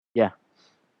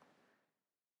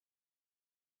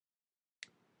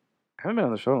I haven't been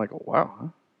on the show in like a while, huh?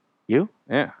 You?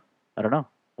 Yeah. I don't know.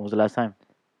 When was the last time?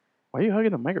 Why are you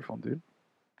hugging the microphone, dude?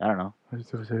 I don't know. I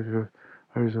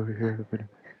was over here.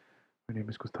 My name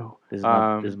is Gustavo. This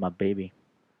is my baby.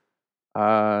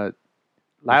 Last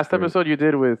great. episode you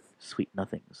did with Sweet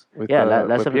nothings. With, Yeah,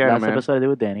 with Piano last Man. episode I did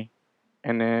with Danny.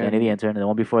 and then Danny the intern. And the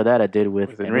one before that I did with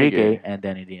With Enrique Enrique. and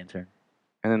Danny the intern.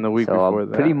 and then the week So before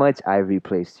that. pretty much I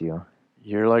replaced you.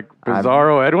 You're like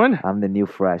Bizarro Edwin? I'm the new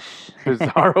fresh.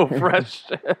 Bizarro Fresh.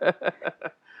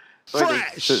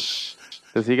 Fresh.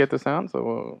 Does he get the sound?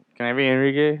 So can I be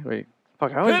Enrique? Wait.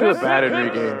 Fuck, I always do a bad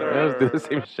Enrique. I always do the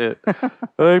same shit. I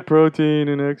like protein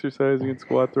and exercising and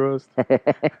squat thrust.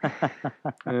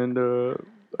 And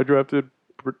I drafted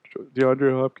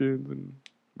DeAndre Hopkins and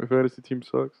my fantasy team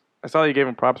sucks. I saw that you gave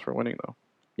him props for winning though.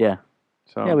 Yeah.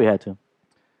 So Yeah, we had to.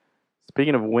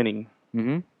 speaking of winning,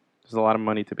 Mm-hmm. there's a lot of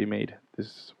money to be made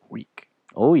this week.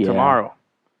 Oh, yeah. Tomorrow.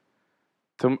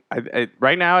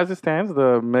 Right now, as it stands,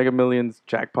 the Mega Millions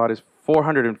jackpot is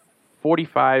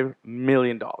 $445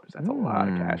 million. That's a lot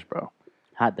of cash, bro.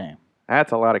 Hot damn.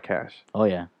 That's a lot of cash. Oh,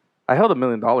 yeah. I held $1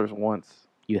 million once.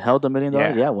 You held $1 million?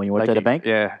 Yeah, when you worked at a bank?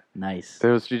 Yeah. Nice.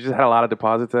 You just had a lot of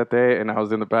deposits that day, and I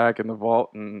was in the back in the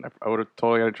vault, and I would have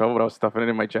totally got in trouble, but I was stuffing it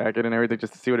in my jacket and everything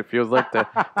just to see what it feels like to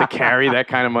carry that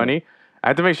kind of money. I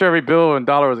had to make sure every bill and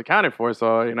dollar was accounted for,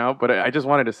 so, but I just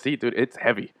wanted to see, dude, it's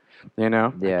heavy,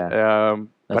 Yeah.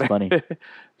 That's funny.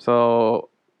 So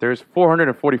there's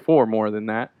 444 more than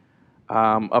that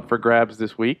up for grabs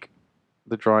this week.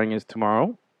 The drawing is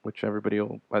tomorrow, which everybody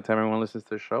will, by the time everyone listens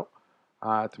to the show,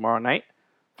 tomorrow night.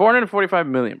 445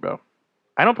 million, bro.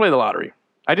 I don't play the lottery.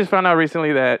 I just found out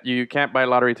recently that you can't buy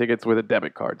lottery tickets with a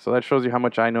debit card. So that shows you how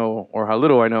much I know or how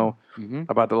little I know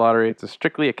about the lottery. It's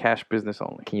strictly a cash business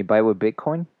only. Can you buy with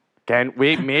Bitcoin?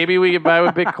 Maybe we could buy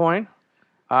with Bitcoin.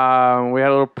 We had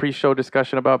a little pre-show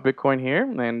discussion about Bitcoin here,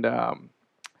 and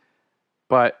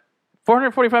but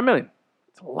 445 million.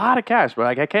 It's a lot of cash, but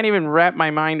I can't even wrap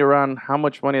my mind around how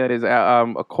much money that is.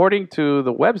 According to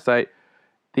the website,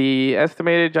 the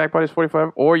estimated jackpot is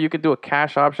 45, or you could do a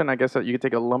cash option. I guess that you could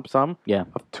take a lump sum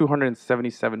of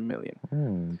 277 million.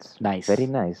 It's Nice. Very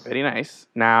nice. Very nice.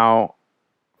 Now,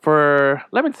 for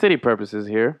Lemon City purposes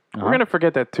here, we're going to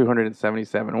forget that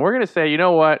 277. We're going to say, you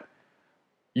know what?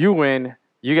 You win.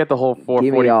 You get the whole 445.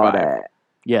 Give me all that.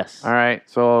 Yes. All right.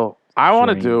 So I want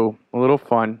to Sure. do a little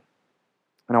fun.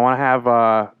 And I want to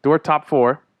have do our top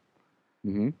 4.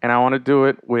 Mm-hmm. And I want to do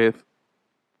it with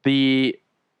the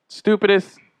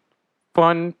stupidest,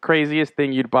 fun, craziest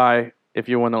thing you'd buy if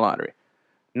you won the lottery.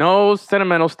 No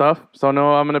sentimental stuff. So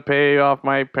no, I'm going to pay off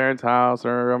my parents' house,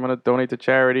 or I'm going to donate to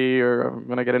charity, or I'm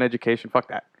going to get an education. Fuck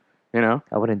that.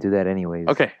 I wouldn't do that anyways.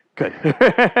 Okay, good.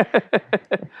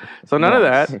 So none of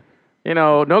that.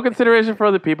 No consideration for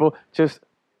other people. Just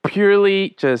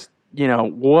purely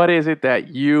what is it that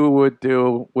you would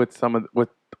do with with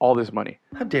all this money?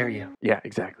 How dare you? Yeah,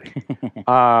 exactly.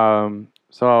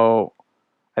 So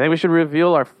I think we should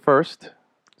reveal our Let's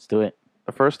do it.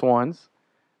 the first ones,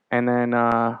 and then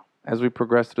as we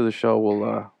progress through the show,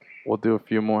 we'll do a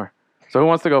few more. So who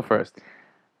wants to go first?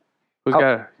 You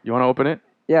want to open it?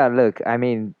 Yeah, look, I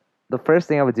mean, the first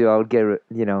thing I would do, I would get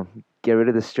rid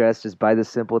of the stress, just buy the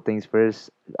simple things first.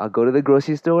 I'll go to the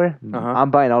grocery store. Uh-huh.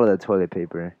 I'm buying all of the toilet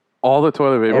paper. All the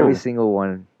toilet paper. Every single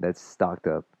one that's stocked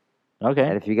up. Okay.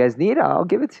 And if you guys need it, I'll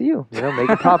give it to you. Make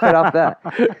a profit off that.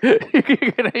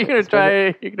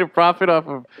 You're gonna profit off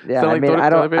of Yeah, selling I mean,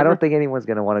 toilet paper? I don't think anyone's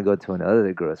gonna want to go to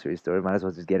another grocery store. Might as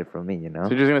well just get it from me, So you're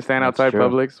just gonna stand That's outside true.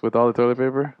 Publix with all the toilet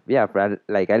paper, Yeah, for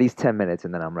like at least 10 minutes,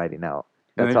 and then I'm writing out.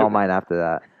 And That's then all you- mine after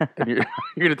that. and you're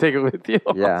gonna take it with you.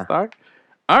 Yeah. Stock.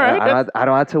 All right. I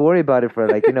don't have to worry about it for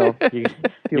like You're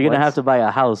going to have to buy a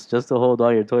house just to hold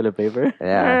all your toilet paper. All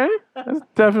Yeah. right. That's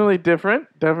definitely different.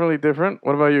 Definitely different.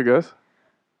 What about you guys?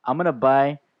 I'm going to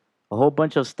buy a whole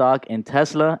bunch of stock in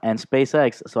Tesla and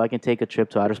SpaceX so I can take a trip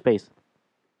to outer space.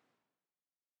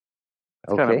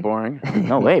 It's kind Okay. of boring.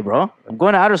 No way, bro. I'm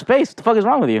going to outer space. What the fuck is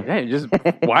wrong with you? Yeah, you just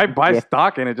why buy Yeah.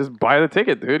 stock in it? Just buy the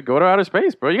ticket, dude. Go to outer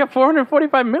space, bro. You got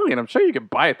 445 million. I'm sure you could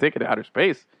buy a ticket to outer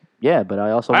space. Yeah, but I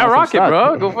also Buy a want some rocket,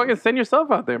 stock. bro. Go fucking send yourself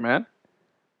out there, man.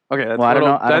 Okay, that's Well, I a don't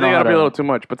little, know- I don't I think know that'll how be a to- little too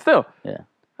much, but still. Yeah.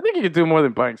 I think you could do more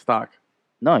than buying stock.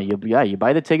 No, you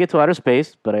buy the ticket to outer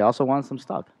space, but I also want some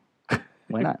stock.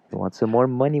 Why not? You want some more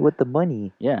money with the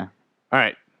money? Yeah. All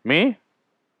right, me?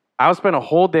 I'll spend a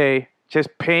whole day just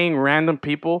paying random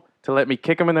people to let me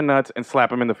kick them in the nuts and slap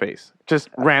them in the face. Just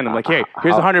random. Like, hey,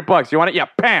 here's $100. You want it? Yeah,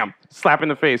 bam. Slap in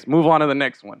the face. Move on to the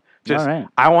next one. Just, All right.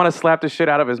 I want to slap the shit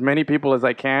out of as many people as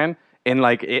I can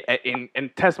and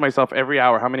test myself every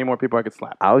hour how many more people I could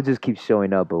slap. I would just keep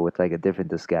showing up, but with like a different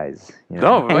disguise. You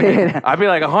know? No, like, I'd be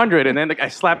like 100, and then I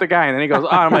slap the guy, and then he goes, "Oh,"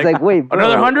 I'm It's like, wait, bro,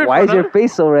 another 100? Why is your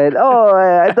face so red? Oh,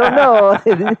 I don't know.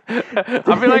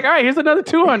 I'll be like, all right, here's another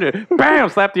 200. Bam,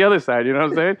 slap the other side. You know what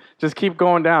I'm saying? Just keep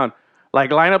going down. Like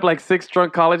line up like 6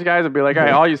 drunk college guys and be like, all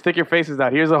right, all you stick your faces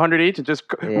out. Here's 100 each, and just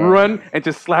run and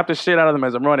just slap the shit out of them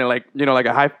as I'm running. Like like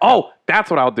a high. Oh, that's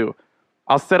what I'll do.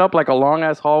 I'll set up like a long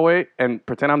ass hallway and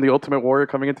pretend I'm the Ultimate Warrior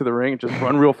coming into the ring and just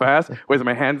run real fast with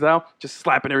my hands out, just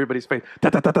slapping everybody's face.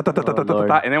 And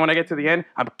then when I get to the end,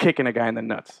 I'm kicking a guy in the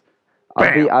nuts.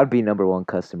 I'd be number one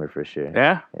customer for sure.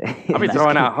 Yeah, I'll be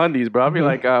throwing out hundies, bro. I'll be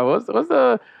like, what's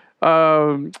the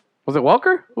was it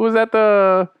Welker who was at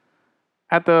the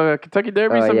Kentucky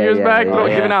Derby some years back, bro,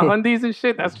 giving out hundies and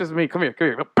shit? That's just me. Come here,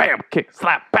 bam, kick,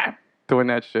 slap, bam, doing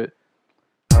that shit.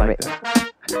 I like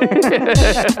that.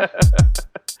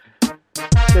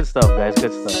 Good stuff, guys.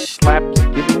 Good stuff. Slaps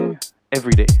giving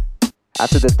every day.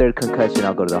 After the 3rd concussion,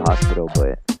 I'll go to the hospital,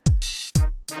 but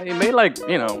You made like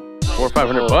 $400 or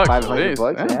 $500 bucks.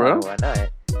 $500, yeah, bro. Why not?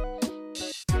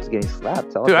 Just getting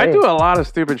slapped. Dude, I do a lot of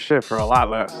stupid shit for a lot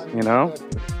less,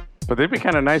 But it'd be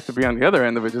kind of nice to be on the other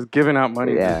end of it, just giving out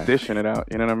money and just dishing it out.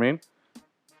 You know what I mean?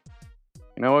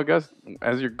 You know what, Gus?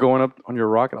 As you're going up on your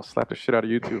rocket, I'll slap the shit out of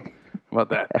you too. How about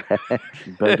that?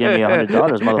 You better give me $100,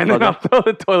 motherfucker. And then I'll throw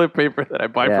the toilet paper that I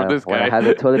buy from this when guy. I have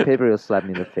the toilet paper, he'll slap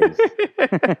me in the face.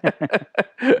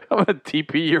 I'm gonna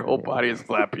TP your whole body and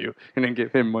slap you, and then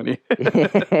give him money.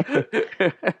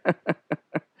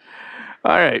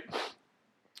 All right.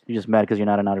 You're just mad because you're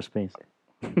not in outer space.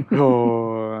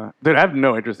 Oh, dude, I have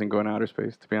no interest in going to outer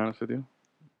space. To be honest with you,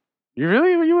 you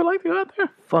would like to go out there?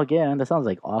 Fuck yeah, that sounds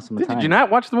like awesome. Dude, did you not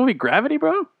watch the movie Gravity,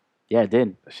 bro? Yeah, I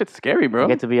did. That shit's scary, bro. I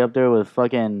get to be up there with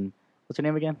fucking what's her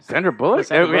name again? Sandra Bullock.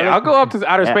 Sandra Bullock? I'll go up to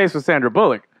outer space with Sandra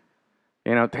Bullock.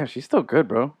 Damn, she's still good,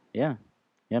 bro. Yeah,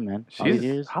 man. All these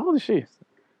years. How old is she?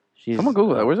 She's. Someone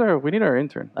Google that. We need our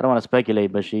intern. I don't want to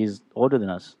speculate, but she's older than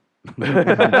us.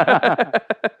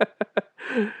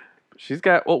 She's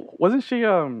got. Well, wasn't she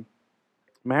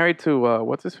married to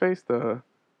what's his face? The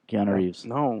Keanu Reeves.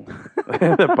 No,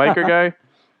 the biker guy.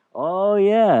 Oh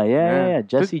yeah.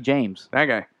 Jesse James. That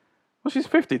guy. Well, she's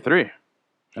 53.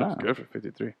 That's Ah. good for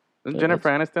 53. Isn't Yeah, Jennifer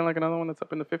Aniston like another one that's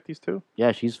up in the 50s too?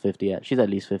 Yeah, she's 50. Yeah, she's at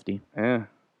least 50. Yeah,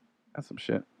 that's some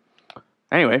shit.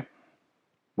 Anyway,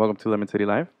 welcome to Lemon City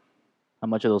Live. How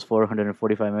much of those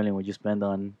 $445 million would you spend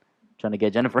on trying to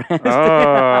get Jennifer Aniston?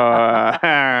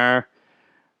 Oh,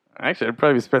 actually, I'd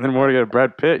probably be spending more to get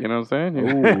Brad Pitt. You know what I'm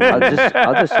saying? Ooh, I'll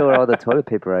just show her all the toilet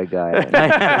paper I got.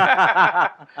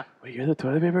 Wait, you're the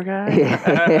toilet paper guy?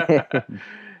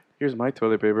 Here's my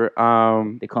toilet paper.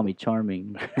 They call me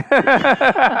charming.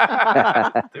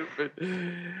 Stupid.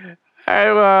 All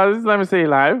right, well, this is Lemon City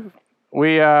Live.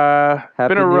 We Happy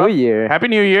been a New rough, Year. Happy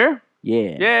New Year.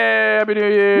 Yeah. Yeah, Happy New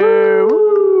Year.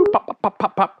 Woo. Pop, pop, pop,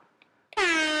 pop, pop.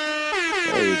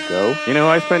 There you go. You know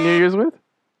who I spent New Year's with?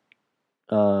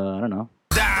 I don't know.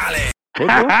 Did you?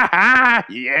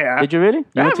 Yeah. Did you really?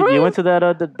 Yeah, bro. You went to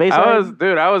that the base?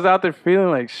 I was out there feeling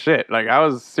like shit. Like I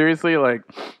was seriously like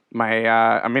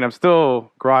I'm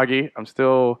still groggy. I've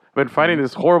been fighting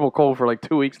this horrible cold for like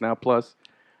 2 weeks now plus.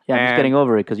 Yeah, I'm just and- getting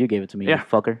over it because you gave it to me, Yeah. you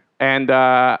fucker. And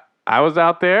I was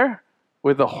out there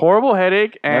with a horrible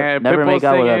headache and Never Pitbull make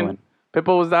out with that singing. one.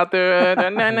 Pitbull was out there, and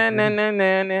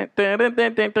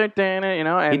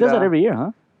He does that every year,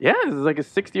 huh? Yeah, this is like his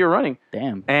 6th year running.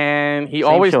 Damn. And he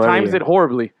Same always show every times year. it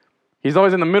horribly. He's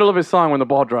always in the middle of his song when the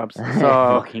ball drops. So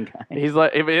Fucking guy. he's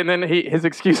like, and then his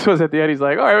excuse was at the end. He's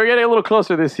like, "All right, we're getting a little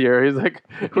closer this year." He's like,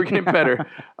 "We're getting better."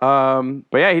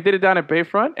 But yeah, he did it down at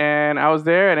Bayfront, and I was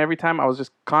there. And every time I was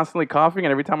just constantly coughing,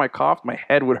 and every time I coughed, my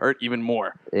head would hurt even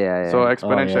more. Yeah. So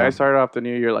exponentially, yeah. I started off the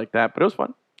new year like that. But it was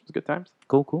fun. It was good times.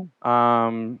 Cool.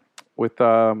 With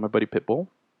my buddy Pitbull,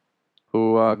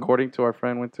 who, according to our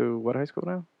friend, went to what high school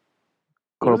now?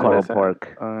 Coral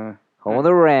Park. Home of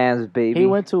the Rams, baby. He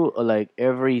went to like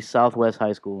every Southwest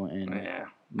high school in Yeah.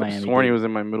 Miami. Sworn he was in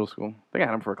my middle school. I think I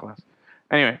had him for a class.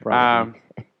 Anyway, Probably.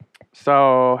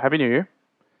 so Happy New Year,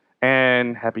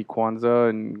 and Happy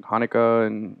Kwanzaa and Hanukkah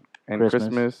and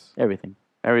Christmas, Everything.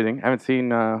 everything. I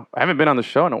haven't been on the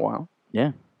show in a while.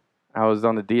 Yeah. I was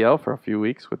on the DL for a few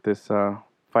weeks with this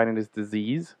fighting this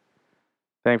disease.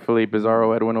 Thankfully,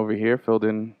 Bizarro Edwin over here filled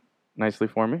in nicely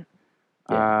for me.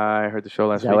 Yeah. I heard the show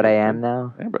last Is week. that what I am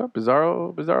now? Yeah, bro.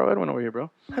 Bizarro Edwin over here,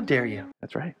 bro. How dare you?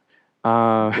 That's right.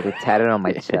 Get it tatted on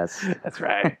my chest. That's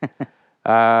right.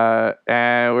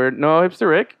 And we're no hipster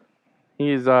Rick.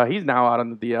 He's now out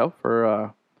on the DL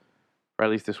for at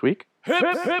least this week.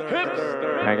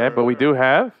 Okay, but we do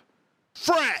have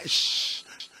Fresh.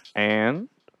 And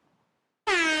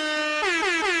say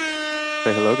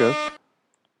hello, Gus.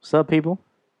 What's up, people?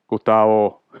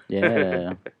 Gustavo.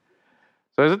 Yeah. So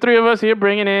there's the three of us here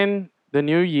bringing in the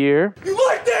new year. You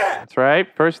like that? That's right.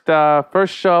 First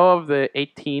show of the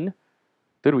 18.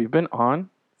 Dude, we've been on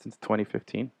since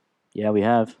 2015. Yeah, we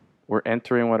have. We're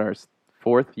entering our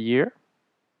fourth year.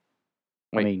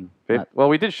 Wait, I mean, fifth? Well,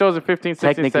 we did shows in 15, 16,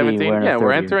 Technically, 17. we're in our Yeah, we're third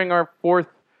year. entering our fourth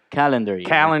calendar year.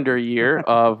 calendar year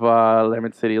of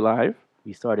Lemon City Live.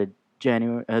 We started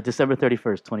December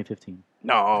 31st, 2015.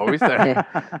 No, we started.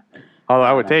 Although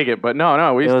I would take it, but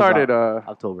no, we It was, started.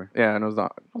 October. Yeah, and it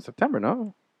was September.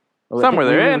 No. Well, Somewhere I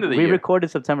think there, end of the we year. recorded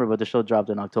September, but the show dropped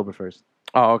on October 1st.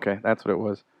 Oh, okay, that's what it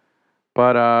was.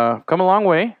 But come a long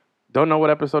way. Don't know what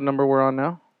episode number we're on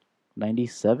now.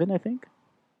 97, I think.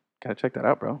 Gotta check that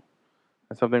out, bro.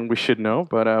 That's something we should know,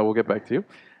 but we'll get back to you.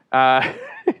 That's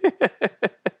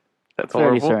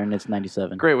Fairly horrible. certain it's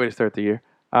 97. Great way to start the year.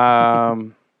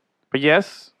 But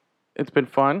yes, it's been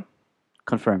fun.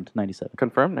 Confirmed, 97.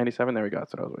 Confirmed, 97. There we go.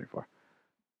 That's what I was waiting for.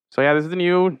 So yeah, this is the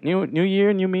new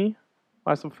year, new me.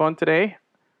 We'll have some fun today.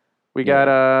 We got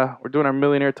we're doing our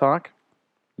millionaire talk.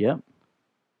 Yep.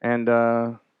 And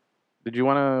did you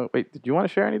want to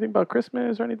share anything about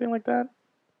Christmas or anything like that?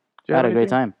 Did you I had have a great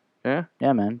anything? time. Yeah?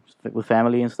 Yeah, man. With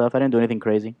family and stuff. I didn't do anything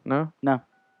crazy. No? No.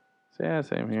 Yeah,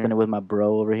 same here. Spent it with my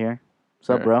bro over here. What's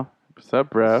up, Sure. bro? What's up,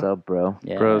 bro? What's up, bro?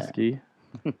 Yeah. Broski.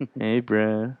 Hey,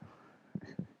 bro.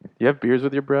 You have beers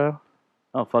with your bro?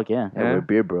 Oh, fuck yeah. Yeah, Yeah? we're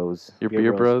beer bros. Your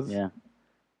beer bros? Yeah.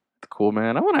 It's cool,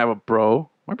 man. I want to have a bro.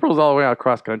 My bro's all the way out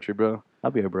across country, bro.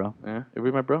 I'll be your bro. Yeah? You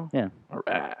be my bro? Yeah. All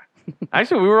right.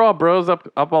 Actually, we were all bros up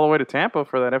all the way to Tampa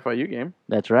for that FIU game.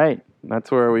 That's right.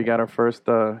 That's where we got our first,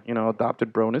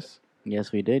 adopted bronus.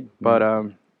 Yes, we did. But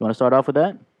You want to start off with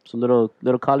that? It's a little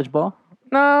college ball.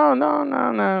 no.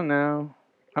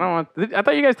 I don't want. I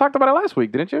thought you guys talked about it last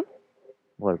week, didn't you?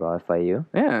 What about FIU?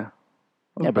 Yeah. That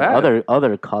was Yeah, but bad.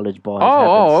 other college ball. has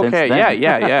Oh, happened okay. since then.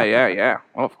 Yeah.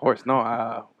 Well, of course.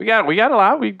 No, we got a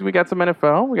lot. We got some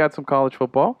NFL. We got some college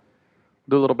football.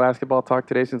 Do a little basketball talk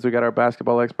today since we got our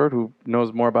basketball expert who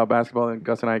knows more about basketball than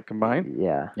Gus and I combined.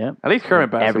 Yeah. At least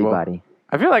current basketball. Everybody.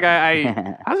 I feel like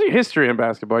how's your history in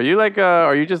basketball? Are you like,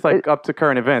 are you just like up to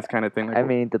current events kind of thing? Like, I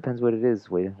mean, it depends what it is.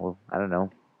 Wait, well, I don't know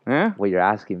yeah. what you're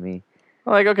asking me.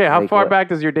 Like, okay, how Like far what? back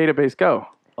does your database go?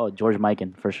 Oh, George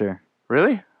Mikan for sure.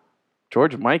 Really?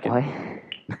 George Mikan. Why?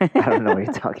 I don't know what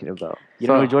you're talking about. You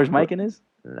know So- who George Mikan is?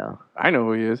 No. I know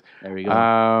who he is. There we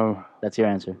go. That's your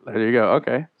answer. There you go.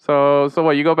 Okay. So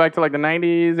what? You go back to like the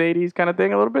 90s, 80s kind of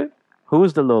thing a little bit?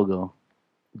 Who's the logo?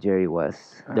 Jerry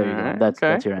West. There you go. Alright, That's okay.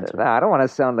 that's your answer. Nah, I don't want to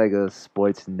sound like a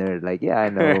sports nerd. Like, yeah, I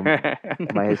know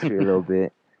my history a little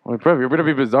bit. Well, bro, you're gonna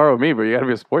be bizarre with me, but you gotta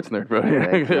be a sports nerd, bro.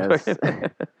 I guess.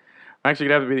 I'm actually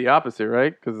gonna have to be the opposite,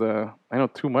 right? Because I know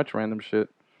too much random shit.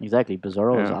 Exactly.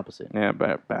 Bizarro is Yeah. opposite. Yeah,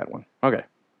 bad one. Okay.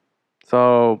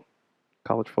 So,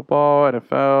 college football,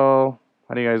 NFL.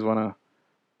 How do you guys wanna?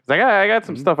 'Cause I got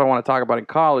some stuff I want to talk about in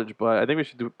college, but I think we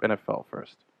should do NFL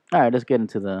first. All right, let's get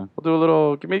into the. We'll do a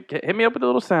little. Hit me up with a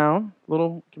little sound.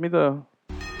 Give me the.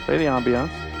 Play the ambiance.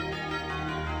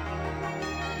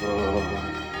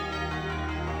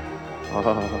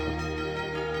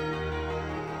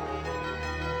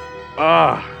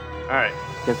 All right.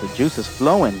 Guess the juice is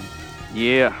flowing.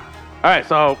 Yeah. All right.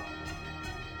 So,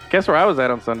 guess where I was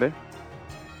at on Sunday?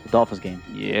 The Dolphins game.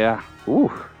 Yeah.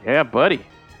 Ooh, Yeah, buddy.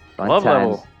 fun Club times.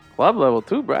 level. Club level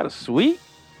too, bro. I had a suite,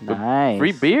 Nice.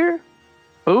 free beer,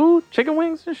 food, chicken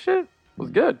wings and shit. It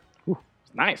was good. It was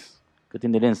nice. Good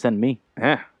thing they didn't send me.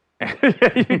 Yeah.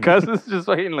 Your cousin's just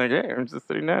waiting like, hey, I'm just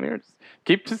sitting down here.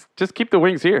 Just keep the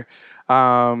wings here.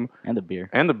 And the beer.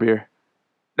 And the beer.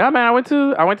 No, man, I went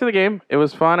to the game. It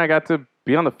was fun. I got to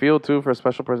be on the field too for a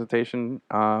special presentation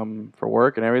for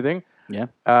work and everything. Yeah.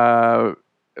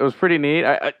 It was pretty neat.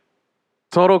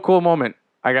 Total cool moment.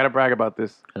 I gotta brag about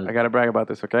this.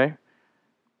 Okay.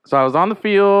 So I was on the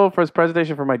field for this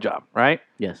presentation for my job, right?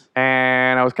 Yes.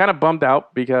 And I was kind of bummed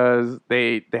out because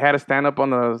they had to stand up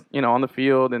on the on the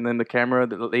field, and then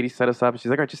the lady set us up. She's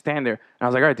like, all right, just stand there. And I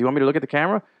was like, all right, do you want me to look at the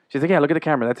camera? She's like, yeah, look at the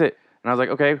camera. That's it. And I was like,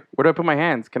 okay, where do I put my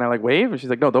hands? Can I like wave? And she's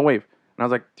like, no, don't wave. And I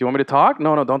was like, do you want me to talk?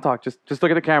 No, don't talk. Just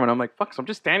look at the camera. And I'm like, fuck, so I'm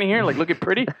just standing here, like looking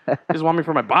pretty. Just want me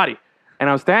for my body. And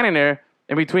I was standing there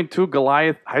in between two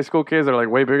Goliath high school kids that are like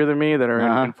way bigger than me, that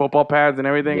are in football pads and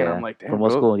everything. And Yeah. I'm like, damn. From what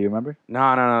bro. school? Do you remember?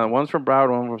 No. One's from Broward,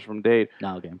 one was from Dade.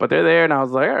 No, okay. But they're there, and I was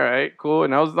like, all right, cool.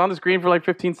 And I was on the screen for like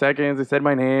 15 seconds. They said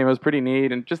my name. It was pretty neat.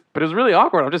 But it was really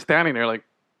awkward. I'm just standing there like,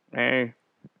 hey,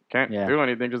 can't Yeah. do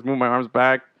anything. Just move my arms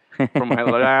back from my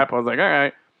lap. I was like, all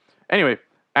right. Anyway,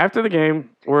 after the game,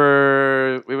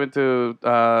 we went to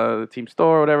the team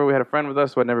store or whatever. We had a friend with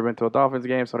us who had never been to a Dolphins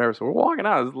game, so whatever. So we're walking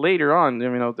out. It was later on. You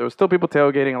know, there was still people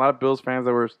tailgating. A lot of Bills fans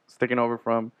that were sticking over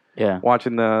from Yeah.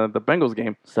 watching the Bengals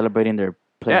game. Celebrating their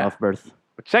playoff berth.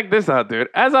 But check this out, dude.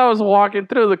 As I was walking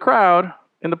through the crowd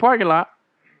in the parking lot,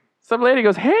 some lady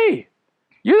goes, "Hey,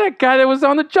 you're that guy that was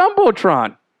on the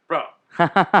Jumbotron." Bro,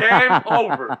 game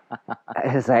over.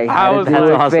 It's like, I how to was do like,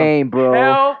 with awesome. fame, bro.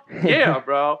 Hell yeah,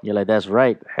 bro. You're like, that's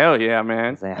right. Hell yeah,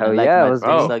 man. It's like, I hell like yeah, my it was dick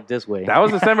bro. sucked this way. That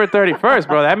was December 31st,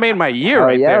 bro. That made my year oh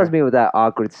right yeah, there. it was me with that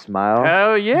awkward smile.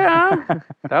 Hell yeah.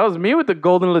 That was me with the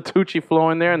golden Latucci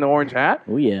flowing there and the orange hat.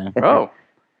 Oh yeah. Bro,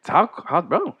 it's how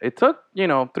bro, it took,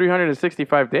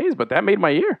 365 days, but that made my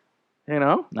year.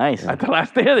 Nice. At the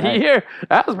last day of the Nice. year.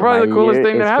 That was probably My the coolest year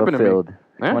thing that is happened fulfilled. to me.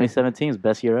 Yeah. 2017's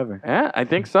best year ever. Yeah, I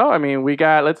think so. I mean, we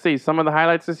got, let's see, some of the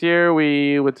highlights this year.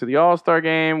 We went to the All-Star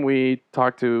game. We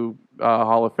talked to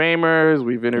Hall of Famers.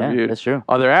 We've Yeah, interviewed that's true.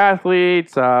 other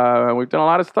athletes. We've done a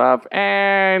lot of stuff.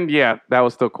 And, yeah, that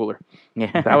was still cooler.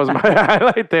 Yeah. That was my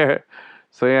highlight there.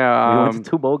 So, we yeah. went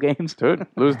to 2 bowl games. Dude,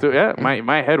 lose to, yeah.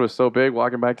 My head was so big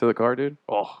walking back to the car, dude.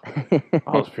 Oh, I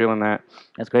was feeling that.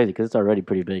 That's crazy because it's already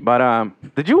pretty big. But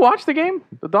did you watch the game,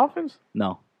 the Dolphins?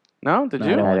 No. No? Did No,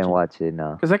 you? I I didn't didn't watch it.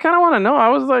 No. Because I kind of want to know. I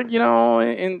was like,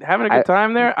 in having a good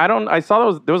time there. I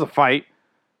saw there was a fight.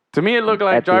 To me, it looked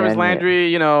like At the Jarvis end, yeah.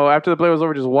 Landry, after the play was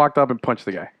over, just walked up and punched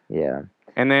the guy. Yeah.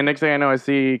 And then next thing I know, I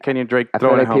see Kenyon Drake I feel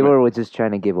throwing like a helmet. people were just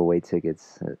trying to give away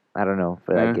tickets. I don't know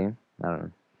for Yeah. that game. I don't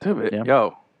know. Dude, but, Yeah.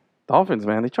 yo, Dolphins,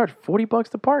 man, they charge $40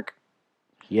 to park.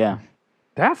 Yeah.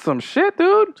 That's some shit,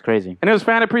 dude. It's crazy. And it was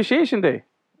Fan Appreciation Day.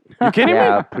 You kidding Yeah,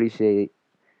 I me? appreciate.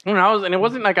 And it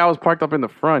wasn't like I was parked up in the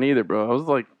front either, bro. I was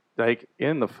like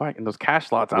in the fight in those cash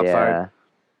slots outside. Yeah.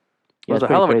 It was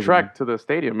it's a hell of a pretty crazy, trek man. to the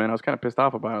stadium, man. I was kind of pissed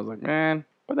off about it. I was like, man.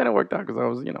 But then it worked out because I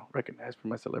was, recognized for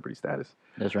my celebrity status.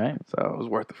 That's right. So it was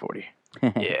worth the 40.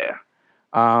 Yeah.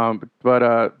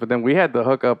 But then we had the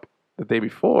hookup the day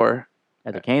before.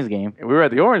 At the Canes game. And we were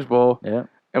at the Orange Bowl. Yeah.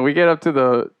 And we get up to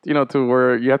to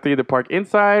where you have to either park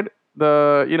inside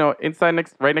right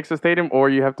next to the stadium, or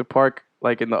you have to park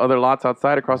like in the other lots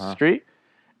outside across the street.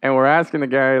 And we're asking the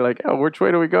guy like, oh, which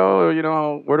way do we go?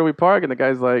 Where do we park? And the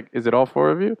guy's like, is it all 4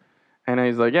 of you? And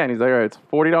he's like, yeah. And he's like, all right, it's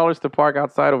 $40 to park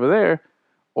outside over there,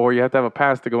 or you have to have a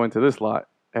pass to go into this lot.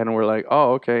 And we're like,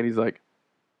 oh, okay. And he's like,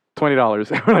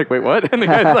 $20. And we're like, wait, what? And the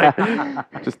guy's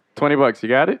like, just $20. You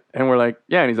got it? And we're like,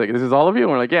 yeah. And he's like, this is all of you?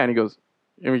 And we're like, yeah. And he goes,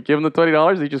 and we give him the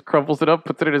 $20. He just crumples it up,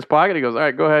 puts it in his pocket. He goes, all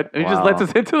right, go ahead. And he just Wow. lets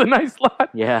us into the nice lot.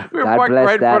 Yeah. We were God parked bless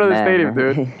right in that front of the man. stadium,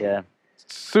 dude. Yeah.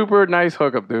 Super nice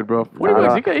hookup, dude, bro. $40.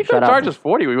 Shout He could have out charged to- us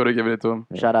 40. We would have given it to him.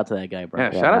 Shout out to that guy, bro. Yeah,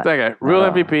 Yeah, shout out to that guy. Real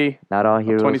not- MVP Not all of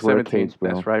heroes wear 2017. capes,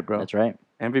 bro. That's right, bro. That's right.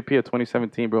 MVP of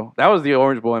 2017, bro. That was the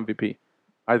Orange Bowl MVP.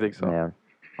 I think so. Yeah.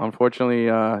 Unfortunately,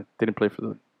 didn't play for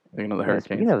the Yeah, Hurricanes.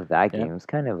 speaking of that Yeah. game, it was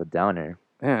kind of a downer.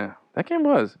 Yeah, that game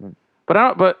was. Mm. But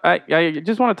I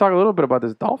just want to talk a little bit about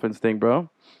this Dolphins thing, bro.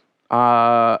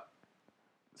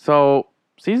 So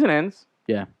season ends.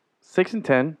 Yeah.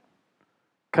 6-10.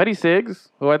 Cuddy Siggs,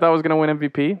 who I thought was gonna win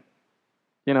MVP,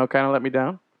 kind of let me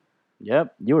down.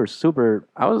 Yep. You were super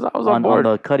I was on on board.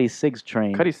 the Cuddy Sigs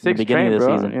train. Cuddy in the Siggs beginning train, of the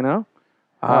bro. season.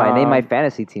 Oh, I named my Um,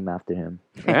 fantasy team after him.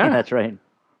 Yeah. That's right.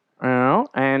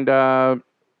 And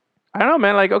I don't know,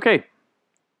 man. Like, okay,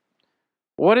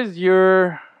 what is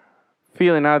your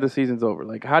feeling now that the season's over?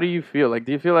 Like, how do you feel? Like,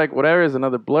 do you feel like whatever is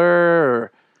another blur,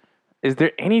 or is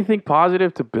there anything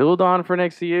positive to build on for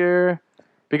next year?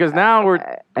 Because now we're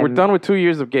I'm- done with 2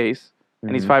 years of Gase,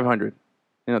 and he's Mhm. 500.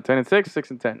 10-6,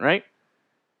 6-10, right?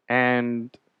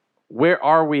 And where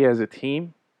are we as a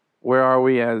team? Where are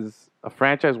we as a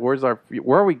franchise? Where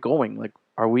are we going? Like,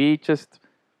 are we just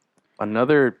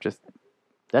another just?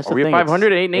 That's Are the we thing.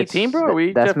 500, 8 and it's- 18, bro? Are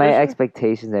we That's Jeff my Fisher?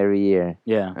 expectations every year.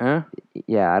 Yeah. Yeah,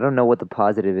 Yeah, I don't know what the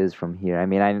positive is from here. I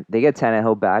mean, they get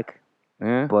Tannehill back,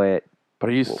 yeah. but But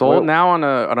are you sold Well- now on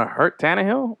a hurt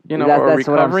Tannehill? Or that's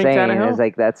what I'm recovering saying. Tannehill? It's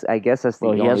like I guess that's the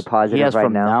Well, he only has positive right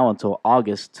from now. now until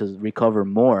August to recover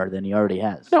more than he already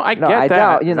has. No, I No, get I that.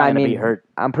 doubt. He's not gonna be hurt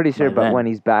I'm pretty sure, by but then. when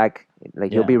he's back,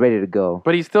 like he'll Yeah. be ready to go.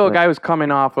 But he's still a But- guy who's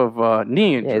coming off of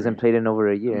knee Yeah, injury. he hasn't played in over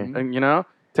a year. And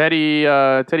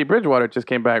Teddy Bridgewater just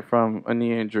came back from a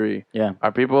knee injury. Yeah.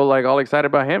 Are people like all excited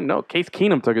about him? No, Case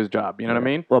Keenum took his job. You know what I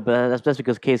mean? Well, but that's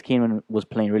because Case Keenum was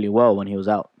playing really well when he was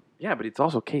out. Yeah, but it's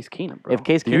also Case Keenum, bro. If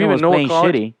Case Do you Keenum even was know what playing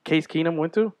college shitty- Case Keenum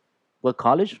went to? What,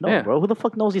 college? No, Yeah. bro. Who the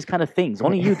fuck knows these kind of things?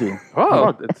 Only you do. Oh,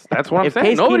 Fuck. that's what I'm if saying.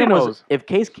 Case Nobody Keenum knows. if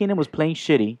Case Keenum was playing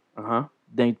shitty, Uh-huh.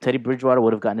 then Teddy Bridgewater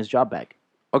would have gotten his job back.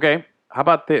 Okay, how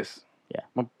about this? Yeah. I'm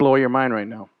going to blow your mind right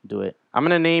now. Do it. I'm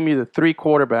going to name you the 3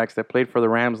 quarterbacks that played for the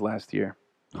Rams last year.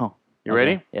 Oh, You okay.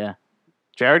 ready? Yeah.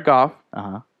 Jared Goff,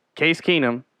 Uh-huh. Case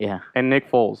Keenum, Yeah. and Nick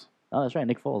Foles. Oh, that's right.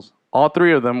 Nick Foles All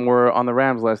three of them were on the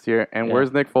Rams last year. And Yeah.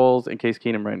 where's Nick Foles and Case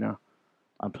Keenum right now?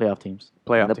 on playoff teams.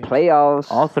 Playoff The teams.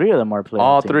 playoffs. All three of them are playoff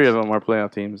All teams. three of them are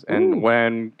playoff teams. And Ooh.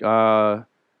 when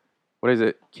what is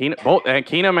it?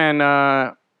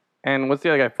 Keenum and what's the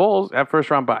other guy? Foles have first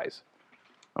round buys.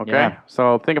 Okay, Yeah.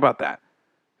 so think about that.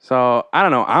 So I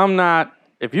don't know. I'm not.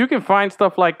 If you can find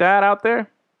stuff like that out there,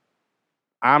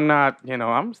 I'm not.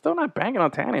 I'm still not banging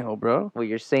on Tannehill, bro. Well,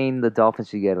 you're saying the Dolphins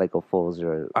should get like a Foles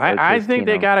or I Case think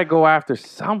they Keenum. gotta go after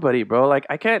somebody, bro. Like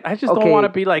I can't. I just don't Okay, want to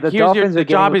be like, the here's your. Dolphins The are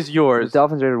job getting- is yours. The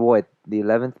Dolphins are what, the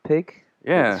 11th pick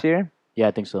Yeah. this year? Yeah,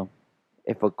 I think so.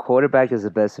 If a quarterback is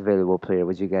the best available player,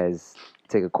 would you guys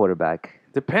take a quarterback?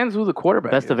 Depends who the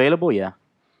quarterback Best is. available, yeah.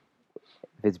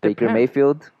 If it's Baker Depends.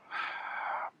 Mayfield,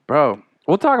 Bro,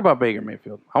 we'll talk about Baker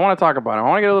Mayfield. I want to talk about him. I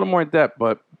want to get a little more in depth,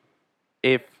 but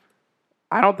if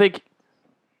I think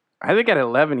at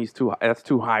 11 he's too. That's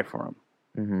too high for him.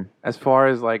 hmm As far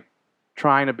as like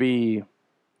trying to be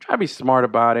smart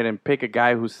about it and pick a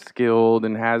guy who's skilled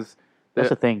and has. That's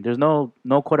the thing. There's no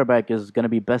quarterback is going to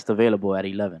be best available at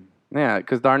 11. Yeah,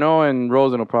 because Darnold and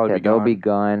Rosen will probably yeah, be gone. they'll be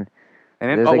gone. And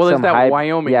then, There's there's some that hype-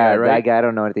 Wyoming yeah, guy, right? that guy, I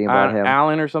don't know anything about him.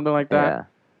 Allen or something like that. Yeah,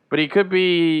 But he could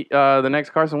be the next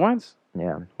Carson Wentz,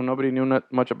 yeah. who nobody knew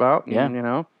much about. Yeah.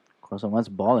 And, Carson Wentz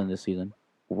balling this season.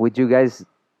 Would you guys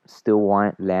still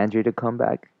want Landry to come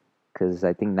back? Because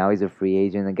I think now he's a free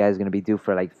agent. The guy's going to be due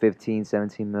for like 15,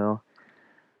 17 mil.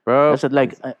 bro.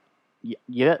 That's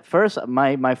yeah. First,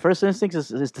 my first instinct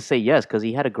is to say yes because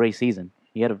he had a great season.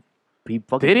 He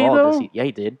fucking Did he, balled this though? season. Yeah,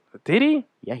 he did. Did he?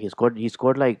 Yeah, he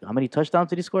scored like how many touchdowns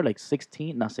did he score? Like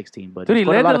 16, not 16, but Dude, he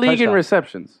scored a led lot the of league in touchdowns.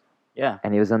 receptions. Yeah,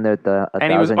 And he was under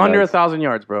And he was under 1,000 1,000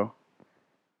 yards, bro.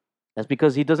 that's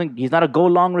because he's not a go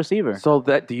long receiver. So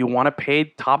do you want to pay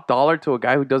top dollar to a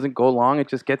guy who doesn't go long and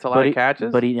just gets a lot of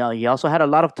catches? But he also had a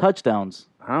lot of touchdowns.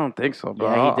 I don't think so, bro.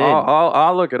 Yeah, he did.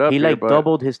 I'll look it up. He here, like but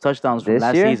doubled his touchdowns from This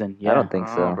last year? season. Yeah, I don't think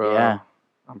so. bro. Yeah.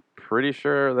 I'm pretty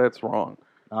sure that's wrong.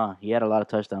 He had a lot of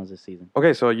touchdowns this season.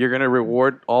 Okay, so you're gonna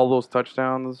reward all those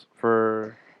touchdowns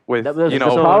with That was- you know.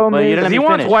 so- problem but you is- didn't let he me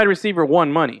wants finish. wide receiver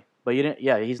one money. But you didn't.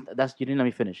 Yeah, you didn't let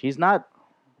me finish. He's not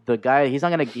the guy. He's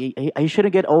not gonna. He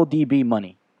shouldn't get ODB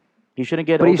money. He shouldn't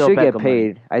get. But he Odell should get Beckham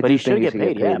paid. money. I But do he think should he get should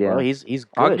paid. get paid, Yeah, bro. yeah. He's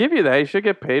good. I'll give you that. He should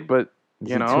get paid, but Is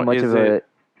you it know, too much is of it?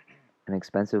 an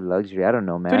expensive luxury? I don't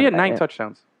know, man. Dude, he had I- 9 I-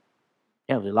 touchdowns.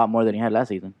 Yeah, it was a lot more than he had last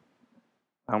season.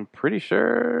 I'm pretty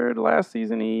sure last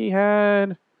season he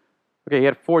had. Okay, he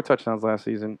had 4 touchdowns last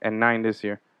season and 9 this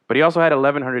year. But he also had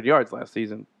 1,100 yards last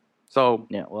season. So,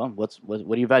 Yeah. Well, what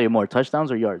do you value more,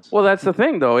 touchdowns or yards? well, that's the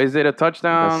thing, though. Is it a The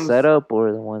touchdown? setup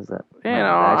or the ones that You might know,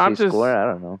 actually I'm just- score? I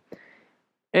don't know.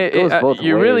 goes both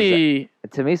you ways. really.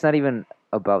 To me, it's not even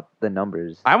about the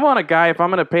numbers. I want a guy. If I'm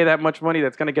going to pay that much money,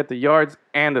 that's going to get the yards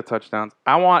and the touchdowns.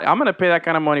 I'm going to pay that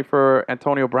kind of money for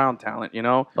Antonio Brown talent. You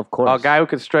know, Of course. a guy who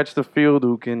can stretch the field,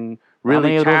 who can really How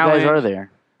many of those challenge. guys are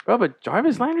there? Bro, but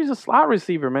Jarvis Landry's a slot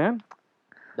receiver, man.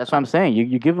 That's what I'm saying.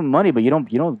 You give him money, but you don't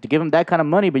give him that kind of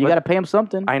money, but you But- got to pay him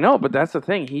something. I know, but that's the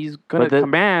thing. He's going But to the-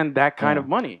 command that kind Yeah. of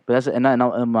money. But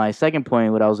and my second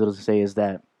point, what I was going to say is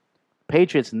that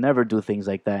Patriots never do things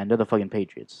like that, and they're the fucking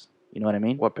Patriots. You know what I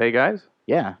mean? What, pay guys?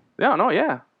 Yeah. Yeah, no,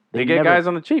 yeah. They They get never- guys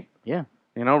on the cheap. Yeah.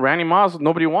 You know, Randy Moss,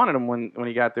 nobody wanted him when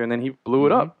he got there, and then he blew it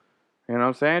Mhm. up. You know what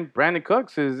I'm saying? Brandon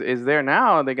Cooks is there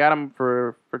now. They got him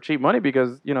for cheap money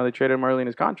because, you know, they traded him early in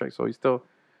his contract. So he's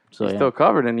still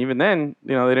covered. And even then,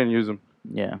 you know, they didn't use him.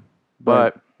 Yeah.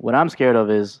 But what I'm scared of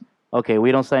is, okay,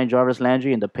 we don't sign Jarvis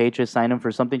Landry, and the Patriots sign him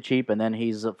for something cheap, and then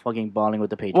he's fucking balling with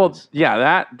the well, Patriots.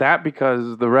 yeah, that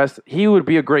because the rest, he would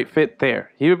be a great fit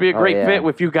there. He would be a Oh, great yeah. fit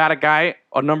if you got a guy,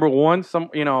 a number one,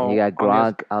 You got on the-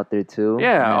 Gronk out there too.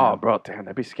 Yeah. Yeah. Oh, bro, damn,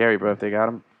 that'd be scary, bro. If they got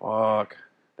him, fuck,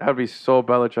 that would be so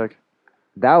Belichick.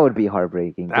 That would be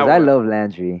heartbreaking That because I would. love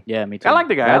Landry. Yeah, me too. I like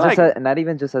the guy. I Not, like. just not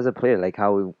even just as a player, like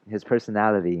his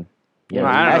personality. Yeah, No,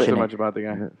 he's I don't know too passionate. much about the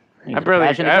guy. He's I a barely-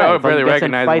 passionate I guy. don't Fucking barely gets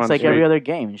in recognize him fights on the like every street. other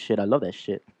game and shit. I love that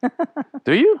shit.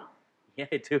 Do you? Yeah,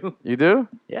 I do. You do?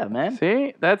 Yeah, man.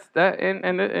 See, that's that,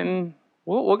 and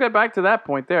we'll get back to that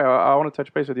point there. I want to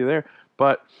touch base with you there,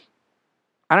 but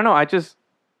I don't know.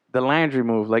 The Landry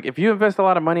move. Like, if you invest a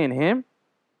lot of money in him,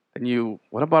 then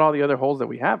what about all the other holes that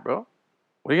we have, bro?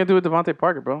 What are you gonna do with Devontae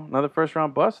Parker, bro? Another first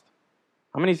round bust?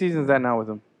 How many seasons is that now with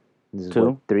him? This is 2.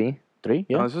 what, 3? 3?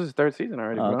 No, Yeah. this is his 3rd season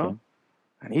already, Oh, bro. okay.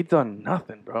 And he's done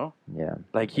nothing, bro. Yeah.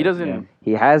 Like, he doesn't. Yeah.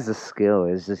 He has the skill.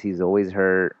 It's just he's always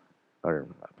hurt or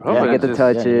Bro, doesn't but get the it's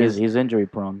Yeah, touches. he's injury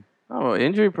prone. Oh,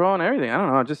 injury prone, everything. I don't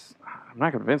know. I'm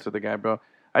not convinced with the guy, bro.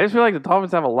 I just feel like the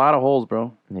Dolphins have a lot of holes,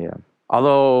 bro. Yeah.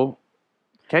 Although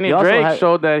Kenny He also Drake had-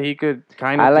 showed that he could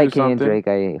kind of I do like Kenyon something. Drake.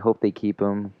 I hope they keep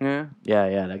him. Yeah,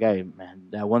 Yeah, that guy, man.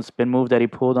 That one spin move that he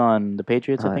pulled on the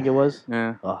Patriots, I think it was.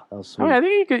 yeah. Oh, that was I sweet. mean, I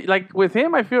think he could, like, with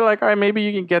him, I feel like, all right, maybe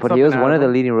you can get But something he was out one of the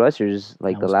him. leading rushers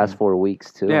like That the was last fun. 4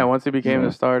 weeks too. Yeah, once he became Yeah.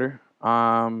 the starter.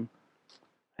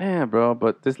 Yeah, bro,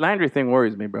 but this Landry thing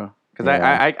worries me, bro. Because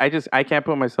Yeah. I can't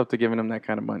put myself to giving him that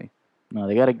kind of money. No,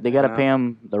 they gotta Yeah. pay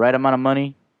him the right amount of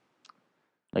money.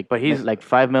 Like, But he's- like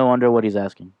 $5 million under what he's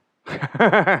asking. He's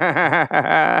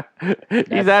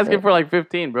asking it. for like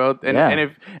 15, bro. And Yeah.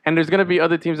 and there's gonna be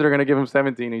other teams that are gonna give him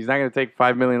 17. He's not gonna take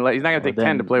 5 million. He's not gonna take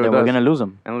 10 to play with then we're us gonna lose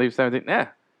him. and leave 17. Yeah,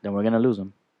 Then we're gonna lose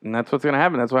him. and that's what's gonna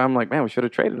happen. That's why I'm like, man, we should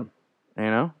have traded him. You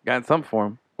know, gotten something for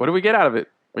him. What did we get out of it?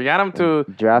 We got him to.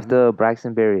 Draft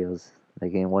Braxton Berrios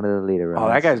like in one of the later rounds. Oh,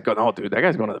 that guy's going. Oh, dude, that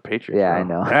guy's going to the Patriots. Yeah,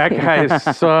 bro. I know. That guy is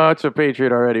such a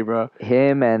Patriot already, bro.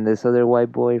 Him and this other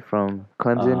white boy from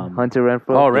Clemson, Hunter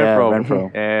Renfro. Oh, Yeah, Renfro.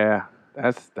 Renfro. Yeah,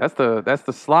 that's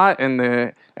the slot and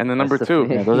the number the 2.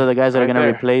 fit. Yeah, those are the guys that Right are gonna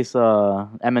there. replace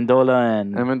Amendola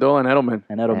and Amendola and Edelman.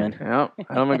 Edelman. Yeah,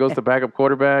 Edelman goes to backup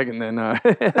quarterback, and then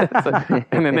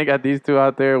and then they got these two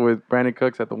out there with Brandon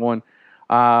Cooks at the 1.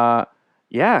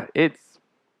 Yeah, it's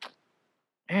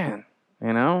man,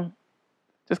 you know,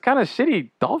 just kind of shitty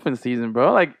Dolphin season,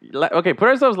 bro. Like, okay, put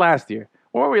ourselves last year.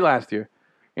 Where were we last year?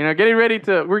 You know, getting ready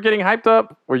to, we're getting hyped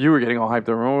up, or you were getting all hyped up.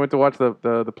 Remember we went to watch the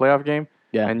playoff game?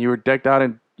 Yeah. And you were decked out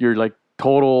in your, like,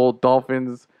 total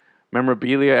Dolphins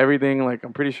memorabilia, everything. Like,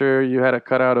 I'm pretty sure you had a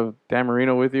cutout of Dan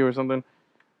Marino with you or something.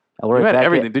 I wore You a had jacket.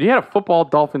 everything. Dude, you had a football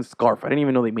Dolphins scarf. I didn't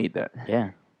even know they made that.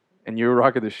 Yeah. And you were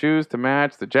rocking the shoes to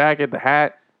match, the jacket, the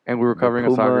hat, and we were covering a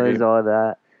soccer Pumas, game. all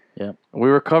that. We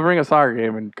were covering a soccer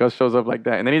game, and Gus shows up like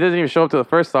that. And then he doesn't even show up to the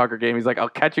first soccer game. He's like, I'll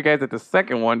catch you guys at the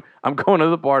second one. I'm going to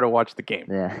the bar to watch the game.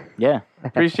 Yeah. Yeah.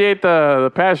 Appreciate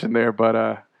the passion there, but,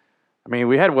 I mean,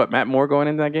 we had, Matt Moore going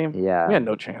into that game? Yeah. We had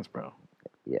no chance, bro.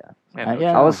 Yeah. We had no Yeah.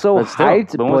 chance. I was so But still,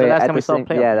 hyped, when was the but last at time the we saw a same, playoff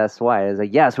yeah, game? that's why. I was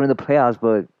like, yes, we're in the playoffs,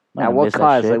 but Not at gonna what miss that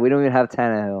cost? shit. Like, we don't even have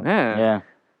Tannehill. Yeah. Yeah.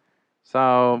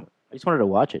 So, I just wanted to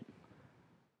watch it.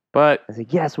 but, I was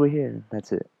like, yes, we're here.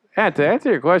 That's it. yeah, to answer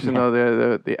your question, though,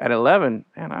 the at 11,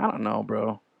 man, I don't know,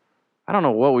 bro. I don't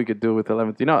know what we could do with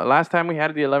 11th. You know, last time we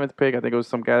had the 11th pick, I think it was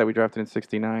some guy that we drafted in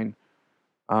 69.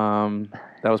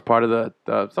 That was part of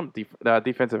the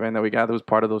defensive end that we got that was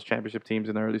part of those championship teams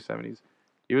in the early 70s.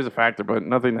 He was a factor, but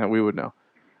nothing that we would know.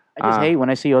 I just hate when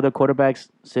I see other quarterbacks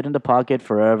sit in the pocket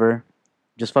forever,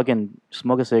 just fucking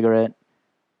smoke a cigarette,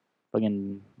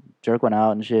 fucking jerk one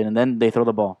out and shit, and then they throw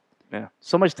the ball. Yeah.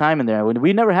 So much time in there.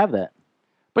 We never have that.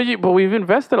 But we've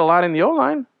invested a lot in the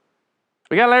O-line.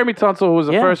 We got Laramie Tunsil, who was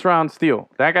a Yeah. first-round steal.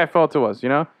 That guy fell to us, you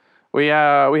know? We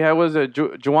had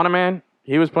Juwanna Man.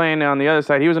 He was playing on the other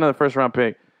side. He was another first-round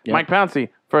pick. Yeah. Mike Pouncey,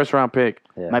 first-round pick.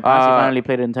 Yeah. My posse Uh, finally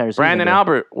played an entire season. Brandon there.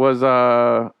 Albert was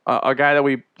a guy that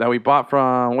we bought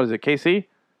from, what is it, KC?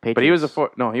 But he was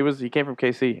Patriots. he came from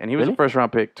KC, and he was Really? a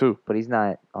first-round pick too. But he's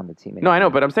not on the team No, anymore. I know,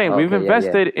 but I'm saying we've Okay, yeah,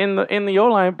 invested in the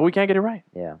O-line, but we can't get it right.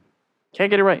 Yeah. Can't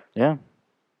get it right. Yeah.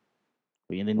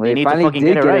 They Well, need they to finally fucking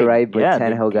did get it right. but yeah,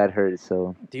 Tannehill got hurt.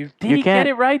 So Did You he get can't-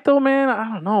 it right though, man? I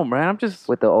don't know, man. I'm just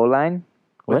with the O line,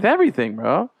 with What? everything,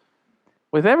 bro.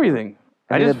 With everything.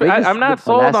 I mean, the I'm not biggest-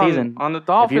 sold last on, season, on the If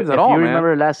Dolphins you at all, man.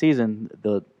 remember last season,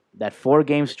 that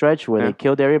 4-game stretch where Yeah. they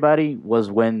killed everybody was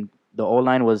when the O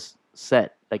line was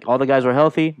set. Like all the guys were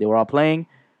healthy, they were all playing,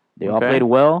 they all Okay. played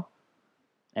well,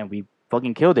 and we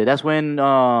fucking killed it. That's when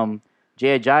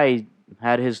Jay Ajayi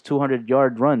had his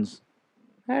 200-yard runs.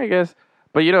 I guess.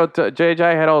 But you know,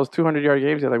 JJ had all his 200-yard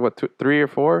games. He had like what, 3 or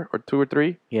 4 or 2 or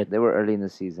 3. they were early in the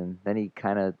season. Then he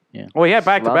kind of Well, he had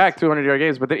back-to-back Slumped. 200-yard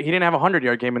games, but he didn't have a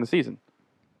 100-yard game in the season.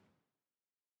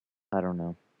 I don't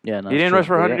know. Yeah, no, He that's didn't true. rush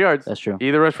for 100 yards. That's true.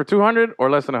 Either rush for 200 or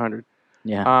less than 100.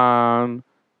 Yeah,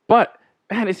 But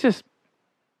man, it's just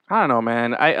I don't know,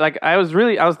 man. I was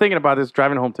thinking about this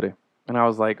driving home today, and I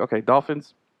was like, okay,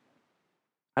 Dolphins.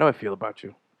 How do I feel about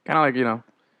you? Kind of like, you know,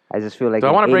 I just feel like Do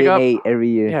I wanna break up? 8 every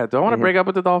year. yeah. Do I want to Mhm. break up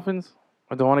with the Dolphins,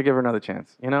 or do I want to give her another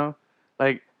chance? You know,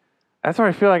 like that's where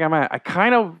I feel like I'm at.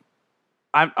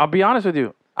 I'll be honest with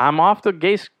you. I'm off the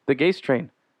Gase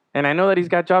train, and I know that he's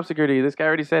got job security. This guy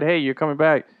already said, "Hey, you're coming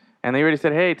back," and they already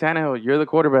said, "Hey, Tannehill, you're the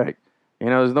quarterback." You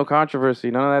know, there's no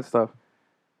controversy, none of that stuff.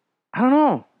 I don't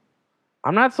know.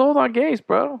 I'm not sold on Gase,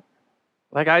 bro.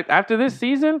 Like after this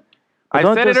season, I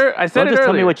Don't said just- it Don't just tell me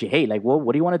earlier. what you hate. Like,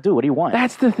 what do you want to do? What do you want?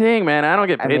 That's the thing, man. I don't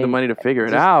get I paid the mean, money to figure it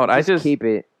Just- out. I just keep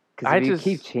it. Because I if you just-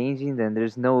 keep changing, then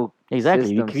there's no Exactly.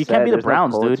 system You can't set, be the there's no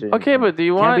Browns, dude. culture. okay, but do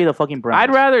you Can't want? be the fucking Browns.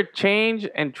 I'd rather change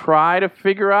and try to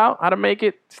figure out how to make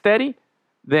it steady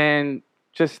than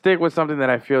just stick with something that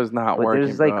I feel is not But working.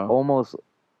 there's like bro. almost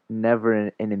never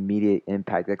an immediate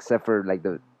impact, except for like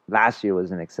the last year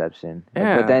was an exception.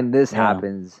 Yeah. But then this Yeah.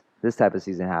 happens. This type of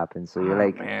season happens. So you're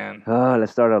like, man. oh,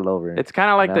 let's start all over. It's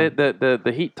kind of like No.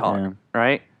 the Heat talk, Yeah.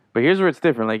 right? But here's where it's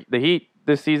different. Like the Heat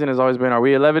this season has always been: are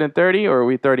we 11-30 or are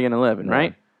we 30-11, Yeah.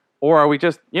 right? Or are we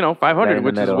just 500, Right in the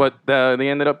which is middle. what they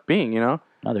ended up being, No,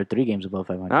 they're 3 games above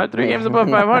 500. Not 3 games above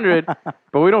 500,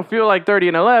 but we don't feel like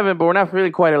 30-11, but we're not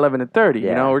feeling quite 11-30.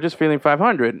 Yeah. We're just feeling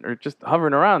 500 or just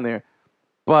hovering around there.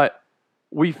 But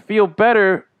we feel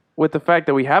better with the fact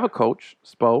that we have a coach,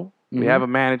 Spo. We Mhm. have a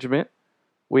management.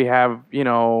 We have,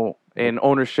 an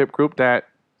ownership group that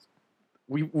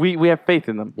we have faith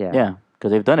in them. Yeah. Yeah,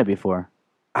 because they've done it before.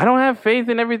 I don't have faith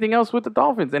in everything else with the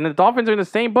Dolphins. And the Dolphins are in the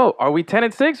same boat. Are we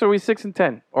 10-6 or are we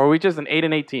 6-10? Or are we just an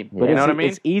 8-8 team? But You know what I mean?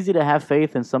 It's easy to have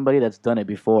faith in somebody that's done it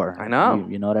before. I know.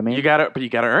 You know what I mean? But you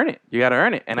gotta earn it. You gotta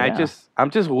earn it. And Yeah. I'm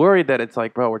just worried that it's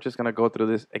like, bro, we're just gonna go through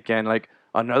this again, like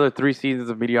another 3 seasons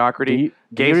of mediocrity. Do you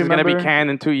Gase is gonna be remember- canned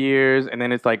in 2 years, and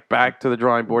then it's like back to the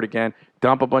drawing board again.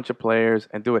 Dump a bunch of players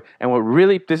and do it. And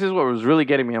this is what was really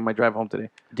getting me on my drive home today.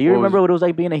 Do you What remember was- what it was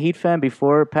like being a Heat fan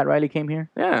before Pat Riley came here?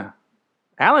 Yeah,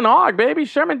 Alan Ogg, baby,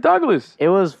 Sherman Douglas, It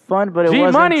was fun, but it G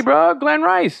wasn't. Money, bro, Glenn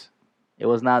Rice. It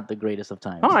was not the greatest of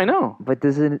times. Oh, I know. But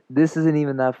this isn't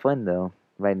even that fun though.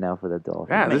 Right now for the Dolphins.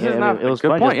 Yeah, this is not. It was good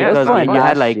fun point. just Yeah, it's because fun. you Last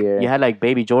had like year. you had like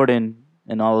Baby Jordan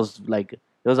and all those like it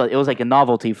was like a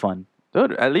novelty fun.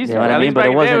 Dude, at least You know what I at mean? least But back it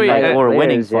then wasn't we like had- or winning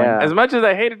players, fun. yeah. as much as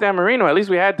I hated Dan Marino, at least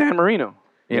we had Dan Marino.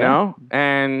 You Yeah. know,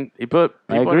 and he put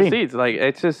I people in the agree. seats. Like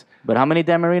it's just. But how many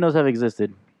Dan Marinos have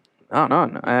existed? I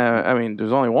don't know. I mean,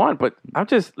 there's only one, but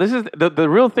this is the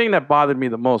real thing that bothered me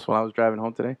the most when I was driving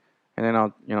home today, and then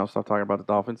I'll stop talking about the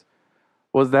Dolphins,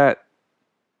 was that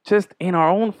just in our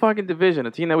own fucking division,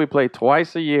 a team that we play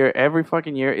twice a year, every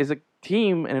fucking year, is a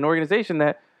team and an organization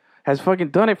that has fucking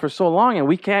done it for so long, and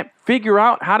we can't figure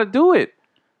out how to do it.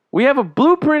 We have a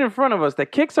blueprint in front of us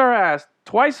that kicks our ass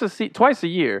twice a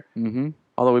year, Mm-hmm.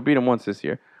 although we beat them once this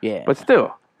year. Yeah. But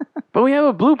still. But we have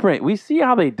a blueprint. We see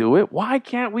how they do it. Why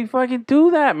can't we fucking do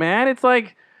that, man? It's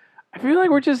like, I feel like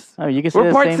we're just, I mean, you can say we're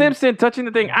the Bart same, Simpson touching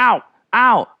the thing, ow,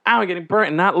 ow, ow, getting burnt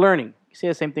and not learning. You say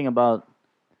the same thing about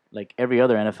like every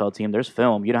other NFL team. There's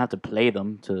film. You don't have to play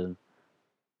them to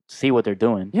see what they're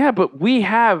doing. Yeah, but we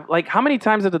have, like, how many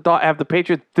times have the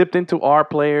Patriots dipped into our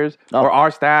players Oh. or our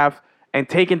staff and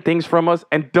taken things from us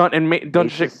and done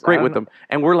It's shit just- great I with don't them?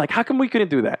 And we're like, how come we couldn't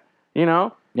do that? You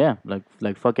know? Yeah,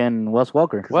 like fucking Wes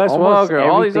Walker. Wes Almost Welker,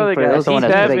 all these everything other for guys. those one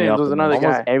Keith that's picking Evans up was the another most.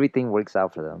 Almost guy. everything works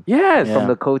out for them. Yes. Yeah. From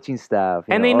the coaching staff.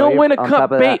 And they know when to on cut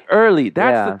top of bait that- early.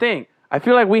 That's Yeah. the thing. I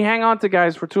feel like we hang on to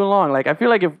guys for too long. Like I feel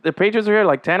like if the Patriots are here,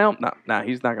 like Tannehill, nah,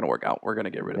 he's not gonna work out. We're gonna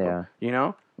get rid of him. You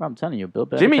know, Well, I'm telling you, Bill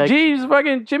Belichick.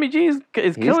 Jimmy G is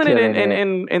killing it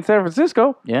in San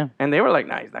Francisco, Yeah, and they were like,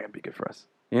 nah, he's not gonna be good for us.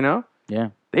 You know, yeah.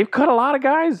 they've cut a lot of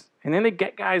guys, and then they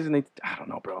get guys, and I don't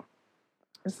know, bro.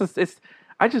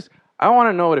 I want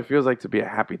to know what it feels like to be a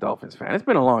happy Dolphins fan. It's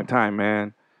been a long time,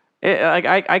 man.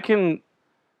 I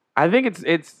think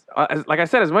it's like I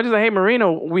said, as much as I hate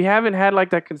Marino, we haven't had like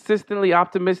that consistently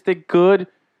optimistic good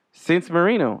since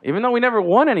Marino. Even though we never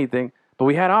won anything, but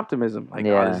we had optimism. Like,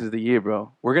 Yeah. oh, this is the year,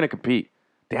 bro. We're gonna compete.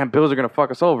 Damn, Bills are gonna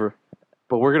fuck us over,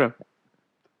 but we're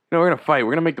gonna fight.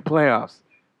 We're gonna make the playoffs.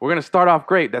 We're gonna start off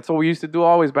great. That's what we used to do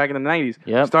always back in the '90s.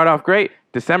 Yep. Start off great.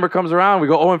 December comes around, we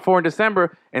go 0-4 in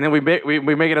December, and then we make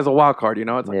it as a wild card. You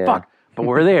know, it's like Yeah. fuck, but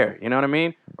we're there. You know what I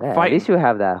mean? Yeah, at Fighting. least you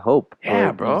have that hope. Yeah,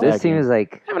 Like, bro. This Exactly. team is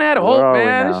like. I haven't had where hope, are we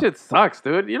man. now? This shit sucks,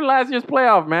 dude. Even last year's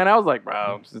playoff, man, I was like, bro,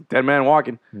 I'm just dead man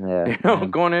walking. Yeah. You know,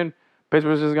 going in,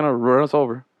 Pittsburgh's just gonna run us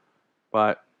over.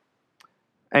 But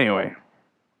anyway,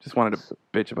 just wanted to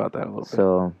bitch about that a little bit.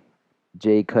 So,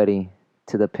 Jay Cuddy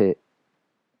to the pit.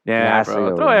 Yeah, Lastly, bro.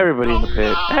 over Throw there. everybody in the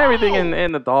pit. Everything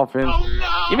in the Dolphins.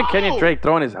 Even Kenyon Drake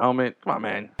throwing his helmet. Come on,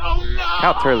 man.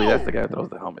 Cal Turley, that's the guy who throws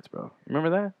the helmets, bro.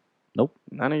 Remember that? Nope.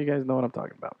 None of you guys know what I'm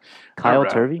talking about. Kyle All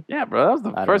right. Turvey? Yeah, bro. That was the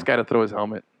I don't first know. guy to throw his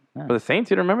helmet. Yeah. For the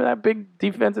Saints, you remember that big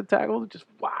defensive tackle that just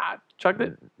chucked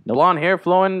it? Nope. Blonde hair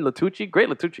flowing, Latucci. Great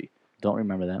Latucci. Don't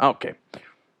remember that. Okay.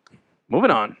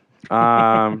 Moving on.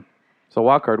 So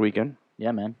wild card weekend.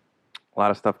 Yeah, man. A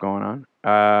lot of stuff going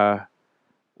on.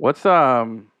 What's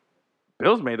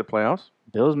Bills made the playoffs.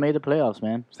 Bills made the playoffs,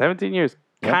 man. 17 years.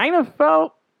 Yep. Kind of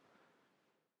felt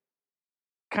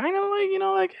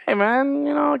like, hey man,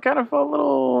 it kind of felt a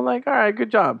little like, all right, good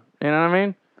job. You know what I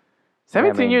mean?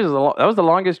 17 years that was the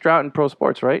longest drought in pro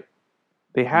sports, right?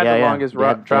 They had Yeah, the yeah. longest They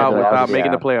had drought the without longest,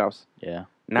 making yeah. the playoffs. Yeah.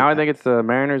 Now I think it's the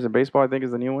Mariners in baseball. I think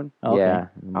is the new one. Okay. Yeah.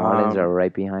 The Marlins Um, are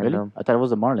right behind Really? them. I thought it was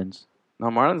the Marlins. No,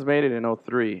 Marlins made it in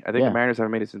 03. I think Yeah. the Mariners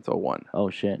haven't made it since 01. Oh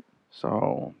shit.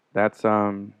 So that's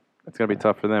gonna be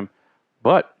tough for them.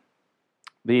 But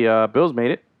The Bills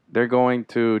made it. They're going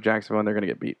to Jacksonville and they're going to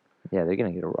get beat. Yeah, they're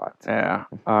gonna get rocked. Yeah.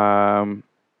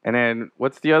 And then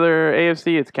what's the other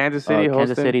AFC? It's Kansas City, Kansas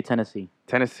hosting City, Tennessee.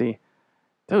 Tennessee.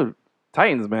 Dude,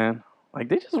 Titans, man. Like,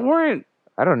 they just weren't.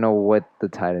 I don't know what the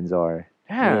Titans are.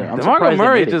 Yeah. I'm DeMarco surprised they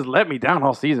Murray made it. just let me down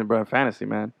all season, bro, in fantasy,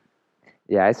 man.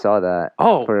 Yeah, I saw that.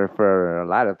 Oh. For a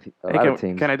lot of Hey,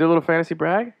 teams. can I do a little fantasy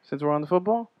brag since we're on the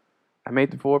football? I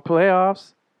made the 4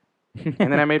 playoffs, and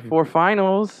then I made 4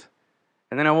 finals,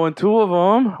 and then I won 2 of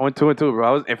them. I went 2-2,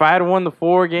 bro. If I had won the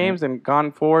 4 games and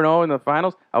gone 4-0 in the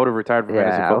finals, I would have retired from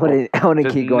fantasy Yeah, football. I wouldn't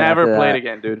Just keep going. never after played that.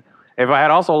 again, dude. If I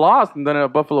had also lost and done a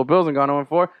Buffalo Bills and gone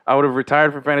 0-4, I would have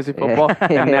retired from fantasy football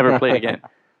Yeah. and never played again.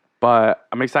 But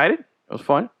I'm excited. It was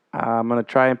fun. I'm gonna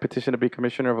try and petition to be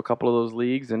commissioner of a couple of those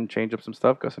leagues and change up some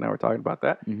stuff. Gus and I were talking about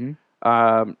that.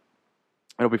 Mm-hmm.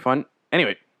 It'll be fun.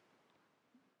 Anyway,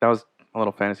 that was a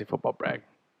little fantasy football brag.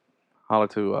 Holla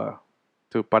to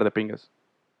Par de Pingas.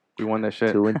 We won that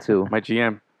shit. 2-2. My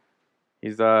GM, he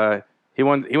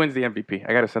wins the MVP.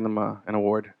 I gotta send him an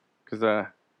award because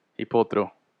he pulled through.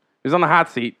 He was on the hot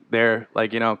seat there,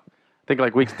 like I think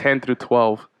like weeks 10 through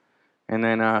 12, and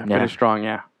then finished strong.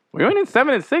 Yeah, we went in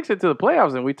 7-6 into the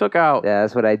playoffs, and we took out Yeah,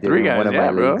 that's what I did 3 in guys. one of Yeah,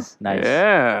 my bro. leagues. Nice.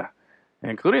 Yeah,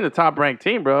 including the top ranked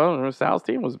team, bro. Sal's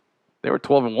team they were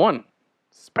 12-1.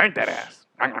 Spank that ass.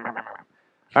 All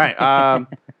right.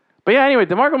 But yeah, anyway,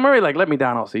 DeMarco Murray let me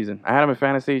down all season. I had him in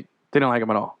fantasy, didn't like him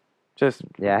at all. Just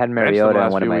Yeah, I had the Mariota last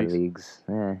in one of few my weeks. leagues.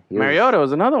 Yeah, he was- Mariota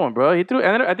was another one, bro. He threw,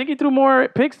 and I think he threw more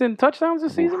picks than touchdowns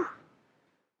this season.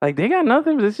 Like they got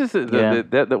nothing. It's just what's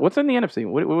in the NFC?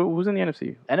 Who's in the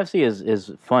NFC? NFC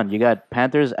is fun. You got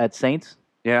Panthers at Saints.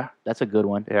 Yeah, That's a good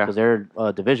one. Yeah. Because they're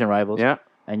division rivals. yeah.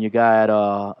 And you got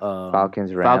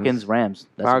Falcons, Rams. Falcons, Rams.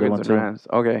 That's a good Falcons one and too. Rams.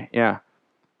 Okay, yeah.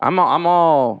 I'm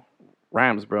all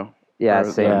Rams, bro. Yeah,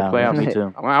 For same. the Yeah, playoffs. me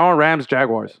too. I want Rams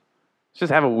Jaguars. Let's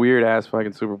just have a weird ass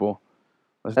fucking Super Bowl.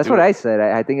 That's what I said.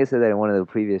 I think I said that in one of the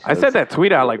previous shows. I said that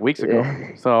tweet out like weeks ago.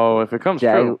 Yeah. So if it comes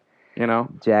true,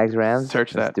 Jags, Rams.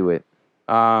 Search Let's that. do it.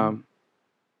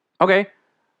 Okay.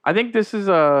 I think this is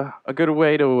a good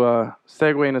way to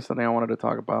segue into something I wanted to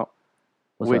talk about,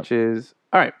 What's is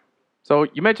all right. So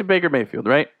you mentioned Baker Mayfield,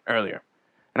 right, earlier,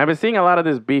 and I've been seeing a lot of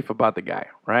this beef about the guy,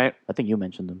 right? I think you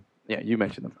mentioned them. Yeah, you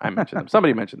mentioned them. I mentioned them.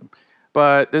 Somebody mentioned them.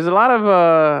 But there's a lot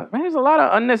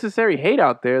of unnecessary hate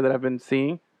out there that I've been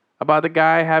seeing about the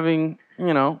guy having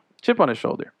chip on his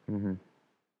shoulder. Mm-hmm.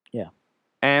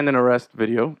 And an arrest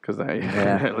video because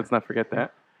let's not forget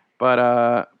that.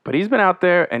 But he's been out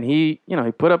there and he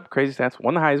put up crazy stats.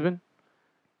 Won the Heisman.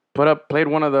 Played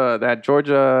one of that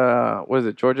Georgia. What is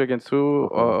it? Georgia against who?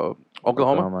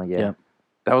 Oklahoma. Yeah.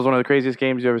 That was one of the craziest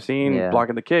games you ever seen. Yeah.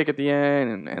 Blocking the kick at the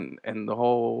end and the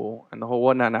whole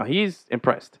whatnot. Now he's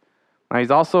impressed. Now he's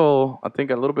also I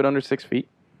think a little bit under 6 feet.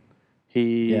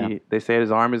 They say his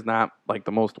arm is not like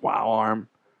the most wow arm.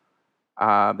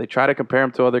 They try to compare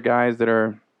him to other guys that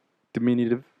are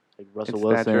diminutive Like Russell in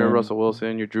Wilson. stature, Russell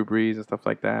Wilson, your Drew Brees and stuff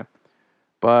like that.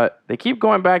 But they keep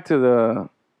going back to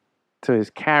his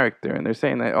character, and they're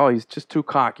saying that he's just too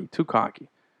cocky.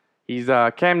 He's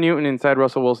Cam Newton inside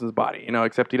Russell Wilson's body,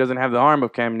 except he doesn't have the arm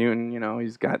of Cam Newton.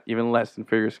 He's got even less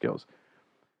inferior skills.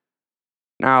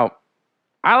 Now,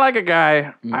 I like a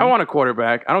guy. Mm-hmm. I want a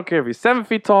quarterback. I don't care if he's 7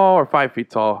 feet tall or 5 feet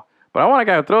tall. But I want a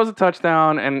guy who throws a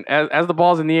touchdown, and as the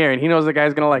ball's in the air, and he knows the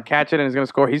guy's going to catch it and he's going to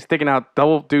score, he's sticking out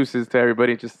double deuces to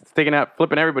everybody, just sticking out,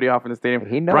 flipping everybody off in the stadium.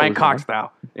 He knows, Brian Cox man.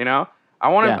 style,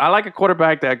 I like a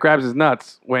quarterback that grabs his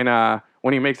nuts when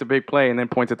he makes a big play and then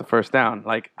points at the first down.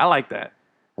 I like that.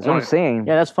 That's what I'm saying.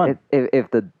 Yeah, that's fun.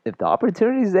 If the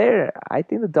opportunity's there, I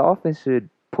think the Dolphins should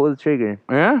pull the trigger.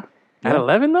 Yeah? At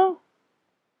 11, though?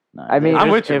 No, I mean, I'm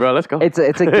with you, bro. Let's go. It's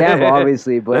a gamble,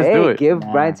 obviously, but Let's do hey, it. give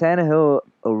Nah. Brian Tannehill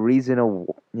a reason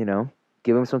to,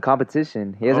 give him some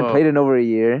competition. He hasn't Oh. played in over a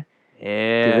year.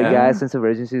 Yeah. Give the guy a sense of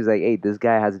urgency. He's like, hey, this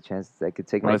guy has a chance that could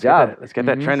take my Let's job. Let's get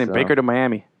that Mhm. trend in So- Baker to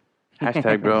Miami.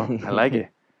 Hashtag, bro. I like it.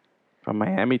 From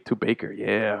Miami to Baker.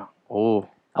 Yeah. Oh.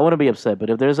 I wouldn't be upset, but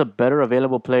if there's a better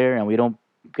available player and we don't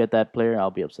get that player,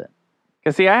 I'll be upset.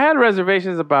 Because, see, I had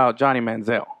reservations about Johnny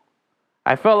Manziel.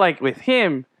 I felt like with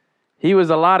him, he was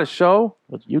a lot of show.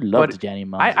 But you loved But Johnny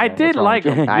Manziel. I did What's wrong like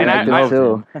with him. you? I And liked I- him I-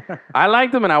 too. I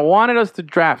liked him, and I wanted us to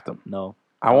draft him. No.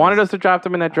 I wanted us to draft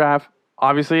him in that draft.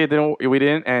 Obviously, we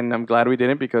didn't, and I'm glad we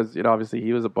didn't because obviously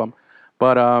he was a bum.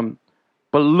 But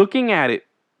looking at it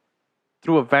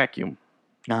through a vacuum,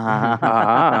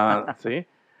 see,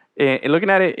 looking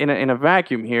at it in a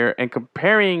vacuum here and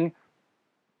comparing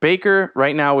Baker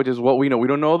right now, which is what we know. We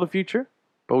don't know the future,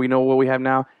 but we know what we have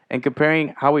now, and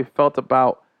comparing how we felt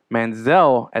about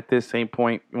Manziel at this same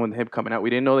point when him coming out. We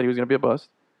didn't know that he was going to be a bust,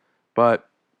 but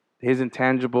his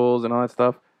intangibles and all that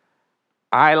stuff,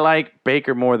 I like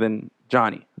Baker more than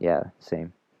Johnny. Yeah,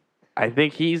 same. I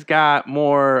think he's got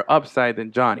more upside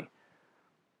than Johnny.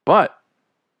 But,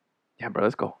 yeah, bro,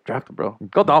 let's go. Draft him, bro.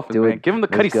 Go Dolphins, Do it. man. Give him the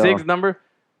Let's Cuddy go. 6 number.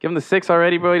 Give him the 6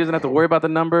 already, bro. He doesn't have to worry about the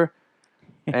number.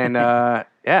 And,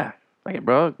 yeah, fuck it,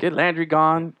 bro. Get Landry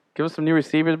gone. Give us some new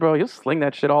receivers, bro. He'll sling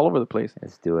that shit all over the place.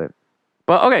 Let's do it.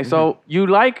 But, okay, so you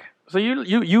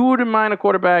wouldn't mind a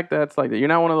quarterback that's like that. You're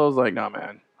not one of those like, nah,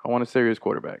 man, I want a serious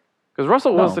quarterback. Because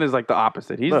Russell No. Wilson is like the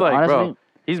opposite. He's But like, bro, honestly-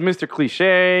 he's Mr.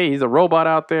 Cliche. He's a robot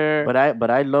out there. But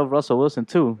I love Russell Wilson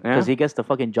too because Yeah? he gets the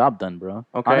fucking job done, bro.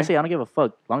 Okay. Honestly, I don't give a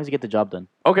fuck as long as you get the job done.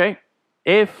 Okay,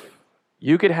 if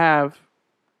you could have,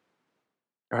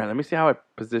 all right. Let me see how I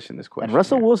position this question. And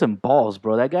Russell here. Wilson balls,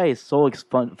 bro. That guy is so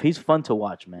fun. He's fun to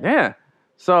watch, man. Yeah.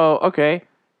 So okay,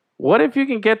 what if you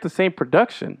can get the same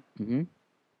production, hmm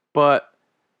but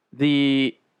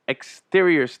the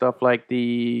exterior stuff like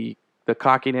the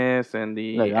cockiness and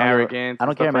the Look, arrogance? I and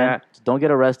don't care, stuff man. like Just don't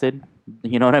get arrested.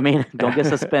 You know what I mean? Don't get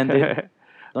suspended. that?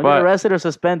 Don't But- get arrested or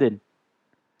suspended.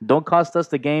 Don't cost us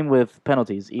the game with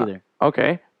penalties either.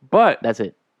 Okay, but That's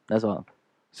it. That's all.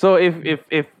 so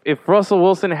if Russell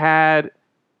Wilson had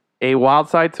a wild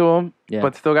side to him, Yeah.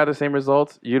 but still got the same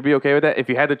results, you'd be okay with that if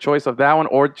you had the choice of that one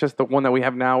or just the one that we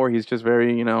have now, where he's just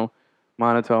very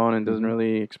monotone and doesn't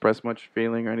really express much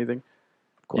feeling or anything.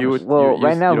 Of course. You would- Well,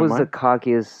 right now, you don't who's the mind?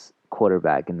 cockiest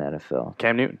quarterback in the NFL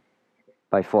Cam Newton,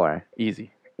 by far?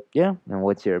 easy. Yeah, And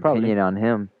what's your Probably. opinion on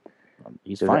him?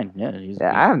 he's Does fine. Yeah, he's. Yeah,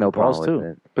 I have no balls problem with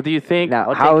it. But do you think? Now,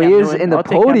 I'll how take he Cam is Newton- in the I'll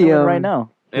take Cam Newton podium right now.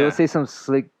 He'll Yeah. say some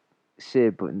slick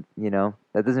shit, but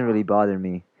that doesn't really bother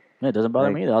me. Yeah, it doesn't bother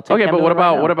Like- me either. I'll take Okay, Cam but what Newton right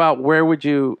about now. what about where would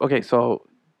you? Okay, so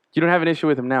you don't have an issue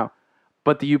with him now,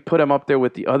 but do you put him up there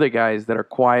with the other guys that are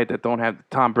quiet, that don't have the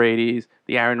Tom Brady's,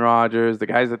 the Aaron Rodgers, the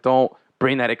guys that don't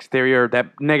bring that exterior, that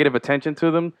negative attention to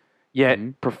them, yet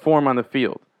Mhm. perform on the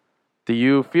field? Do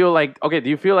you feel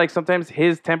like sometimes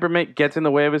his temperament gets in the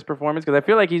way of his performance? Because I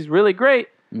feel like he's really great,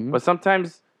 Mhm. but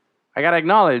sometimes I gotta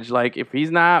acknowledge, like, if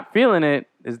he's not feeling it,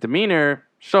 his demeanor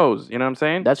shows. You know what I'm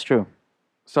saying? That's true.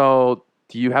 So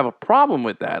do you have a problem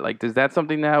with that? Like, is that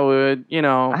something that would,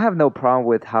 I have no problem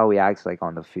with how he acts like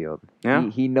on the field. Yeah?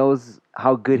 He knows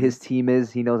how good his team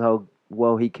is. He knows how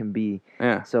well he can be.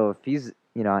 Yeah. So if he's,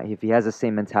 if he has the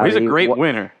same Well, mentality, he's a great wha-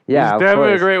 winner. Yeah, he's of definitely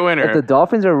course. a great winner. If the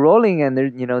Dolphins are rolling and they're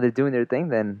doing their thing,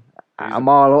 then He's I'm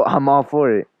all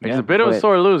for it. He's Yeah, a bit of a but-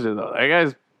 sore loser, though. That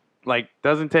guy's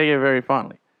doesn't take it very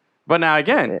fondly. But now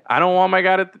again, I don't want my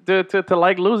guy to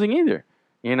like losing either.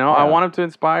 I Yeah. want him to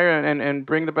inspire and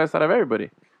bring the best out of everybody.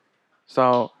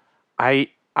 So I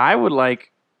would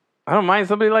like, I don't mind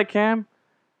somebody like Cam,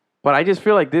 but I just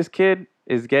feel like this kid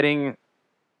is getting.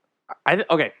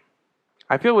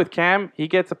 I feel with Cam, he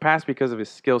gets a pass because of his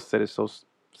skill set is so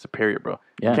superior, bro.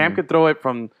 Yeah. Cam could throw it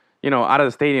from out of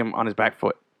the stadium on his back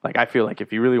foot. Like, I feel like if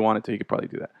he really wanted to, he could probably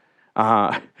do that.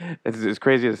 It's as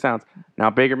crazy as it sounds. Now,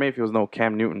 Baker Mayfield's no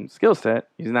Cam Newton skill set.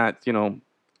 He's not,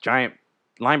 giant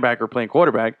linebacker playing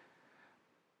quarterback.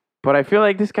 But I feel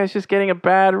like this guy's just getting a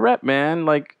bad rep, man.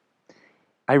 Like,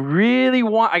 I really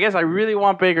want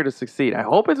Baker to succeed. I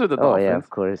hope it's with the Oh Dolphins. yeah, of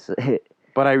course.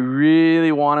 But I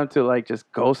really want him to,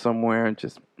 just go somewhere and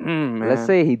just, man. Let's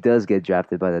say he does get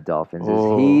drafted by the Dolphins.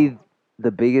 Oh. Is he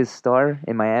the biggest star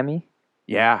in Miami?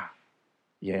 Yeah.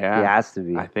 He Yeah. has to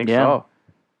be. I think Yeah. so.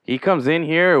 He comes in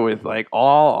here with,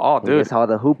 all He dude. gets all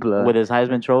the hoopla. With his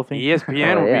Heisman Trophy.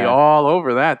 ESPN Oh, would be yeah. all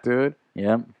over that, dude.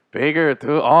 Yeah. Baker, dude.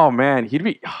 Oh, man. He'd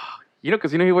be,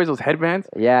 because he wears those headbands?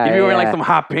 Yeah, He'd be wearing, yeah. some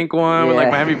hot pink one with, Yeah.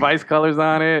 Miami Vice colors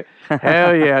on it.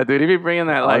 Hell yeah, dude. He'd be bringing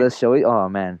that, all the show. Oh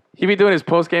man, he'd be doing his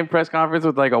post-game press conference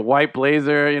with, a white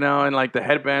blazer, and, the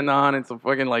headband on and some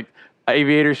fucking,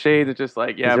 aviator shades. It's just yeah,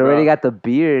 he's bro. already got the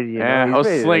beard. Yeah, he's I was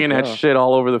ready to slinging that go. shit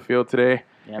all over the field today.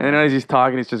 Yeah, And then man. as he's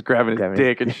talking, he's just grabbing his Grabbing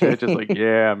dick his and shit. Just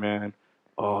yeah, man.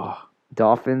 Oh,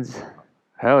 Dolphins,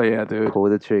 hell yeah, dude. pull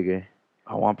the trigger.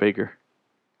 I want Baker.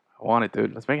 I want it,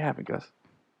 dude. Let's make it happen, Gus.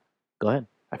 Go ahead.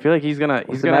 I feel like he's What's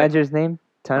gonna the manager's name?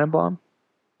 Tannenbaum.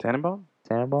 Tannenbaum?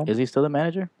 Tannenbaum. Is he still the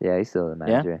manager? Yeah, he's still the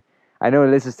manager. I know he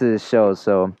listens to the show,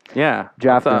 so Yeah.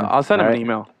 Draft I'll, him, I'll send him an alright?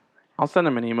 email. I'll send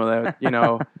him an email that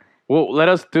will let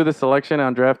us do the selection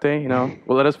on draft day.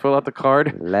 We'll let us fill out the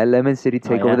card. let Lemon City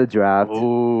take yeah. over the draft.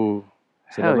 Ooh.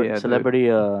 Hell yeah, dude. Celebrity.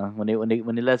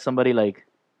 When they let somebody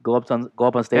go up on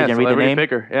stage Yeah, and read the celebrity name,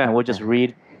 picker. Yeah. and we'll just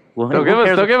read. Well, They'll who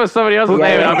cares? give us somebody else's Who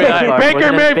name, and I'll be cares? like,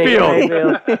 Wasn't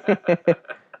Baker it Mayfield.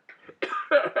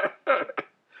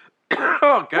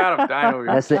 Oh God, I'm dying over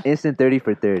here. That's the instant 30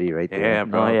 for 30 right there. Yeah,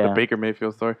 bro. Oh, yeah. The Baker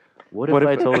Mayfield story. What if What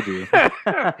I if- told you?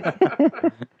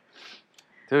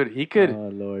 Dude, he could. Oh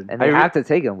Lord. And they I re- have to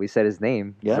take him. We said his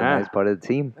name. Yeah. So now he's part of the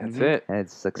team. That's Mhm. it. And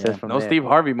it's success from No there. Steve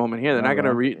Harvey moment here. They're No, not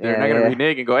gonna bro. they're not Yeah, gonna yeah.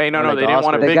 renege and go, hey, no, Or no, like they the didn't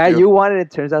want to Oscars. The pick guy you. you wanted, it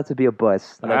turns out to be a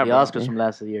bust. Like the bro. Oscars from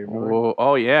last year. Remember?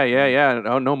 Oh yeah.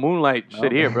 No moonlight No.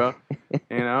 shit here, bro.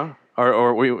 You know,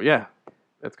 or we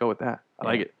let's go with that. I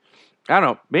like it. I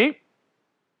don't know me.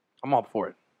 I'm all for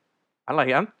it. I like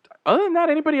it. Other than that,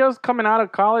 anybody else coming out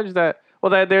of college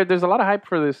there's a lot of hype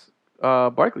for this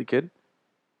Barkley kid.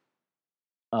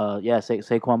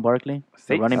 Saquon Barkley,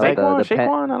 the running back? back. The Penn-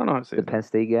 Shaquan, I don't know how to say The his Penn name.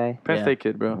 State guy. Penn Yeah. State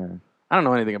kid, bro. Yeah. I don't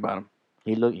know anything about him.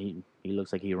 He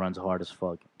looks like he runs hard as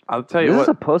fuck. I'll tell you This is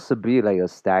what. supposed to be like a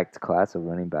stacked class of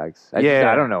running backs. I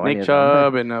don't know Nick any Chubb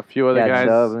of them. and a few other guys.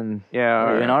 Chubb and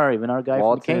Yeah, Even our guy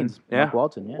Walton. from the Canes, Yeah. Mark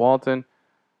Walton. Yeah. Walton.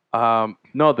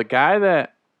 No, the guy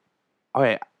that.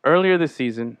 Okay, earlier this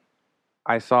season,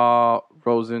 I saw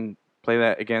Rosen play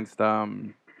that against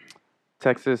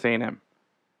Texas A&M,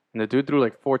 and the dude threw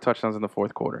like 4 touchdowns in the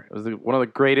fourth quarter. It was one of the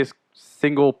greatest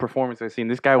single performances I've seen.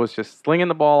 This guy was just slinging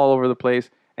the ball all over the place,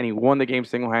 and he won the game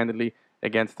single-handedly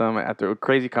against them after a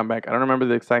crazy comeback. I don't remember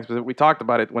the exact specific. We talked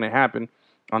about it when it happened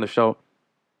on the show.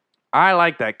 I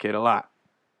like that kid a lot.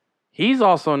 He's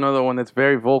also another one that's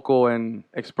very vocal and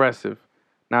expressive.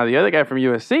 Now, the other guy from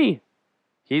USC,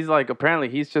 he's like, apparently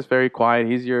he's just very quiet.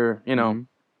 He's your,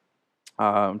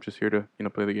 I'm just here to,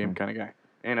 play the game kind of guy.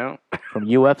 You know? From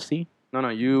UFC. No,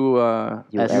 USC.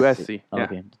 USC. Oh, Yeah.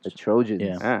 okay. the Trojans.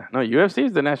 Yeah. Yeah. No, UFC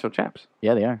is the national champs.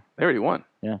 Yeah, they are. They already won.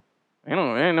 Yeah.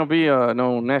 Ain't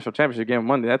no national championship game on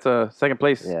Monday. That's a second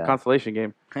place Yeah. consolation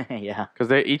game Yeah.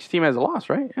 because each team has a loss,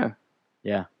 right? Yeah.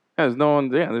 Yeah. There's no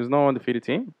undefeated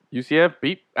team. UCF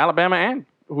beat Alabama and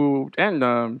And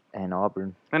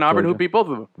Auburn. Auburn who Georgia. beat both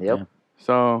of them. Yep. Yeah.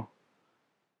 So,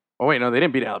 oh wait, no, they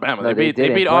didn't beat Alabama. No, they beat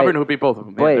didn't, Auburn but- who beat both of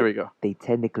them. Yeah, but- there we go. They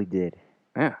technically did.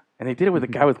 Yeah, and they did it with a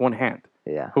guy with one hand.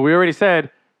 Yeah. Who we already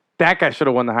said that guy should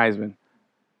have won the Heisman.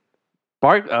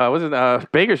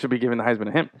 Baker should be giving the Heisman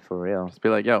to him. For real. Just be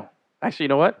like, yo, actually, you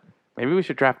know what? Maybe we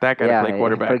should draft that guy to play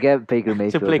quarterback. Forget Baker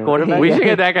Mayfield. play quarterback? We should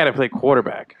get that guy to play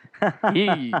quarterback.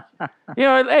 Hey,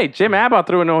 Jim Abbott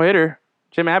threw a no hitter.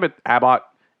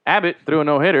 Abbott threw a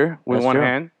no hitter with That's one true.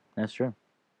 hand. That's true.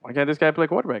 Why can't this guy play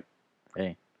quarterback?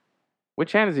 Hey.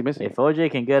 Which hand is he missing? If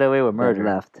OJ can get away with murder,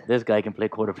 left. this guy can play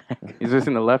quarterback. He's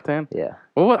missing the left hand. Yeah.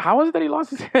 Well, how was it that he lost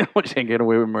his hand? OJ can't get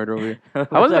away with murder over here.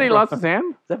 How was it that he lost his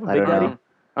hand? Is that from I Big don't Daddy? know.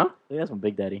 Huh? Yeah, that's from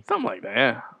Big Daddy. Something like that.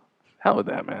 Yeah. Hell with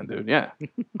that, man, dude. Yeah,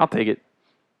 I'll take it.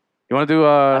 You want to do?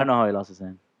 I don't know how he lost his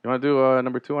hand. You want to do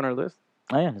number 2 on our list?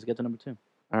 Oh yeah, let's get to number 2.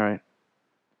 All right.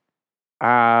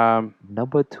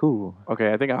 Number 2.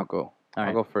 Okay, I think I'll go. All I'll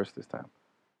right. go first this time.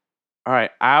 All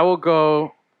right, I will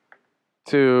go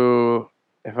to.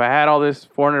 If I had all this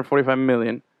 445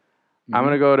 million, I'm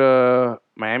gonna go to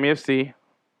Miami FC,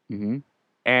 Mm-hmm.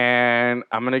 and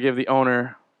I'm gonna give the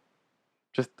owner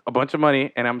just a bunch of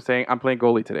money, and I'm saying I'm playing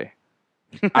goalie today.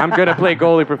 I'm gonna play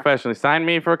goalie professionally. Sign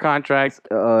me for a contract.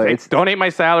 Donate my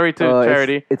salary to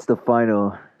charity. It's the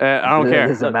final. I don't It care.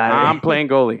 doesn't matter. I'm playing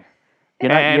goalie. You're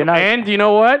not. And you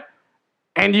know what?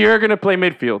 And you're gonna play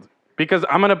midfield because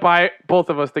I'm gonna buy both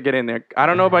of us to get in there. I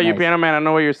don't know about you, Nice. Piano Man. I don't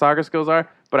know what your soccer skills are,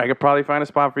 but I could probably find a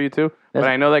spot for you too. But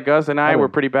I know that Gus and I were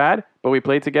pretty bad, but we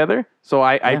played together, so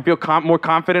I feel more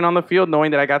confident on the field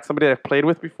knowing that I got somebody that I've played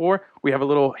with before. We have a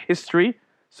little history,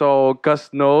 so Gus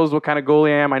knows what kind of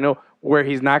goalie I am. I know where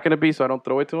he's not gonna be, so I don't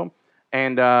throw it to him.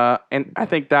 And I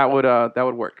think that would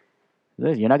work.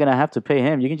 You're not gonna have to pay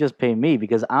him. You can just pay me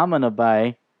because I'm gonna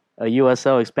buy a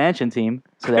USL expansion team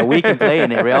so that we can play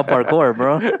in it. Real Parkour,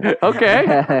 bro. Okay.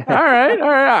 All right.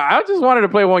 I just wanted to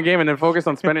play one game and then focus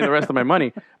on spending the rest of my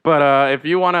money. But if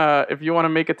you wanna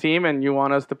make a team and you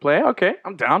want us to play, okay,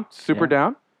 I'm down. Super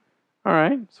down. All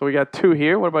right. So we got 2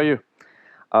 here. What about you?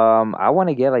 I want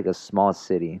to get like a small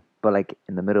city, but like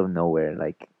in the middle of nowhere,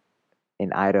 like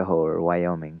in Idaho or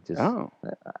Wyoming. Just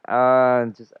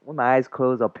with my eyes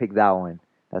closed, I'll pick that one.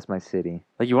 That's my city.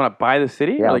 Like you want to buy the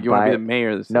city? Yeah, or like you want to buy be it. the mayor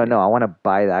of the city? No, I want to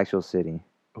buy the actual city.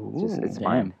 Ooh, It's damn.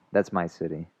 mine. That's my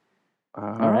city. All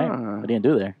right. What do you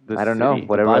do there? The I don't know. city.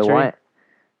 Whatever I Debauchery? want.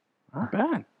 Not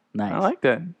bad. Nice. I like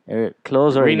that.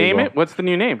 Clothes are Rename illegal. it. What's the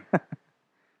new name?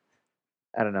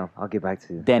 I don't know. I'll get back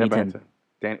to you. Dannyton.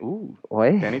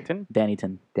 What? Dannyton.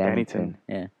 Dannyton. Dannington.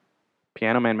 Yeah.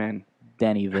 Piano Man.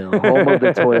 Dannyville. Home of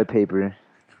the toilet paper.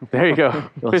 There you go.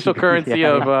 Official currency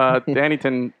Yeah. of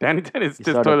Dannington. Dannington is You just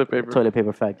start a toilet paper Toilet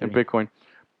paper factory. and Bitcoin.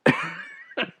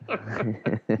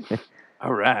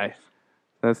 All right.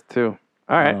 That's 2.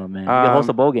 All right. Oh man. You can host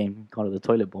a bowl game. Call it the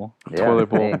toilet bowl. Toilet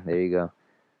bowl. Hey, there you go.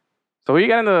 So who you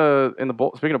got in the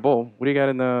bowl? Speaking of bowl, what do you got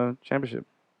in the championship?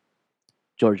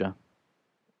 Georgia.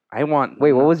 I want.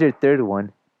 Wait, what was your third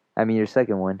one? I mean, your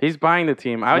second one. He's buying the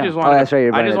team. I Yeah. just Oh, wanted. that's right.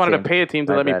 You're I buying just the wanted team. to pay a team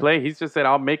to My let me bad. play. He's just said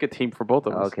I'll make a team for both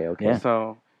of us. Okay. Yeah.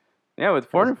 So, yeah, with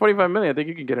 445 million, I think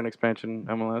you can get an expansion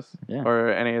MLS Yeah. or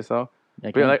NASL.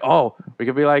 Yeah, Be like, we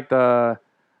could be like the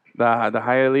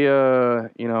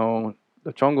Hialeah,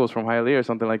 the Chongos from Hialeah or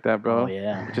something like that, bro. Oh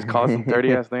yeah. Just call it some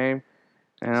dirty ass name.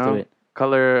 You Let's know? do it.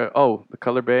 The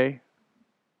Color Bay.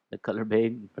 The Color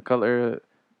Bay. The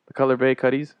Color Bay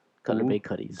Cuddies. Color Ooh. Bay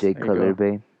Cuddies. Jay There you Cutler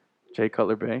go. Bay. Jay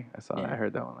Cutler Bay. Yeah. I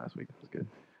heard that one last week. It was good.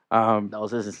 That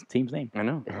was his team's name. I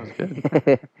know. That was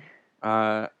good.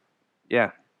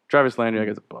 Yeah. Travis Landry, I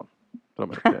guess, a bum. But I'm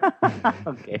gonna get.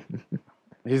 Okay.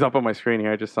 He's up on my screen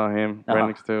here. I just saw him right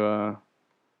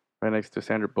next to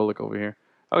Sandra Bullock over here.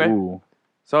 Okay. Ooh.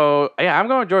 So yeah, I'm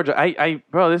going Georgia.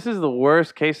 Bro, this is the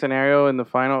worst case scenario in the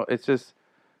final. It's just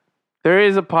there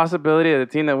is a possibility that the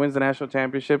team that wins the national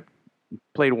championship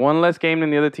played one less game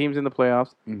than the other teams in the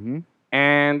playoffs Mm-hmm.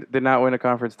 and did not win a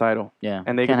conference title, Yeah.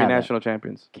 and they Can't could be have that. national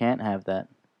champions. Can't have that.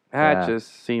 That Yeah.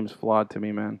 just seems flawed to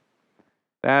me, man.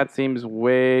 That seems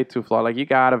way too flawed. Like, you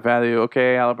gotta value,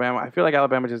 okay, Alabama. I feel like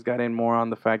Alabama just got in more on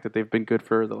the fact that they've been good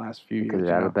for the last few Because years.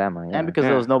 of you know? Alabama, yeah. And because Yeah.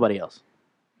 there was nobody else.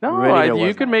 No, Really, there you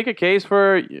was could not. make a case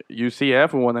for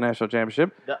UCF, who won the national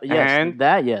championship, Yes. And-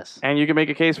 that yes. and you can make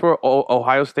a case for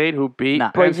Ohio State, who beat Nah.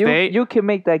 Penn But you State. you can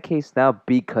make that case now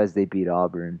because they beat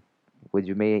Auburn. Would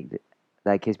you make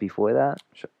that case before that?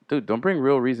 Dude, don't bring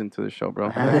real reason to the show, bro.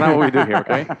 That's not what we do here,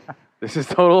 okay? This is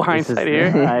total hindsight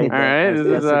here. All All right, this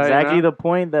that's is, exactly the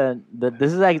point that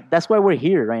this is like. That's why we're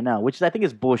here right now, which I think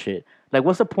is bullshit. Like,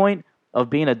 what's the point of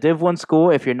being a Div 1 school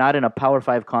if you're not in a Power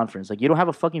 5 conference? Like, you don't have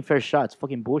a fucking fair shot. It's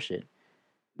fucking bullshit.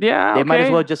 Yeah, They might as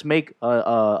okay. well just make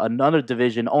another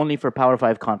division only for Power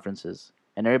 5 conferences,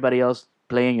 and everybody else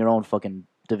playing your own fucking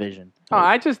division. No,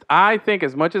 I think,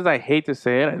 as much as I hate to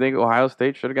say it, I think Ohio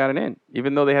State should have gotten in,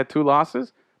 even though they had 2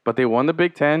 losses. But they won the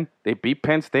Big Ten. They beat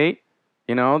Penn State.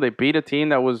 They beat a team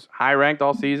that was high ranked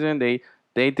all season. They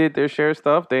did their share of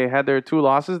stuff. They had their 2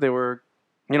 losses. They were,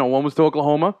 one was to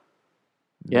Oklahoma.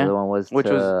 The Yeah. other one was Which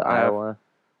to was, Iowa.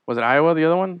 Was it Iowa? The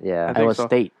other one? Yeah. I think Iowa so.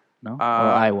 State, no? Or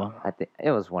Iowa. I think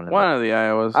it was one of One them. of the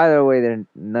Iowas. Either way,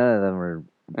 none of them were.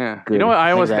 Yeah. Good. You know what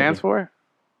Iowa Exactly. stands for?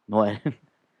 What?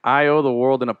 I owe the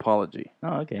world an apology.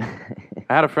 Oh, okay.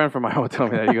 I had a friend from Iowa tell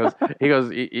me that.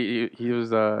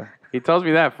 He tells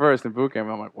me that first in boot camp.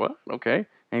 I'm like, what? Okay.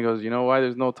 And he goes, you know why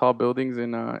there's no tall buildings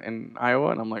in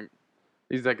Iowa? And I'm like,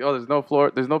 he's like, oh, there's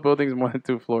no buildings more than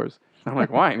 2 floors. I'm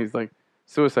like, why? And he's like,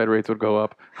 suicide rates would go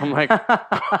up. I'm like,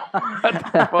 what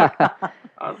the fuck?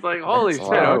 I was like, holy That's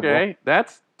shit, horrible. okay.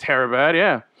 That's terrible,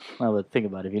 yeah. Well, but think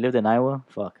about it. If you lived in Iowa,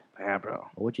 fuck. Yeah, bro.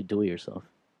 What would you do with yourself?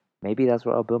 Maybe that's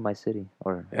where I'll build my city.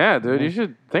 Or Yeah, dude, you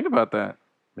should think about that.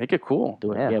 Make it cool.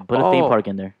 Do it. Yeah. Yeah, put a theme Oh. park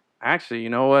in there. Actually, you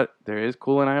know what? There is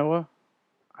cool in Iowa.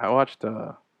 I watched.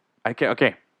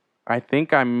 Okay. I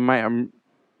think I might.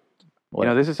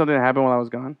 What? This is something that happened while I was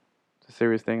gone. It's a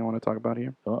serious thing I want to talk about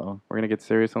here. Uh-oh. We're gonna get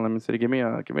serious on Lemon City. Give me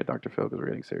a Dr. Phil, because we're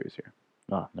getting serious here.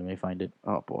 Oh, let me find it.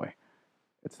 Oh boy,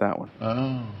 it's that one.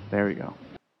 Oh. There we go.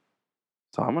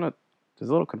 So there's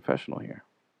a little confessional here.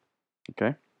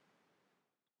 Okay.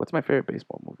 What's my favorite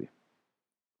baseball movie?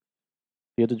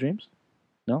 Field of Dreams?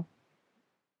 No?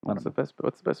 I What's don't the best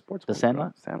sports The movie,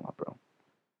 Sandlot? Bro? Sandlot, bro.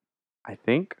 I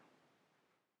think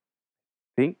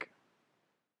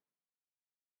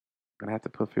I'm gonna have to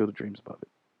put Field of Dreams above it.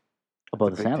 About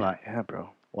It's The a big Sandlot. deal. Yeah, bro.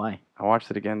 Why? I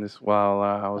watched it again while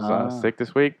I was sick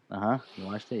this week, Uh-huh. You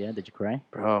watched it? Yeah. Did you cry?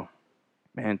 bro.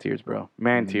 Man tears, bro.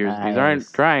 Man tears. These aren't Nice.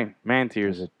 crying. Man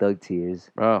tears, there's a Thug Tears.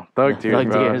 bro. Thug tears, Thug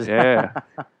bro. tears. Yeah,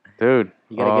 dude.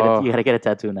 You gotta get a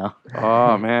tattoo now.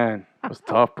 Oh man, it was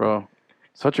tough, bro.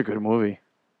 Such a good movie,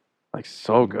 like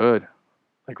so good,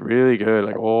 like really good.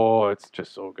 Like, oh, it's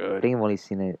just so I good. think I've only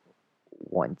seen it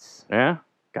once. Yeah,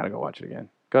 gotta go watch it again.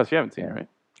 Gus, you haven't seen it, right?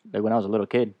 Like when I was a little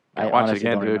kid. Gotta I watch it honestly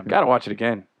again, don't dude. remember. Gotta watch it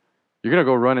again. You're gonna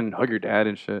go run and hug your dad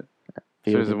and shit. As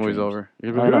soon Field as the of movie's Dreams. over,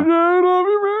 you're gonna I be like, know. "Dad, I love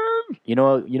you, man." You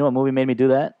know what movie made me do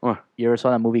that? What? You ever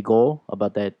saw that movie Goal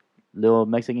about that little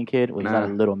Mexican kid? Well, he's not a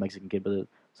Nah. little Mexican kid, but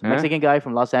it's a Huh? Mexican guy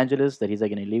from Los Angeles that he's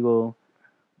like an illegal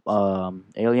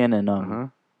alien, and Uh-huh.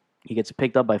 he gets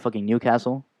picked up by fucking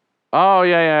Newcastle. Oh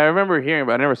yeah. I remember hearing,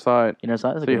 but I never saw it. You know, that's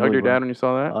a So good you hugged movie, your bro. dad when you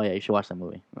saw that? Oh yeah, you should watch that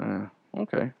movie.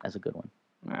 Okay. That's a good one.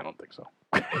 I don't think so.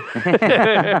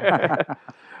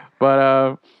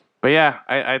 But yeah,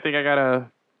 I think I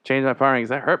gotta change my power rankings.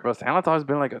 That hurt, bro. Sandlot's always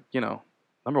been like a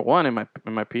number 1 in my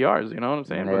PRs. You know what I'm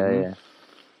saying? Yeah.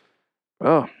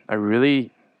 Bro, I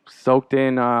really soaked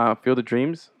in Field of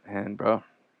Dreams, and bro,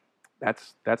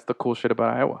 that's the cool shit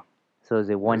about Iowa. So is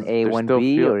it 1A, There's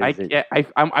 1B, still or is it?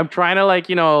 I'm trying to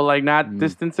not Mm.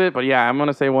 distance it, but yeah, I'm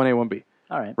gonna say 1A, 1B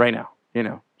All right. right now.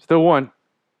 Still one,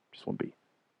 just one B.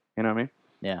 You know what I mean?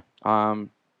 Yeah.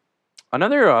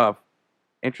 Another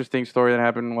interesting story that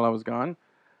happened while I was gone.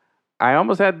 I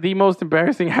almost had the most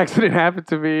embarrassing accident happen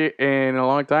to me in a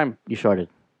long time. You shorted.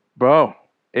 Bro,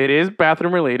 it is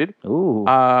bathroom related. Ooh.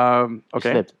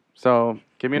 Okay. Slipped. So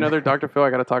give me another Dr. Phil.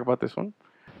 I got to talk about this one.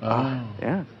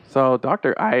 Yeah. So,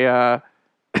 doctor, I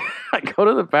I go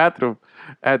to the bathroom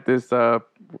at this. I'm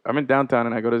in downtown,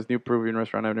 and I go to this new Peruvian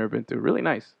restaurant I've never been to. Really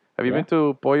nice. Have you been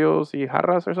to Pollos y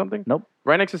Jarras or something? Nope.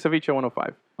 Right next to Ceviche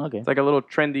 105. Okay. It's like a little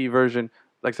trendy version.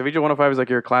 Like Ceviche 105 is like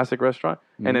your classic restaurant,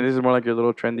 and then this is more like your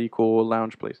little trendy, cool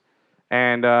lounge place.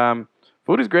 And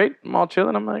food is great. I'm all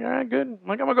chilling. I'm like, all right, good. I'm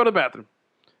like, I'm gonna go to the bathroom.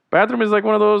 Bathroom is like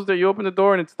one of those that you open the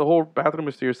door and it's the whole bathroom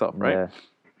is to yourself, right? Yeah.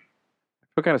 I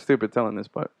feel kind of stupid telling this,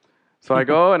 but so I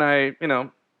go and I,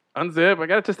 unzip. I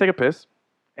gotta just take a piss,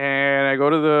 and I go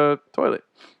to the toilet.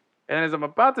 And as I'm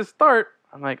about to start,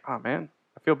 I'm like, oh man,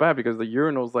 I feel bad because the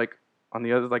urinal's like on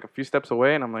the other, like a few steps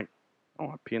away, and I'm like, I don't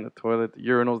want to pee in the toilet. The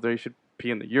urinal's there. You should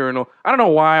pee in the urinal. I don't know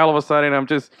why all of a sudden I'm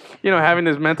just, having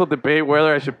this mental debate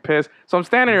whether I should piss. So I'm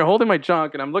standing here holding my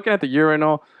junk, and I'm looking at the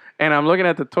urinal, and I'm looking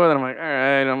at the toilet. I'm like, all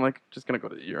right. And I'm like, just gonna go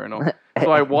to the urinal.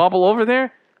 So I wobble over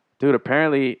there. Dude,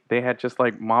 apparently they had just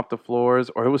like mopped the floors,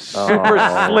 or it was super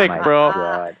slick, bro.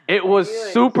 God. It was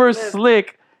super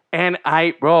slick, and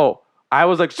I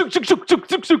was like, shook, shook, shook, shook,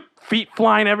 shook, shook, feet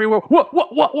flying everywhere.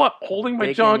 What? Holding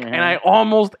my junk, and I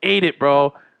almost ate it,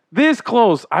 bro. This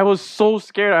close. I was so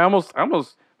scared. I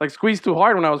almost like squeezed too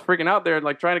hard when I was freaking out there,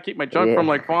 like trying to keep my junk from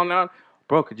like falling down.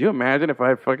 Bro, could you imagine if I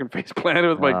had fucking face planted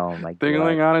with my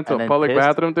dingling out into a public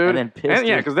bathroom, dude? And then pissed.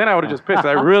 Yeah, because then I would have just pissed.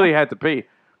 I really had to pee.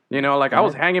 I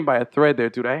was hanging by a thread there,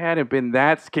 dude. I hadn't been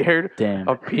that scared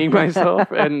of peeing myself.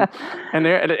 And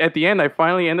there at the end, I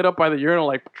finally ended up by the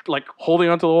urinal, like holding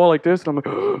onto the wall like this. And I'm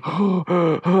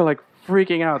like, like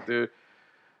freaking out, dude.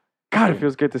 God, it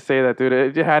feels good to say that,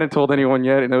 dude. I hadn't told anyone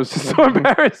yet, and it was just so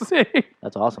embarrassing.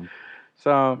 That's awesome.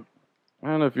 So, I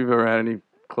don't know if you've ever had any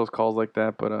close calls like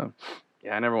that, but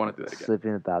yeah, I never want to do that again. Slipping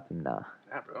in the bathroom, nah.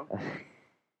 Yeah, bro. It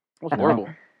was horrible.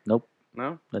 Nope.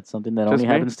 No? That's something that only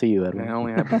happens to you, Edwin. It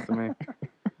only happens to me.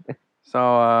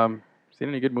 So, seen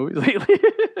any good movies lately?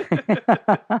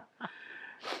 All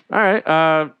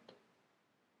right.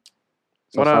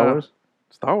 Star Wars?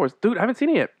 Star Wars. Dude, I haven't seen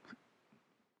it yet.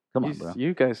 Come on, bro.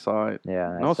 You guys saw it.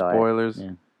 Yeah, no spoilers.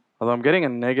 Yeah. Although I'm getting a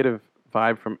negative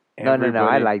vibe from everybody. No,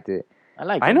 I liked it.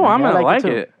 I know I'm going to like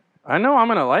it. I know I'm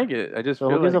going to like it. I just feel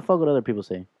who gives a fuck what other people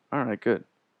say? All right, good.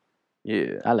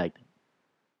 Yeah. I liked it.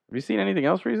 Have you seen anything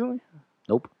else recently?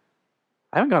 Nope.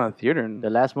 I haven't gone to the theater. The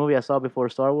last movie I saw before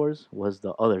Star Wars was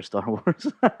the other Star Wars.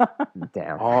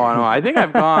 Damn. Oh, no. I think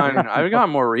I've gone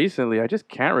more recently. I just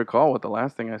can't recall what the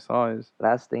last thing I saw is.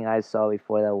 Last thing I saw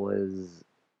before that was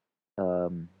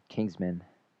Kingsman.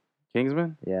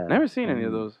 Kingsman? Yeah. Never seen any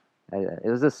of those. It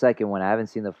was the second one. I haven't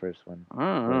seen the first one. I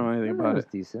don't know anything about it. It was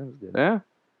decent. It was good. Yeah?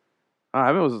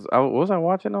 What was I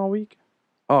watching all week?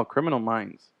 Oh, Criminal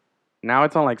Minds. Now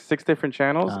it's on like 6 different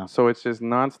channels, so it's just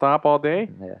nonstop all day.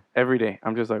 Yeah. Every day.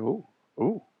 I'm just like, ooh,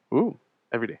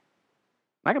 every day.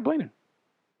 Not complaining.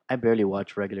 I barely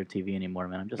watch regular TV anymore,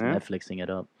 man. I'm just Netflixing it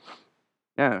up.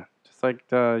 Yeah, just like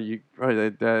when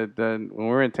we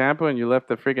were in Tampa and you left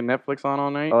the freaking Netflix on all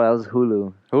night. Oh, that was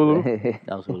Hulu.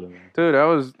 That was Hulu. Dude, I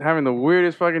was having the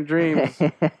weirdest fucking dreams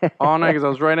all night because I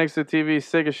was right next to the TV,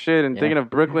 sick as shit, and thinking of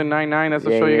Brooklyn Nine-Nine. That's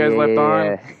the show you guys left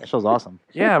on. That show's awesome.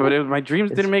 Yeah, but my dreams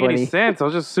didn't make any sense. I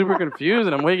was just super confused,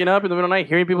 and I'm waking up in the middle of the night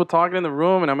hearing people talking in the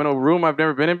room, and I'm in a room I've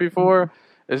never been in before.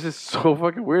 It's just so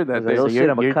fucking weird that day. So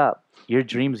I'm a cop. Your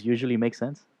dreams usually make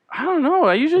sense? I don't know.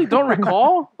 I usually don't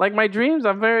recall like my dreams.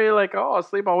 I'm very like, I'll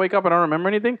sleep, I'll wake up, I don't remember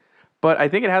anything. But I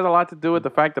think it has a lot to do with the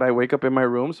fact that I wake up in my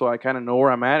room, so I kind of know where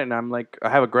I'm at, and I'm like, I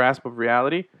have a grasp of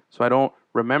reality, so I don't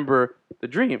remember the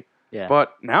dream. Yeah.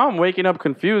 But now I'm waking up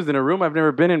confused in a room I've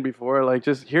never been in before, like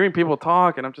just hearing people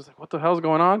talk, and I'm just like, what the hell's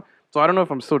going on? So I don't know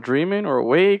if I'm still dreaming or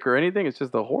awake or anything. It's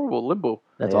just a horrible limbo.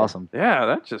 That's awesome. Yeah,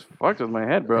 that just fucked with my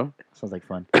head, bro. Sounds like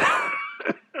fun.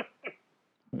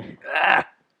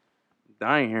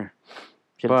 Dying here.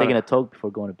 Should have taken a toke before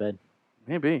going to bed.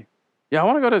 Maybe. Yeah, I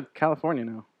want to go to California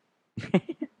now.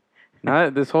 Now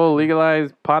that this whole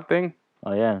legalized pot thing.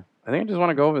 Oh, yeah. I think I just want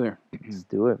to go over there. Let's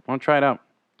do it. I want to try it out.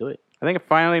 Do it. I think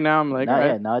finally now I'm like,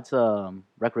 now it's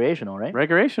recreational, right?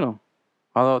 Recreational.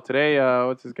 Although today,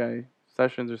 what's this guy,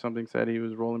 Sessions or something, said he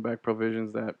was rolling back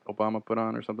provisions that Obama put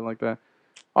on or something like that.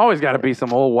 Always got to be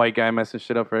some old white guy messing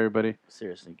shit up for everybody.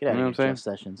 Seriously. Get out of here, Jeff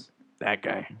Sessions. That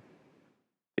guy.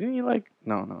 Didn't he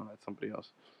No, that's somebody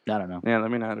else. I don't know. Yeah,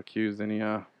 let me not accuse any,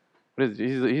 what is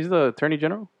it? He's the Attorney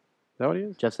General? Is that what he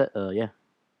is? Yeah.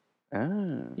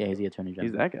 Ah. Yeah, he's the Attorney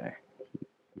General. He's that guy.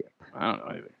 I don't know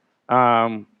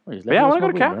anything. Just But let yeah, I people want to go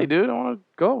smoke to weed, Cali, bro. dude. I want to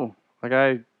go. Like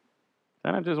I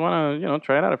just want to,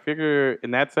 try it out. I figure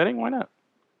in that setting, why not?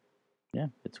 Yeah,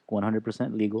 it's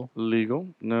 100% legal. Legal,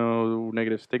 no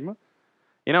negative stigma.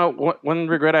 One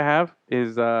regret I have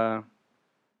is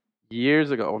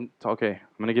years ago. Okay, I'm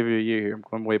gonna give you a year here. I'm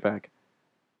going way back.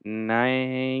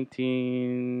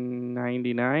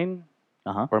 1999,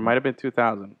 or it might have been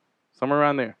 2000, somewhere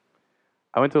around there.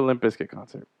 I went to a Limp Bizkit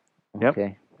concert. Yep.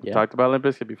 Okay. We Yeah. talked about Limp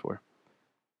Bizkit before.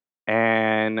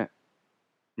 And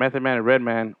Method Man and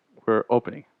Redman were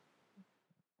opening.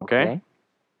 Okay?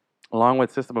 Along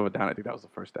with System of a Down. I think that was the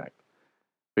first act.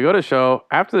 We go to the show.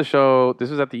 After the show, this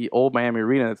was at the old Miami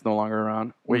Arena that's no longer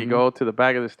around. We go to the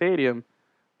back of the stadium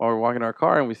while we're walking our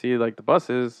car and we see like the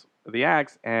buses, the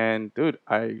acts, and dude,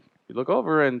 you look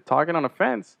over and talking on a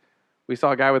fence, we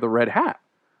saw a guy with a red hat.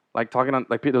 Like talking on,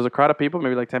 like there was a crowd of people,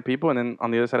 maybe like 10 people, and then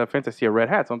on the other side of the fence, I see a red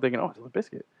hat. So I'm thinking, oh, it's a Limp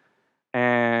Bizkit.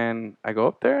 And I go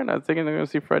up there and I was thinking they're going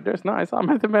to see Fred Durst. No, I saw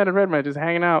Method Man and Redman just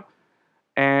hanging out.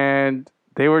 And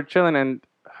they were chilling. And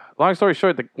long story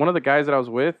short, one of the guys that I was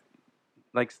with,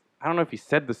 like, I don't know if he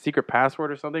said the secret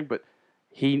password or something, but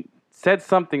he said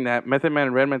something that Method Man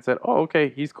and Redman said, oh, okay,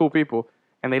 he's cool people.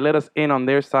 And they let us in on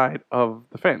their side of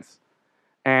the fence.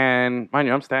 And mind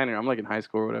you, I'm standing there. I'm like in high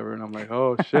school or whatever. And I'm like,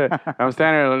 oh, shit. I'm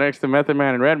standing there next to Method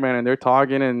Man and Redman, and they're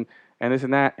talking and this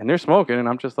and that. And they're smoking. And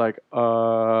I'm just like,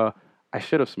 I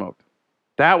should have smoked.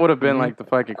 That would have been like the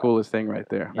fucking coolest thing right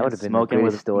there. That would have been a smoking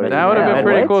great with story. That would have been a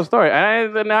pretty What? cool story.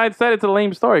 And I said it's a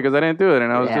lame story because I didn't do it.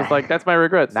 And I was just like, that's my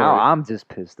regret story. Now I'm just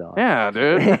pissed off. Yeah,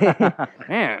 dude.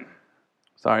 Man.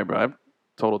 Sorry, bro. I'm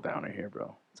total downer here,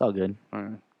 bro. It's all good. All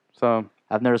right. So.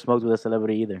 I've never smoked with a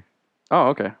celebrity either. Oh,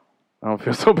 okay. I don't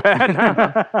feel so bad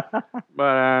now.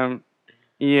 But,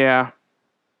 yeah.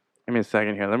 Give me a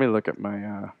second here. Let me look at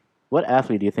my... What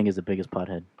athlete do you think is the biggest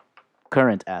pothead?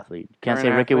 Current athlete. Can't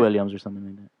Current say Ricky athlete? Williams or something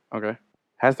like that. Okay.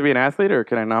 Has to be an athlete, or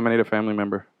can I nominate a family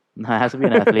member? No, it has to be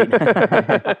an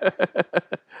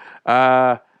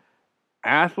athlete.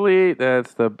 Athlete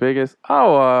that's the biggest...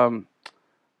 Oh,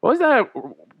 what was that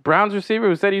Browns receiver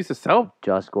who said he used to sell?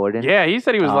 Josh Gordon. Yeah, he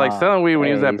said he was like selling weed when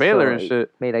he was at Baylor and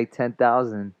shit. Made like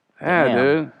 10,000. Yeah, Damn.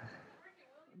 dude.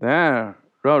 Yeah.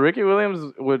 Bro, Ricky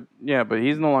Williams would... Yeah, but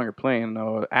he's no longer playing,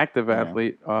 though. Active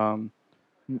athlete. I'm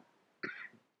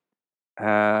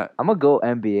gonna go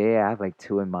NBA. I have like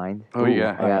two in mind. Oh,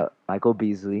 yeah. I got Michael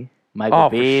Beasley. Michael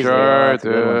for Bees. sure, yeah, that's a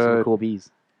good one. Some dude. cool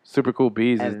bees. Super Cool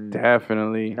Bees is And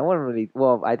definitely... No one really.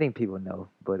 Well, I think people know,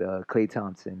 but Klay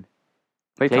Thompson.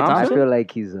 Klay Klay I Thompson? feel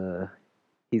like he's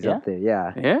Yeah? up there.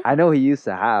 Yeah. Yeah? I know he used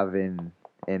to have in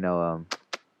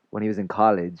when he was in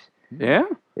college. Yeah?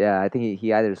 Yeah, I think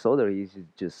he either sold or he used to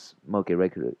just smoke it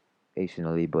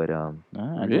recreationally. But I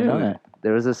didn't know Really? that.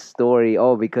 there was a story.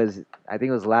 Oh, because I think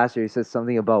it was last year. He said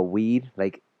something about weed.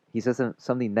 Like he said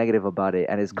something negative about it,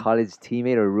 and his college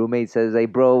teammate or roommate says,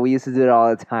 "Like, bro, we used to do it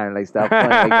all the time. Like, stop playing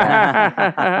like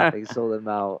that." They sold him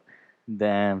out.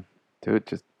 Damn. Dude,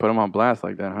 just put him on blast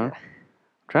like that, huh? I'm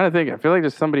trying to think. I feel like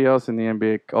there's somebody else in the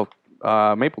NBA called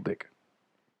Maple Dick.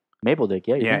 Maple Dick,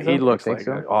 yeah. You Yeah, think so? he looks think like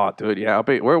so? Oh, dude, yeah. I'll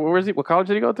be, where is he? What college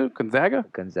did he go to? Gonzaga?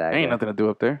 Gonzaga. Ain't nothing to do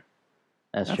up there.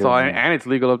 That's That's true. all. man. And it's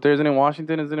legal up there. Isn't it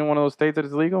Washington? Isn't it one of those states that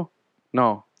is legal?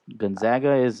 No.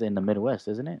 Gonzaga is in the Midwest,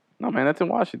 isn't it? No, man. That's in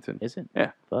Washington. Is it?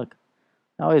 Yeah. Fuck.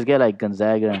 I always get like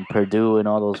Gonzaga and Purdue and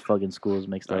all those fucking schools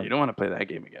mixed No, up. you don't want to play that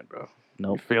game again, bro.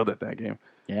 Nope. You failed at that game.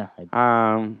 Yeah.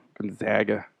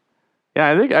 Gonzaga. Yeah,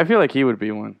 I feel like he would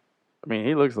be one. I mean,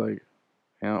 he looks like,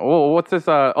 oh, what's this?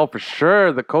 For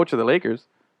sure, the coach of the Lakers.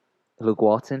 Luke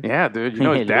Walton. Yeah, dude. You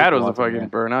know his Luke dad was a Walton, fucking yeah.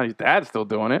 burnout. His dad's still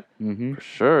doing it. Mm-hmm. For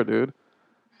sure, dude.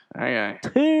 That guy.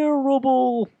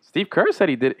 Terrible. Steve Kerr said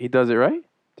he does it, right?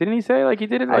 Didn't he say like he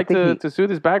did it I like think to soothe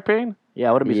his back pain? Yeah,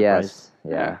 I wouldn't be surprised.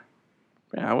 Yes. Yeah.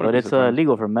 Yeah, I wouldn't But be it's surprised.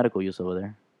 legal for medical use over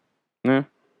there. Yeah.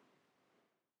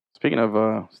 Speaking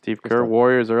of Steve Kerr, that?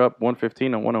 Warriors are up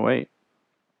 115 to 108.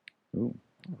 Ooh.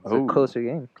 It's a closer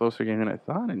game. Closer game than I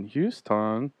thought in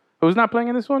Houston. Who's not playing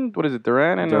in this one? What is it,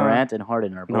 Durant and Durant and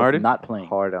Harden are both Harden? not playing.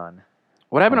 Hard on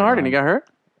what happened to Harden? He got hurt?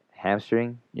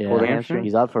 hamstring. Yeah, Pulled a hamstring?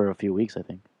 he's out for a few weeks, I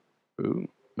think. Ooh.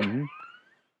 Mm-hmm.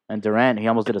 And Durant, he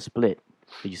almost did a split.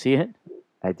 Did you see it?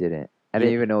 I didn't. I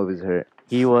didn't even know it was hurt.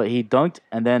 He dunked,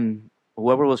 and then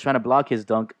whoever was trying to block his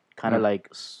dunk kind of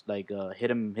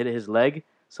hit his leg.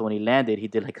 So when he landed, he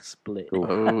did like a split.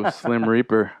 Oh, Slim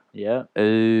Reaper. Yeah.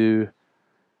 Oh.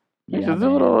 Yeah, It's just a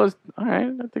man. little. All right.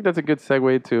 I think that's a good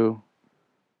segue to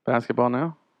basketball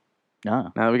now.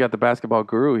 Ah, Now that we got the basketball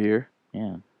guru here,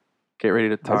 yeah. get ready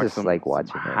to talk just some, like some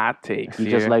watching it. hot takes. You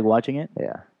here. just like watching it?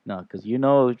 Yeah. No, because you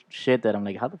know shit that I'm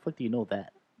like, how the fuck do you know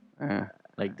that? Yeah.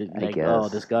 Like, I oh,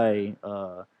 guess. this guy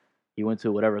He went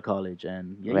to whatever college,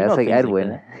 and yeah, That's like things Edwin.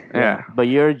 that. Yeah. But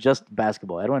you're just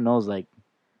basketball. Everyone knows like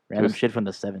random Dude, shit from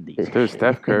the 70s. Dude,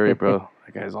 Steph Curry, bro.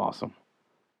 That guy's awesome.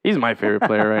 He's my favorite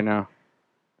player right now.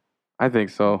 I think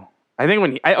so. I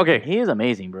think okay. He is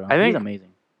amazing, bro. I think- He's amazing.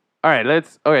 All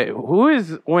right, who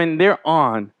is, when they're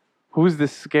on, who's the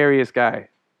scariest guy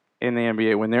in the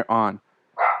NBA when they're on?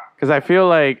 Because I feel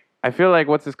like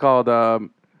what's this called?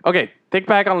 Okay, think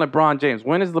back on LeBron James.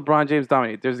 When is LeBron James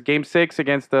dominate? There's Game 6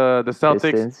 against the Celtics.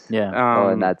 Distance. Yeah.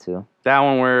 And that too. That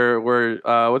one where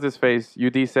what's his face?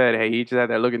 UD said, "Hey, he just had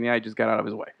that look in the eye, just got out of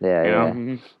his way." Yeah, You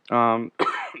know? Mhm.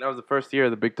 That was the first year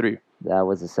of the Big Three. That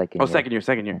was the second. Oh, second year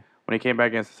when he came back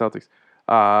against the Celtics.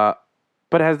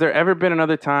 But has there ever been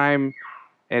another time,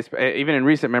 even in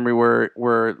recent memory,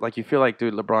 where like you feel like,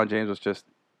 dude, LeBron James was just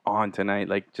on tonight,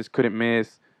 like just couldn't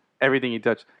miss everything he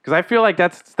touched? Because I feel like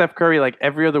that's Steph Curry. Like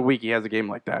every other week, he has a game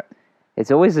like that. It's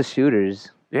always the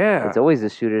shooters. Yeah, It's always the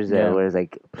shooters that Yeah. where it's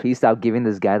like, please stop giving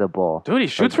this guy the ball. dude, he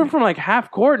shoots from like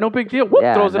half court, no big deal. Whoop,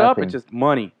 Yeah, throws it up, nothing. it's just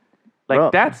money. Like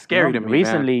Bro, that's scary to me.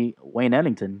 Recently, Wayne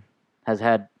Ellington has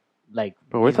had like.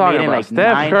 But we're he's talking made it, about like,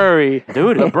 Steph 9 Curry,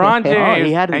 Dude, LeBron James, Oh,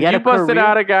 he had and a you busted career.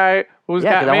 out a guy who's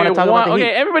Yeah, 'cause I got wanna maybe talk about one. the Okay,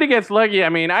 Heat. everybody gets lucky. I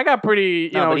mean, I got pretty,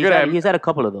 No, but good at. he's had a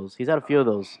couple of those. He's had a few of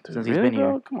those since he's Really, been here.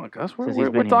 bro? Come on, Gus. We're, Since he's we're,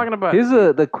 been we're here. talking about. Here's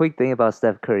the quick thing about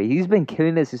Steph Curry. He's been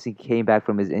killing it since he came back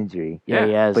from his injury. Yeah,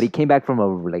 he has. But he came back from a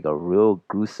real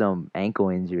gruesome ankle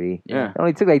injury. Yeah. It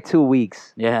only took like 2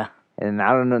 weeks. Yeah. And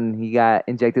I don't know, he got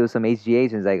injected with some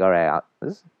HGH and he's like, all right,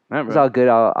 this Yeah, it's bro. all good.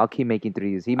 I'll keep making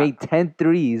threes. He made 10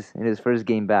 threes in his first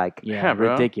game back. Yeah, Yeah,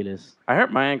 bro. ridiculous. I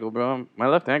hurt my ankle, bro. My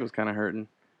left ankle's kind of hurting.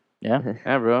 Yeah.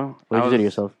 Yeah, bro. What did you do to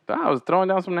yourself? I was throwing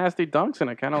down some nasty dunks, and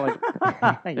I kind of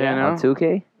like, you know, On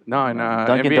 2K? no, in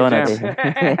Dunkin' NBA Donuts. Jam.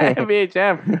 NBA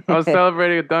Jam. I was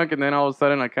celebrating a dunk, and then all of a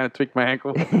sudden, I kind of tweaked my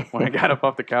ankle. When I got up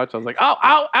off the couch, I was like, "Ow,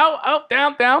 ow, ow, ow,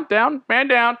 down, man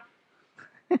down."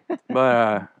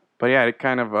 But yeah, it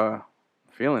kind of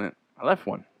feeling it. I left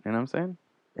one. You know what I'm saying?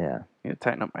 Yeah. I need to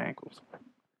tighten up my ankles.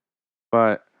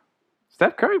 But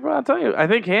Steph Curry, bro, I'll tell you, I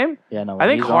think him. Yeah, no. I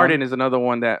think he's Harden on- is another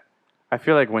one that I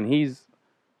feel like when he's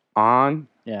on,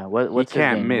 Yeah, what's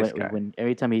can't his miss, name? guy. When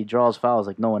every time he draws fouls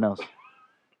like no one else.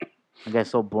 That guy's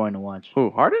so boring to watch. who,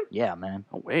 Harden? Yeah, man.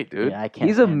 Oh, wait, dude. Yeah, I can't.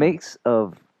 He's a stand him. mix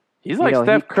of He's like you know,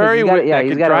 Steph 'cause Curry he's got, with, that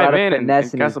he's can got a lot drive of in and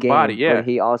finesse in got his some game, body. Yeah.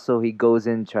 but he goes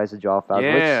in, tries to draw fouls,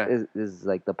 Yeah. which is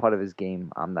like the part of his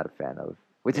game I'm not a fan of.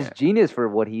 Which is Yeah. genius for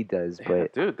what he does, Yeah,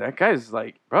 but dude, that guy's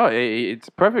like, bro, it's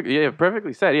perfect. Yeah,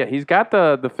 perfectly said. Yeah, he's got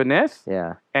the finesse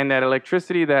yeah, and that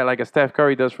electricity that like a Steph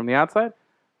Curry does from the outside,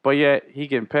 but yet he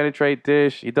can penetrate,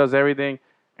 dish. He does everything,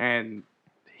 and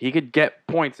he could get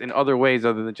points in other ways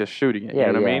other than just shooting it. Yeah,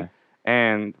 you know what I yeah. mean?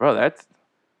 And bro, that's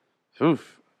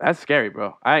scary,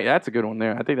 bro. That's a good one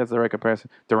there. I think that's the right comparison.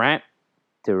 Durant,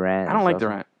 Durant. I don't is like also-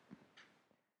 Durant.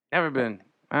 Never been.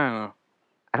 I don't know.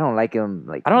 I don't like him.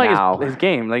 Like I don't now. like his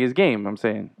game. Like his game. I'm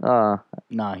saying.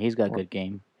 Nah, he's got a good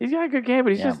game. He's got a good game,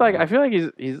 but he's Yeah, just like, bro. I feel like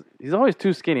he's always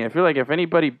too skinny. I feel like if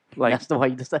anybody like That's the why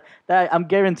you just that I'm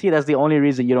guaranteed that's the only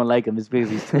reason you don't like him is because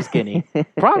he's too skinny.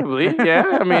 probably,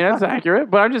 yeah. I mean that's accurate,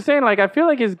 but I'm just saying like I feel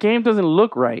like his game doesn't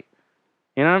look right.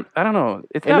 You know, I don't know.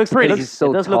 It's not pretty. He's so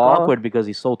it does look tall. awkward because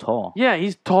he's so tall. Yeah,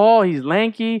 he's tall, he's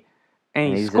lanky, and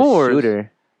And he he's scores. a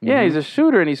shooter. Yeah, he's a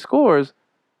shooter and he scores,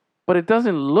 but it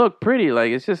doesn't look pretty.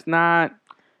 Like it's just not.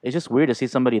 It's just weird to see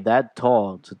somebody that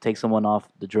tall to take someone off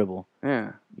the dribble.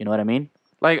 Yeah, You know what I mean?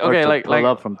 like Or okay, to like pull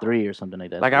up from 3 or something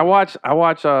like that. Like I watch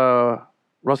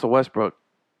Russell Westbrook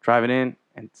driving in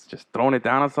and just throwing it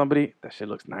down on somebody. That shit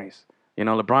looks nice. You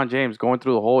know, LeBron James going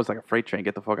through the hole is like a freight train.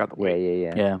 Get the fuck out the Yeah, way.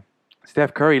 yeah. Yeah,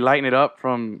 Steph Curry lighting it up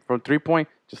from 3-point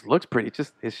just looks pretty.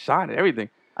 Just his shot and everything.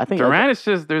 I think Durant is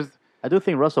just I do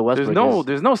think Russell Westbrook.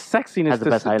 there's no sexiness has the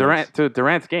best to highlights.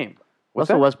 Durant's game. What's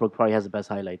Russell that? Westbrook probably has the best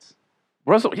highlights.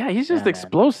 Russell, yeah, he's just Yeah, man.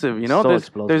 explosive. You know, So there's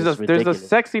explosive, it's there's a ridiculous.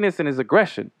 sexiness in his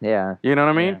aggression. Yeah. You know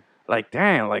what I mean? Yeah. Like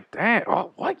damn.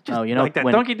 Oh, what? Just, No, you know, like that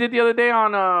when- dunk he did the other day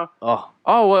on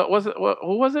Oh, what was it?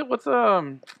 Who was it? What's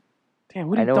damn?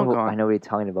 Who did I he know. dunk on? I know what you're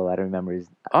talking about. I don't remember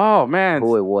Oh man.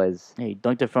 who it was. yeah, he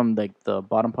dunked it from like the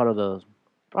bottom part of the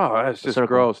Oh, that's just circle.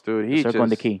 gross, dude. He circle just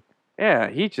and the key. Yeah,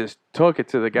 he just took it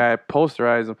to the guy,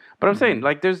 posterized him. But I'm saying,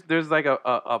 like, there's like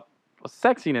a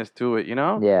sexiness to it, you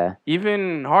know? Yeah.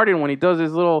 Even Harden when he does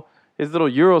his little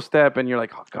Euro step, and you're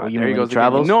like, oh god, you there he mean when goes. he Again.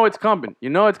 travels? You know it's coming. You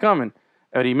know it's coming.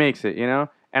 But he makes it, you know.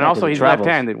 And Yeah, 'cause also he he's travels.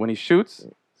 left-handed. When he shoots,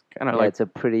 it's kind of Yeah, like it's a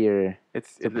prettier. it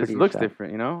a prettier looks shot.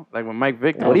 different, you know. Like when Mike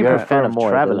Vick Yeah, What do you you're a does that. fan prefer of more,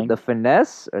 traveling. the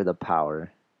finesse or the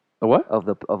power The what? of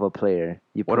a player?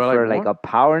 You What do I like prefer like more? a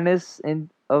powerness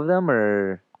of them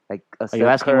or like a Are you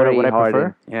asking what I Harden?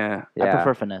 prefer? Yeah. Yeah. I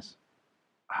prefer finesse.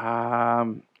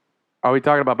 Um, Are we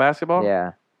talking about basketball?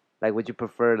 Yeah. Like, would you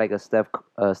prefer like a Steph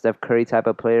Curry type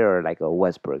of player or like a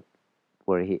Westbrook,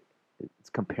 where it's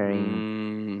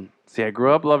comparing? See, I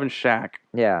grew up loving Shaq.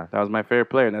 Yeah. That was my favorite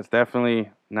player, and that's definitely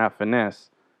not finesse.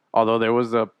 Although there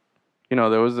was there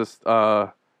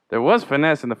was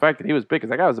finesse in the fact that he was big, because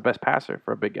that guy was the best passer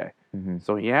for a big guy. Mm-hmm.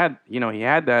 So he had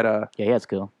that. Yeah, he had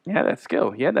skill. He had that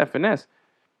skill. He had that finesse.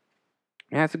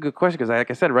 Yeah, that's a good question, because like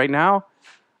I said, right now,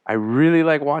 I really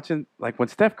like watching, like when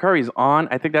Steph Curry's on,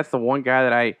 I think that's the one guy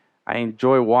that I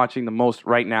enjoy watching the most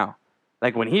right now.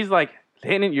 Like when he's like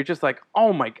hitting it, you're just like,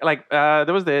 oh my, like there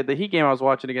was the Heat game I was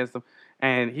watching against him,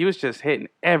 and he was just hitting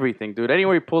everything, dude.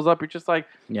 Anywhere he pulls up, you're just like,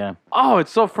 Yeah. oh,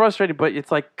 it's so frustrating, but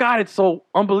it's like, God, it's so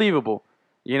unbelievable.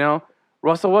 You know,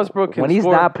 Russell Westbrook can When he's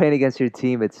score. not playing against your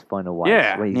team, it's fun to watch.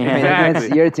 Yeah, When he's yeah. playing against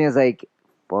Exactly. your team, it's like,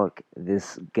 fuck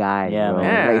this guy, Yeah, bro.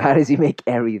 man. Yeah. Like, how does he make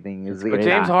everything? It's But like,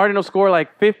 James Harden will score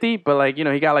like 50, but like, you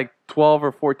know, he got like 12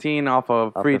 or 14 off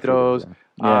of Off free the free throws, throws.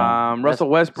 Yeah. Russell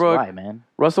That's Westbrook, why, man.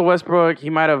 Russell Westbrook,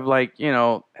 he might have like, you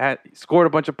know, had scored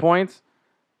a bunch of points,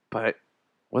 but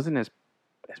wasn't as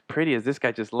pretty as this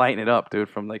guy just lighting it up, dude,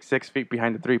 from like 6 feet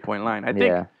behind the 3-point line. I think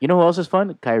Yeah. You know who else is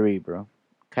fun? Kyrie, bro.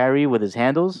 Kyrie with his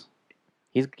handles.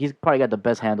 He's probably got the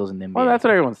best handles in the NBA. well, that's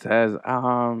what everyone says. I He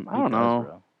don't does, know.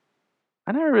 bro.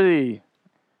 I never really.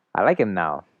 I like him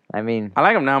now. I mean, I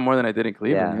like him now more than I did in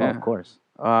Cleveland. Oh, Yeah. of course.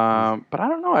 But I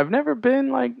don't know. I've never been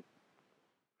like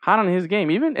hot on his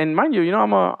game. Even, and mind you,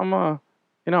 I'm a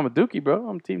Dookie, bro.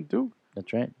 I'm Team Duke.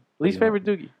 That's right. Least you know. favorite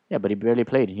Dookie. Yeah, but he barely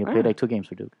played. He played like 2 games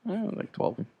for Duke. Like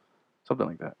 12, something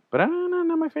like that. But I don't know,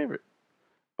 not my favorite.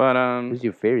 But who's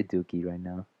your favorite Dookie right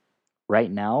now? Right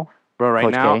now, bro, right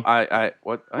Coach now K. I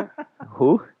what?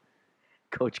 Who?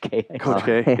 Coach K. Coach Oh.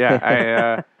 K.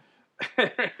 Yeah,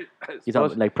 You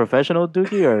talking like professional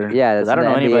Dookie or? Yeah, 'Cause that's I don't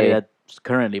in know the anybody NBA. that's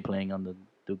currently playing on the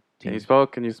Duke Can team. you spell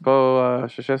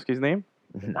Krzyzewski's name?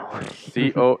 No.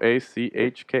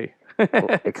 Coachk.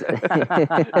 Ex-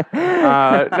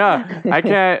 No, I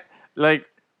can't. Like,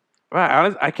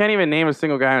 I can't even name a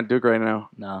single guy on Duke right now.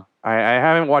 No. I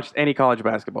haven't watched any college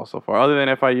basketball so far, other than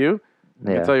FIU.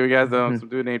 I can tell you guys some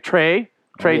dude named Trey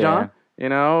yeah. John. You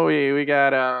know, we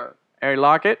got Ari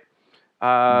Lockett,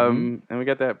 and we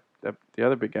got the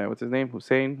other big guy. What's his name?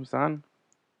 Hassan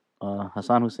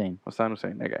Hassan Hussein.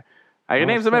 Hussein. That guy. I can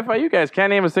Oh, name some shit. FIU guys. Can't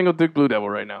name a single Duke Blue Devil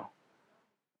right now.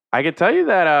 I can tell you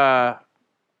that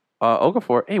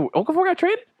Okafor. Hey, Okafor got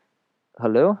traded.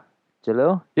 Hello?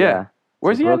 Jalil? Yeah.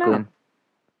 Where's To he at now? Brooklyn.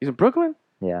 He's in Brooklyn.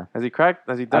 Yeah. Has he cracked?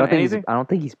 Has he I done don't think anything? I don't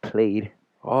think he's played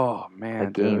Oh man,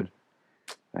 a game. dude,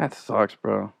 that sucks,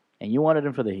 bro. And you wanted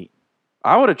him for the Heat.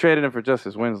 I would have traded him for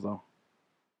Justice Winslow.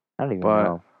 I don't even But-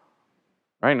 know.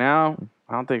 Right now,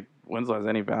 I don't think Winslow has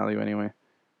any value anyway.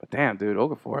 But damn, dude,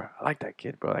 Okafor, I like that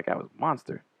kid, bro. That guy was a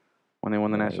monster when they won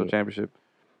the Yeah, national yeah. championship.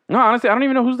 No, honestly, I don't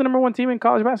even know who's the number 1 team in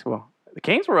college basketball. The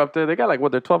Canes were up there. They got like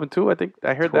what? They're 12-2. I think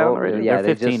I heard that on the 12 radio. Yeah,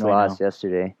 They're they 15 just right lost now.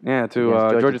 yesterday. Yeah, to Against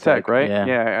Georgia Georgia Tech, Tech. right?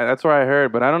 Yeah. That's where I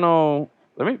heard. But I don't know.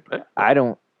 Let me. I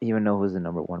don't even know who's the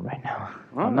number 1 right now.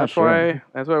 Well, I'm not that's sure. why.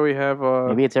 That's why we have.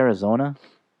 Maybe it's Arizona.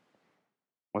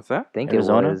 What's that? I think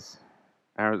Arizona? it was.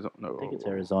 Arizona. No. I think it's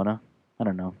Arizona. I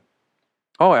don't know.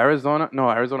 Oh, Arizona. No,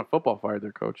 Arizona football fired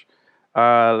their coach.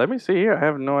 Let me see here. I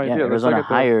have no idea. Yeah, Let's look Arizona at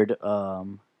the- hired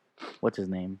what's his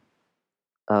name?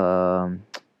 The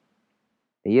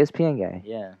ESPN guy.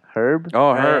 Yeah. Herb?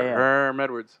 Oh, Yeah, yeah. Herm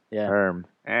Edwards. Yeah. Herm.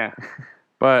 Yeah.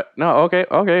 But no, okay.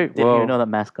 Didn't Well, even know that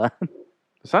mascot. the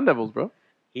Sun Devils, bro.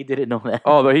 He didn't know that.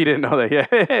 Oh, he didn't know that.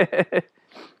 Yeah.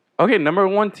 Okay, number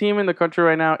 1 team in the country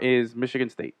right now is Michigan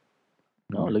State.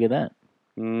 No, look at that.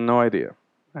 No idea.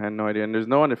 I had no idea. And there's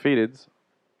no undefeateds.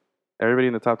 Everybody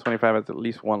in the top 25 has at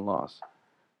least 1 loss.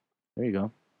 There you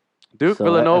go. Duke, So,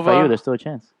 Villanova, FIU, there's still a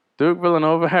chance. Duke,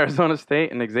 Villanova, Arizona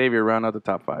State, and Xavier round out the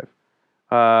top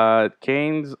 5.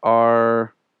 Canes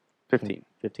are 15.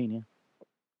 15, yeah.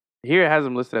 Here it has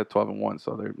them listed at 12-1,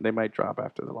 so they might drop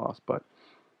after the loss. But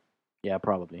Yeah,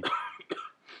 probably.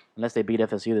 Unless they beat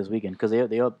FSU this weekend, because they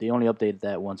only update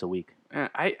that once a week.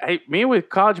 me with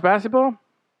college basketball,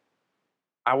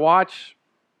 I watch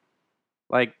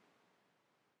like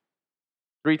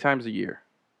 3 times a year.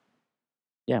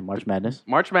 Yeah, March Madness.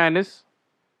 March Madness,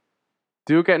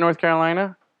 Duke at North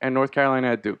Carolina, and North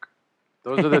Carolina at Duke.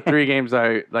 Those are the 3 games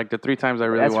the 3 times I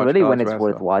really That's watch. really college when it's basketball.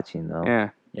 worth watching, though. Yeah,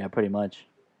 Yeah, pretty much.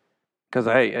 because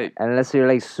I Unless you're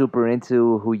like super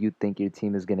into who you think your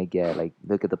team is gonna get, like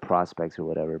look at the prospects or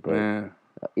whatever. But yeah.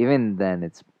 even then,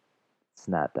 it's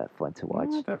not that fun to watch.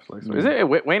 Not that flexible. Is it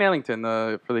Wayne Ellington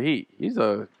for the Heat? He's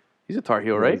a Tar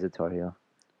Heel, right? He's a Tar Heel.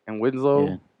 And Winslow,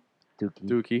 Yeah. Dookie.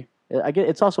 Dookie. I get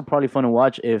it's also probably fun to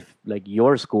watch if like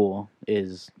your school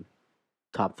is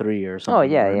top 3 or something.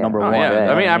 yeah, or yeah. Number Oh, one. yeah. you know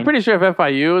I mean, what I'm pretty sure if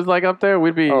FIU is like up there,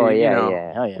 we'd be. Oh, yeah, you know,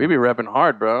 yeah. Hell yeah. We'd be repping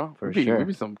hard, bro. For we'd be, sure. We'd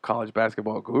be some college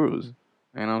basketball gurus.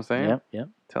 You know what I'm saying? Yep.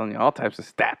 Telling you all types of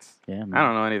stats. Yeah, man. I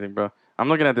don't know anything, bro. I'm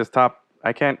looking at this top.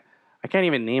 I can't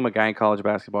even name a guy in college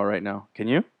basketball right now. Can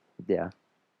you? Yeah.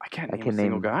 I can't I name can a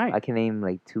single name. guy. I can name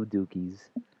like 2 Dookies.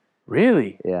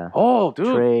 Really? Yeah. Oh,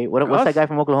 dude. Trey. What's Gus? that guy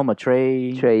from Oklahoma?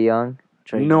 Trey. Trey Young.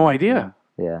 Trey. No idea.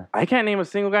 Yeah. I can't name a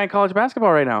single guy in college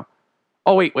basketball right now.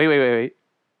 Oh, wait.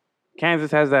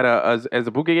 Kansas has that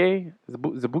Zabuki?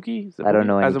 Zabuki? I don't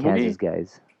know any Azubuike? Kansas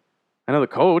guys. I know the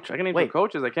coach. I can name some Wait.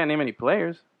 coaches. I can't name any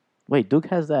players. Wait, Duke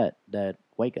has that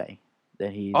white guy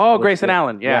that he's. Oh, what's Grayson that?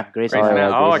 Allen. Yeah. Grayson Grayson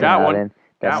Allen. Allen. Oh, I Grayson got one. Allen.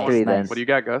 That's Got 3 one. then. Nice. What do you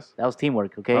got, Gus? That was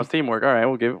teamwork, okay? That was teamwork. All right,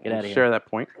 we'll Get outta here. share that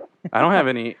point. I don't have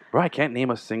any. Bro, I can't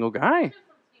name a single guy.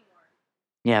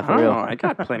 Yeah, I for don't real. know. I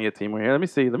got plenty of teamwork here. Let me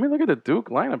see. Let me look at the Duke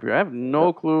lineup here. I have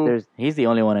no clue. He's the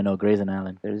only one I know, Grayson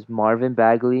Allen. There's Marvin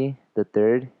Bagley the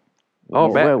third. Oh,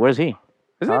 Where's he?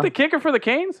 Isn't it the kicker for the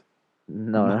Canes?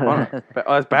 No. Oh,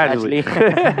 that's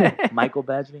Badgley. Michael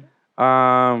Badgley.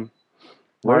 Marvin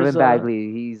Where's,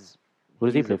 Bagley. He's Who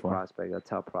does he he's play a for? prospect, a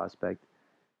top prospect.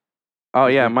 Oh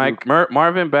yeah, Duke. Mike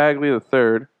Marvin Bagley the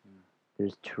third.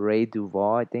 There's Trey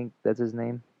Duval. I think that's his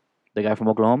name. The guy from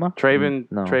Oklahoma? Trayvon.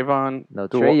 No. Trayvon. No,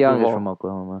 Duval- Trey Young Duval. is from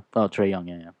Oklahoma. Oh, Trey Young,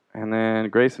 yeah. And then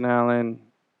Grayson Allen.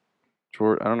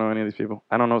 I don't know any of these people.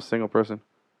 I don't know a single person.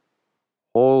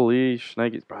 Holy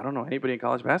shnikes, bro! I don't know anybody in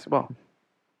college basketball.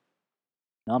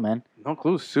 No, man. No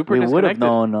clue. Super We would have disconnected.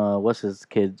 known what's his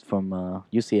kid from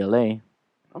UCLA,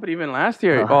 Oh, but even last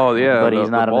year, oh yeah, but he's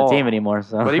not on ball. the team anymore.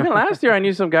 So. But even last year, I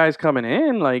knew some guys coming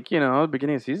in, like, you know,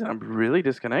 beginning of the season. I'm really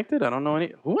disconnected. I don't know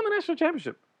any. Who won the national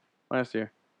championship last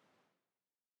year?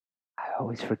 I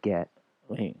always forget.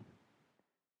 Wait,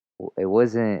 It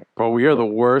wasn't. Bro, we are the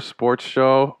worst sports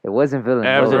show. It wasn't Villanova.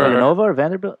 Ever. was it Villanova or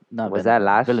Vanderbilt? Not Was that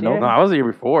last Villanova? No, I was the year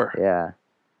before. Yeah.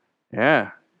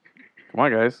 Yeah. Come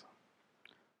on, guys.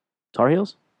 Tar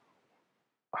Heels?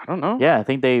 I don't know. Yeah, I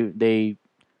think they made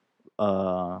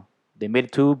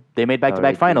back-to-back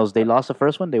they did. finals. They lost the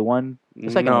first one. They won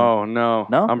the second one. No.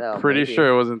 No? I'm No, pretty maybe. sure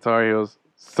it wasn't Tar Heels.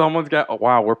 Someone's got. Oh,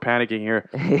 wow, we're panicking here.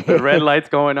 The red light's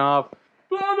going off.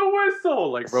 Blow the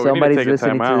whistle. Like, bro, Somebody's we need to take a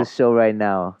listening time to out. the show right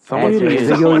now. Someone's, Answer. idiots.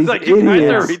 Look at all someone's these like, you guys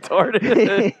are idiots.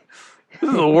 retarded. This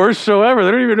is the worst show ever.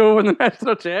 They don't even know who won the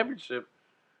national championship.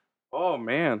 Oh,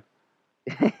 man.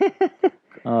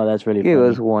 Oh, that's really Give funny.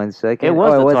 us 1 second. It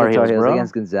was the the Tar Heels, bro.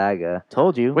 against Gonzaga.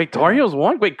 Told you. Wait, Tar Heels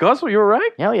won? Wait, Gus, you were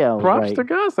right? Hell yeah, I was Props right. to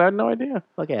Gus. I had no idea.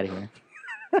 Fuck out of here.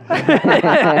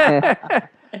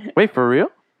 Wait, for real?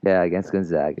 Yeah, against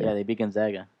Gonzaga. Yeah, they beat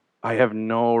Gonzaga. I have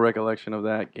no recollection of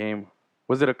that game.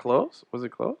 Was it a close? Was it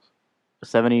close?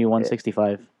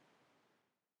 71-65.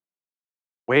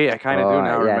 Wait, I kind of do Oh, now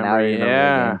yeah, remember. now I remember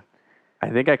yeah. again. I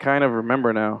think I kind of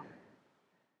remember now.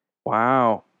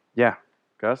 Wow. Yeah.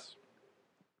 Gus?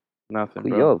 Nothing,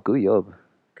 bro. Good job.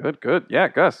 Good. Yeah,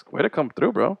 Gus. Way to come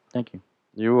through, bro. Thank you.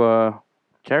 You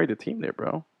carried the team there,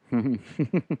 bro.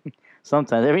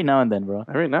 Sometimes, every now and then, bro.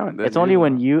 Every now and then. It's only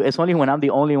when I'm the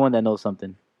only one that knows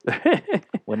something. when.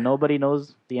 When nobody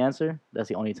knows the answer, that's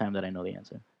the only time that I know the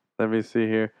answer. Let me see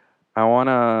here. I want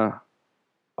to.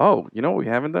 Oh, you know what we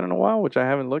haven't done in a while, which I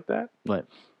haven't looked at? What?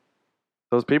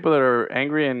 Those people that are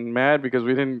angry and mad because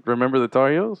we didn't remember the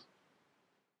Tar Heels.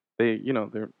 They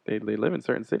live in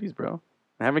certain cities, bro.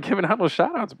 I haven't given out no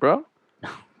shout outs, bro.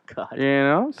 God. You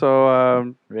know?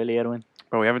 So, Really, Edwin?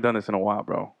 bro, we haven't done this in a while,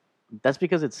 bro. That's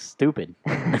because it's stupid.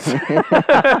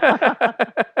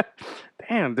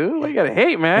 Damn, dude. What you gotta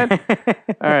hate, man?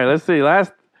 All right, let's see.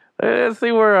 Let's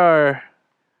see where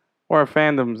our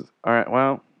fandoms. All right,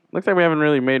 well, looks like we haven't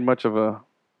really made much of a.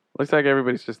 Looks like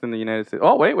everybody's just in the United States.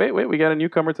 Oh, wait. We got a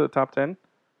newcomer to the top 10.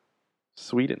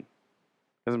 Sweden.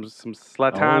 There's some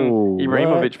Zlatan Oh,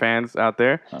 Ibrahimovic fans out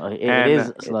there. It And,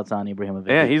 is Zlatan Ibrahimovic.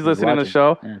 Yeah, he's listening to the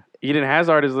show. Yeah. Eden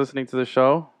Hazard is listening to the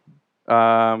show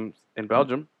in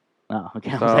Belgium. Oh,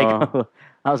 okay. So,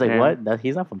 I was like, yeah. what?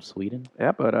 He's not from Sweden.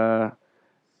 Yeah, but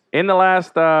in the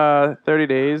last 30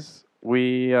 days,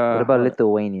 we... What about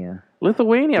Lithuania?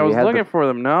 Lithuania? I Do we was have looking for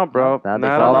them. No, bro. Now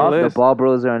Not the on ball, the the list. ball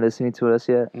bros aren't listening to us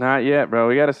yet. Not yet, bro.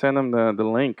 We got to send them the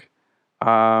link.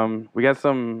 We got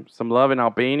some love in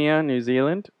Albania, New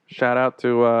Zealand. Shout out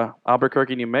to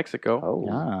Albuquerque, New Mexico. Oh,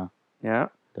 Ah, Yeah,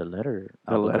 the letter.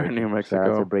 the letter New shout out to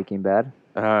Mexico. Breaking Bad.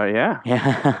 Yeah.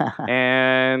 Yeah.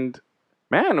 And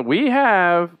man, we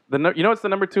have it's the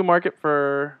number 2 market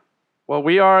for. Well,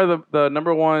 we are the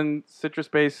number 1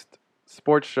 citrus-based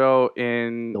sports show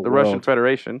in The the Russian world.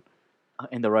 Federation.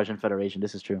 In the Russian Federation,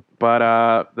 this is true.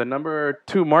 But the number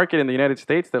 2 market in the United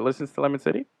States that listens to Lemon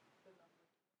City.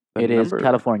 It is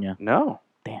California. No,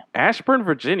 Damn. Ashburn,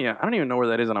 Virginia. I don't even know where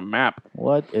that is on a map.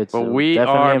 What? It's But we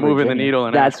definitely are in moving the Virginia. needle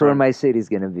in That's Ashburn. where my city's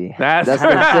gonna be. That's the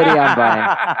city I'm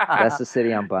buying. That's the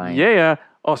city I'm buying. Yeah.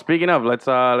 Oh, speaking of, let's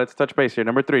touch base here.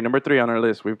 Number three on our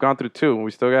list. We've gone through 2.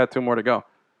 We still got 2 more to go.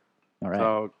 All right.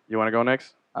 So you want to go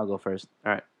next? I'll go first.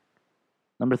 All right.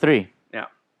 Number 3. Yeah.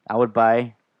 I would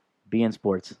buy BN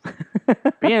Sports.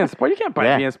 BN Sports. You can't buy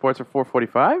Yeah. BN Sports for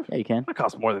 $445. Yeah, you can. It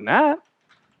costs more than that.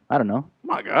 I don't know.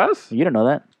 Come on, Gus. You don't know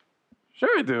that. Sure,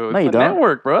 I do. No, It's you a don't.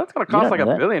 network, bro. It's gonna You cost don't like know $1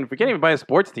 that. billion. If we can't even buy a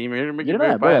sports team, you're making You don't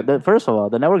know buy that. But first of all,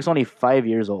 the network's only 5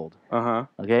 years old. Uh-huh.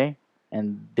 Okay,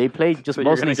 and they play just So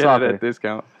you're mostly gonna get soccer. it at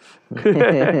discount.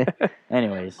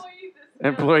 Anyways,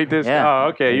 Employee discount. Yeah. Oh,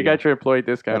 okay. There You you got your employee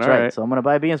discount. that's All right. right. So I'm gonna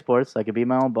buy BN Sports. I could be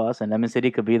my own boss, and Lemon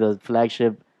City could be the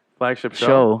flagship Flagship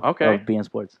show Okay. of BN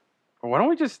Sports. Why don't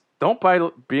we just don't buy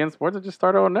BN Sports and just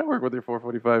start our own network with your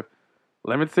 445?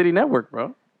 Lemon City Network,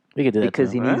 bro. We could do that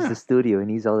Because too. he needs Ah. the studio. He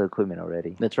needs all the equipment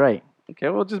already. That's right. Okay,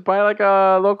 we'll just buy like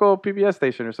a local PBS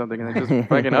station or something and then just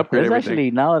fucking upgrade There's everything.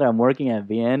 actually, now that I'm working at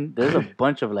BN, there's a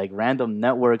bunch of like random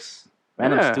networks,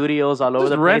 random Yeah. studios all over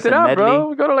Just the rent place it in out, Medley. bro.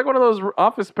 We go to like one of those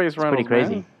office space rentals. pretty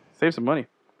crazy. Man. Save some money.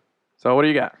 So what do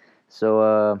you got?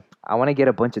 So I want to get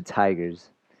a bunch of tigers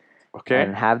Okay.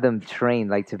 and have them trained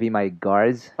like to be my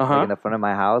guards Uh-huh. like, in the front of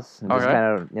my house and just Okay.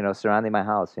 kind of surrounding my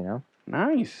house.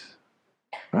 Nice.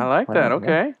 I like Why that. not?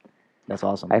 Okay. That's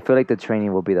awesome. I feel like the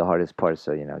training will be the hardest part.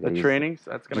 So The get used- training,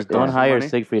 so that's gonna Just cost don't some hire money.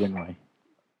 Siegfried and Roy.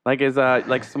 Like is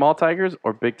like small tigers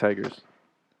or big tigers?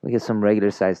 We get some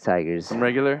regular sized tigers. Some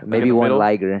regular. like in Maybe the one middle?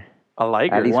 liger. A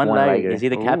liger. At least One one liger. liger. Is he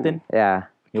the Ooh. captain? Yeah,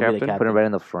 He'll be Captain? the captain. put him right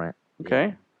in the front.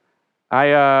 Okay. All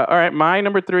right, my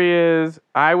number 3 is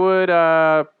I would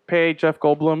pay Jeff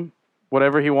Goldblum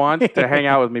whatever he wants to hang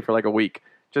out with me for like a week.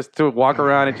 Just to walk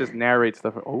around and just narrate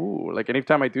stuff. Oh, like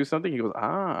anytime I do something, he goes,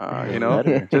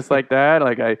 Letter. just like that.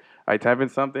 Like I type in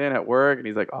something at work and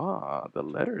he's like, the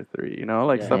letter 3,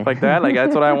 like Yeah. stuff like that. Like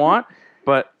that's what I want.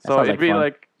 But so sounds it'd like be fun.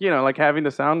 like, like having the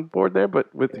soundboard there,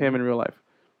 but with him in real life.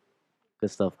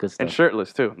 Good stuff. Good stuff. And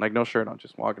shirtless too. Like no shirt on,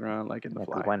 just walking around like in the Yeah,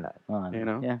 'cause fly. why not? you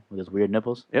know? Yeah, with his weird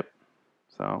nipples.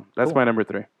 So that's Cool. my number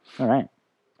 3. All right.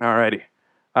 Alrighty.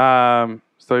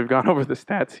 So we've gone over the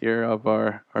stats here of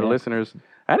our Yeah. listeners.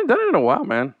 I hadn't done it in a while,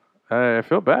 man. I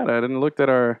feel bad. I didn't look at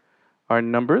our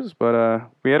numbers, but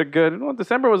we had a good. Well,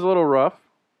 December was a little rough.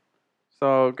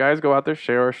 So guys, go out there,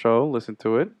 share our show, listen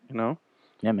to it.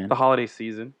 Yeah, man. The holiday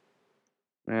season.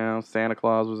 Santa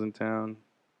Claus was in town,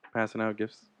 passing out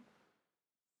gifts.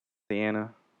 Santa.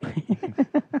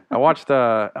 I watched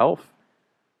Elf.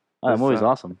 Oh, that movie's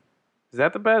awesome. Is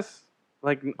that the best?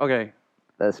 Like, okay,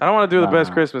 That's I don't want to do the best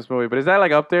Nah. Christmas movie, but is that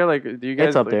like up there? Like, do you guys?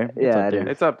 It's up like- there. It's Yeah, up it there. is.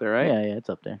 It's up there, right? Yeah, it's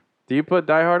up there. Do you put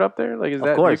Die Hard up there? Like, is Of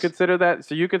that course. you consider that?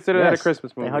 So you consider that a Yes.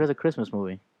 Christmas movie? Die Hard is a Christmas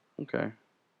movie. Okay. How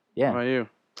Yeah. about you?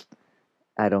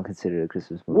 I don't consider it a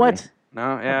Christmas movie. What?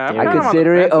 No, yeah. I'm dare I you. kinda on the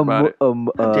consider it fence about it.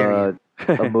 How dare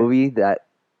a movie that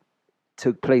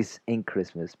took place in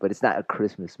Christmas, but it's not a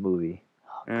Christmas movie.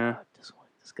 Oh, Yeah. God,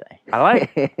 this guy.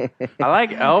 I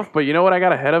like Elf, but you know what I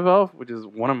got ahead of Elf, which is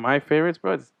one of my favorites,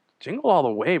 bro. It's Jingle All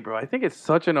the Way, bro. I think it's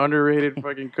such an underrated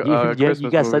fucking Christmas You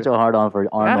got movie. such a hard on for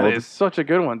Arnold. That is such a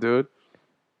good one, dude.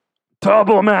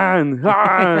 Double man.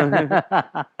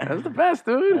 Ah! That's the best,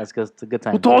 dude. That's good. It's a good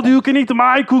time. Who told you you can eat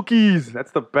my cookies?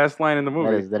 That's the best line in the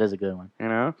movie. That is a good one. You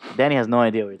know? Danny has no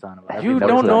idea what you're talking about. You that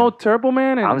don't was know Turbo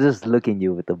Man? And, I'm just looking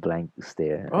you with a blank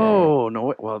stare. oh,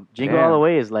 no. Well, Jingle damn. All the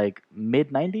Way is like mid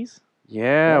 90s.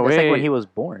 Yeah, That's wait. like when he was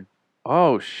born.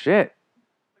 Oh, shit.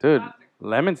 Dude,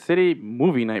 Lemon City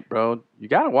movie night, bro. You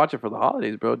got to watch it for the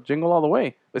holidays, bro. Jingle All the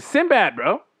Way. But Sinbad,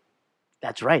 bro.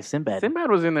 That's right, Sinbad.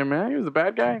 Sinbad was in there, man. He was the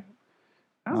bad guy.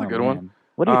 That was Oh, a good one. man.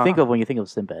 What do you Uh, think of when you think of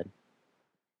Sinbad?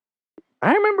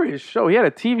 I remember his show. He had a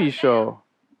TV show.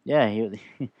 Yeah, he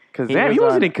Kazam. was He wasn't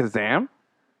on- in Kazam.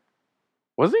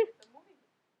 Was he?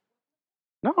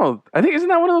 No. I think, isn't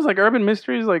that one of those like urban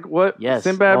mysteries? Like what yes.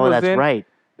 Sinbad oh, was that's in? right.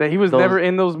 That he was Those- never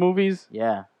in those movies?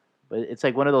 Yeah, but it's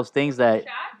like one of those things that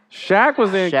Shaq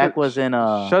was in. Shaq was in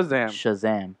Shazam.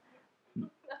 Shazam.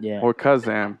 Yeah, Or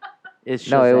Kazam. it's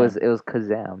Shazam. No, it was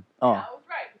Kazam. Oh,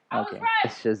 I was Okay. right.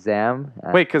 It's Shazam.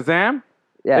 Wait, Kazam?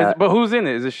 Yeah, But who's in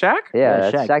it? Is it Shaq? yeah, Yeah,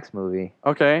 that's Shaq. Shaq's movie.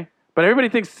 Okay. But everybody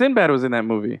thinks Sinbad was in that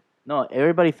movie. no!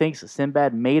 Everybody thinks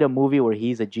Sinbad made a movie where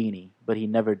he's a genie, but he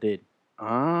never did.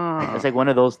 Ah. It's like one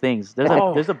of those things. There's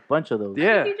Oh. there's a bunch of those.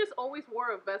 Yeah. He just always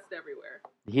wore a vest everywhere.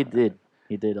 He did.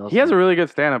 He did. Also. He has a really good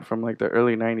stand-up from like the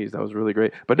early 90s. That was really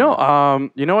great. But no,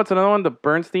 you know what's another one? The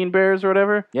Bernstein Bears or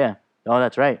whatever? Yeah. Oh,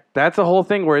 that's right. That's a whole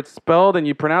thing where it's spelled and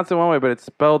you pronounce it one way, but it's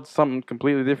spelled something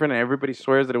completely different, and everybody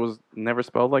swears that it was never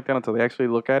spelled like that until they actually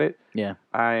look at it. Yeah.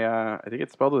 I think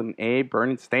it's spelled with an A,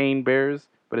 Bernstein Bears,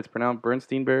 but it's pronounced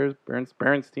Bernstein Bears.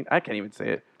 Bernstein. I can't even say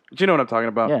it. But you know what I'm talking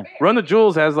about. Yeah. Run the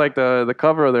Jewels has like the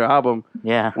cover of their album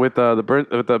Yeah. with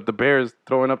the bears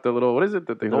throwing up the little, what is it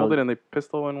that they hold it and they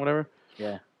pistol and whatever.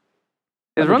 Yeah.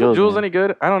 Is Run the Jewels any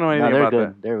good? I don't know anything they're about good.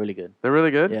 that. They're really good. They're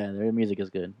really good? Yeah, their music is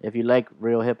good. If you like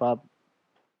real hip hop.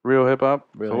 Real hip hop?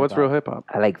 So what's hip-hop. real hip hop?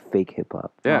 I like fake hip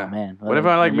hop. Yeah. Oh, man. What if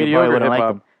I like you probably mediocre wouldn't hip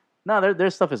hop? them. No, their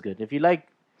stuff is good. If you like,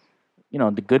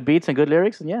 the good beats and good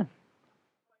lyrics, then yeah.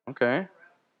 Okay.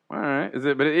 All right.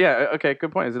 Okay,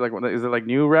 good point. Is it like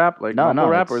new rap? Like No, mumble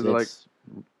rap? it's, Or is it like... it's,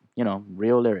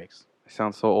 real lyrics. I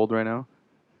sound so old right now.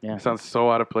 Yeah. I sound so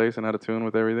out of place and out of tune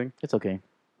with everything. It's okay.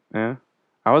 Yeah.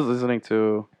 I was listening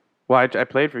to... Well, I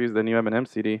played for you the new Eminem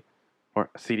CD. Or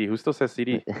CD. Who still says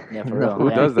CD? Yeah, for real. Who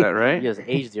does that, right? You just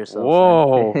aged yourself.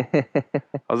 Whoa. I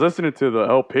was listening to the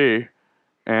LP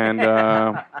and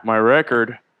my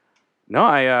record. No,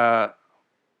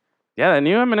 the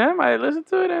new Eminem, I listened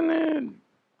to it and then...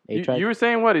 You were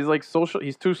saying what? He's like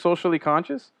he's too socially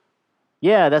conscious?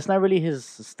 Yeah, that's not really his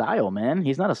style, man.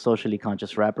 He's not a socially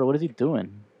conscious rapper. What is he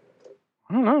doing?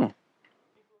 I don't know.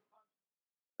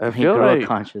 I He feel grew up like...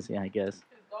 conscious, yeah, I guess.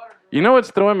 You know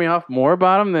what's throwing me off more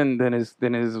about him than his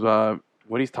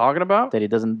what he's talking about? That he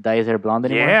doesn't dye his hair blonde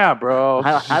anymore? Yeah, bro.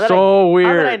 How So weird.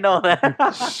 How did I know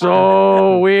that?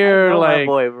 So weird. I know my Like,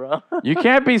 boy, bro. you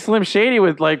can't be Slim Shady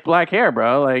with like black hair,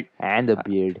 bro. Like, And a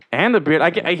beard. and the beard.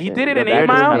 He did it in The 8 beard is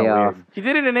Mile. kinda weird. He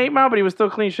did it in 8 Mile, but he was still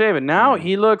clean shaven. Now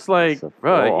he looks like, It's a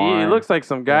bro. He full-on. looks like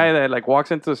some guy that like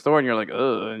walks into the store and you're like,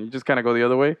 ugh, and you just kind of go the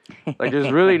other way. Like,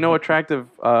 there's really no attractive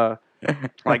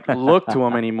like look to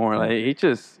him anymore. Like,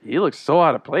 he looks so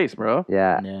out of place, bro.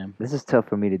 Yeah. Yeah. This is tough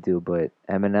for me to do, but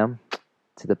Eminem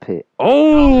to the pit.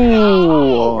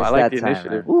 Oh, I It's like that the time,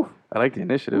 initiative. man. I like the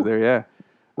initiative there.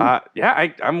 Yeah.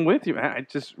 I'm with you, man.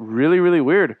 It's just really, really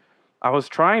weird. I was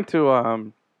trying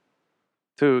to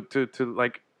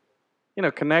like,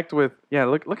 connect with. Yeah,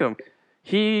 look at him.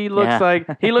 He looks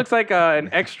like an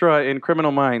extra in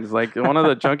Criminal Minds, like one of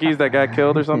the junkies that got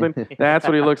killed or something. That's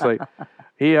what he looks like.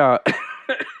 He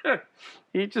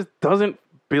he just doesn't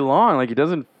belong. Like, he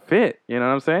doesn't fit. You know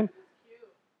what I'm saying?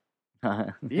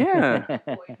 Yeah.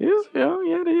 He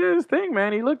had his thing,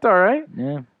 man. He looked all right.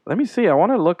 Yeah. Let me see. I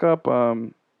want to look up.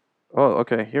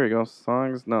 Okay. Here we go.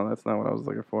 Songs. No, that's not what I was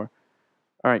looking for.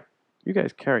 All right. You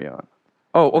guys carry on.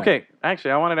 Oh, okay.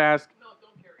 Actually, I wanted to ask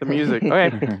the music.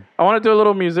 Okay. I want to do a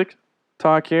little music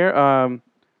talk here.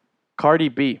 Cardi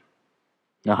B.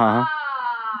 Uh-huh.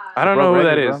 I don't know who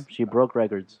that is. She broke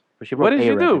records. What did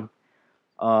she do?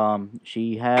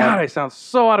 She had. God, I sound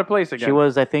so out of place again. She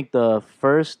was, I think, the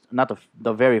first, not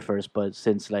the very first, but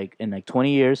since in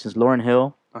 20 years, since Lauryn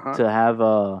Hill, to have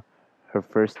Her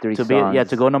first 3 to songs.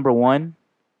 to go number 1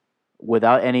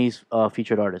 without any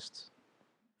featured artists.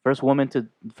 First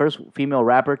female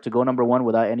rapper to go number 1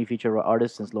 without any featured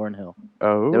artist since Lauryn Hill.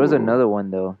 Oh. There was another one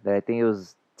though that I think it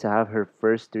was to have her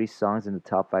first 3 songs in the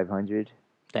top 500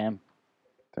 Damn.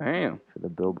 for the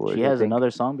Billboard. She I has think.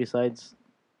 another song besides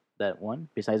that one,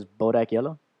 besides Bodak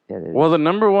Yellow. Yeah, there Well, is. the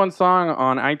number 1 song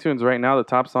on iTunes right now, the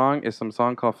top song, is some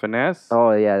song called Finesse.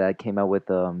 Oh yeah, that came out with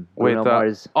Bruno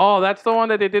Mars. Oh, that's the one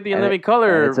that they did the In And Living it-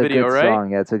 Color and it's a video, good right?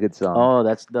 Song. Yeah, it's a good song. Oh,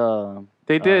 that's the.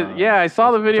 They did. Yeah, I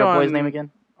saw the video What's our boy's on name again?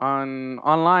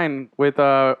 online with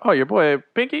your boy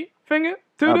Pinky Finger.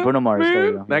 Bruno Mars. There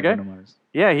you go. That Yeah, guy. Bruno Mars.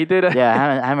 Yeah, he did. Yeah,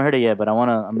 I haven't heard it yet, but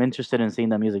I'm interested in seeing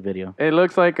that music video. It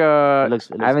looks like It looks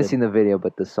I haven't good. seen the video,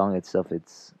 but the song itself,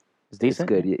 it's decent.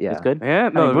 good, yeah. It's good. Yeah,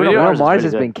 no, I mean, the Bruno video. Mars Bruno is Mars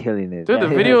has pretty been killing it. Dude, the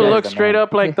Yeah, video yeah, looks yeah, straight man.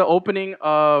 up like the opening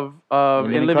of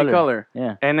In Living Color.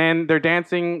 Yeah. And then they're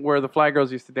dancing where the Fly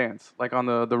Girls used to dance, like on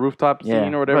the rooftop Yeah.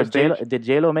 scene or whatever. Bro, stage. did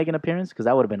J-Lo make an appearance? Because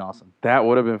that would have been awesome. That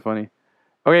would have been funny.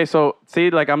 Okay, so see,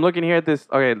 like I'm looking here at this.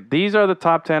 Okay, these are the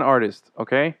top 10 artists.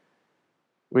 Okay,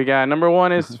 we got number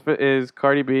 1 is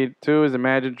Cardi B. 2 is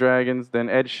Imagine Dragons. Then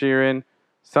Ed Sheeran.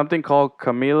 Something called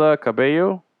Camila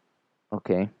Cabello.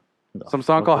 Okay. Some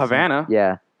song called What's the song? Havana.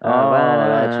 Yeah. Oh,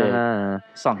 that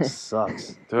Song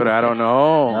sucks. Dude, I don't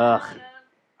know. Ugh,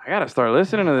 I gotta start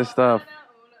listening to this stuff.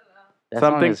 that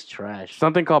Something- song is trash.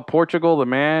 Something called Portugal the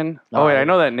Man. Oh Oh, wait, I yeah.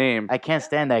 know that name. I can't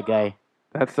stand that guy.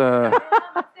 That's yeah.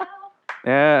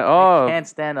 I Oh, can't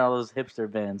stand all those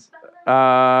hipster bands.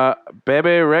 Bebe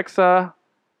Rexha,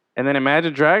 and then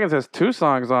Imagine Dragons has 2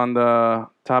 songs on the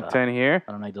top 10 here.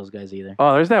 I don't like those guys either.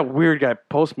 Oh, there's that weird guy,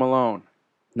 Post Malone.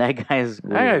 That guy is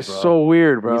weird, That guy's bro. so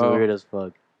weird, bro. He's weird as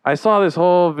fuck. I saw this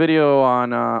whole video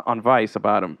on Vice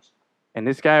about him, and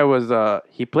this guy was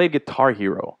he played Guitar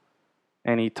Hero,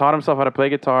 and he taught himself how to play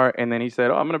guitar, and then he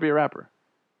said, "Oh, I'm gonna be a rapper,"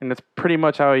 and that's pretty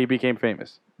much how he became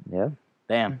famous. Yeah.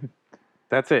 Damn.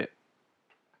 That's it.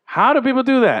 How do people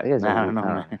do that? You guys I are don't know,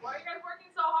 weird. man. Why are you guys working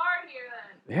so hard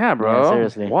here Yeah, bro. Yeah,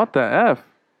 seriously. What the F?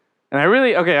 And I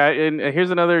really, okay, and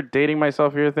here's another dating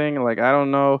myself here thing. Like, I don't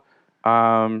know.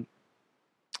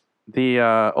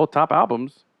 Top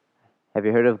albums. Have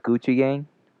you heard of Gucci Gang?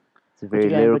 It's a very Gucci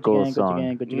Gang, lyrical Gucci Gang, song. Gucci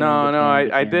Gang, Gucci Gang, No, Gucci no, Gang,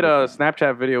 Gucci I Gang, did a Gucci Gang.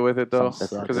 Snapchat video with it, though. Song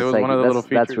sucks. Because it was one of the little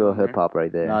features. That's real on there. hip hop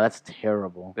right there. No, that's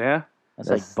terrible. Yeah? That's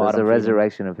that's like bottom a feeding.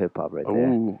 resurrection of hip hop right there.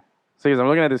 Ooh. See, I'm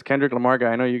looking at this Kendrick Lamar guy.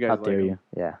 I know you guys How like dare him. you?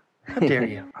 Yeah. How dare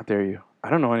you? How dare you? I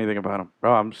don't know anything about him.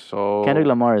 Bro, I'm so... Kendrick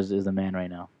Lamar is the man right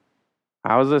now.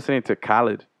 I was listening to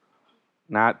Khalid,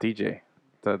 not DJ,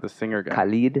 the singer guy.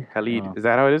 Khalid. Khalid. Oh. Is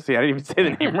that how it is? See, I didn't even say the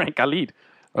name right. Khalid.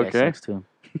 Yeah, it Okay. sucks too.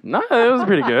 No, it was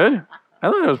pretty good. I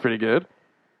thought it was pretty good.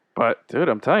 But, dude,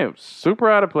 I'm telling you, super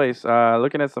out of place.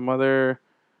 Looking at some other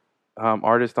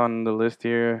artists on the list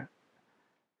here.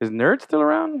 Is Nerd still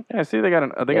around? Yeah, I see they got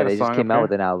a They song just came up out here.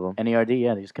 with an album. NERD,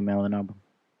 yeah, they just came out with an album.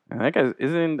 And that guy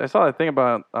isn't... I saw that thing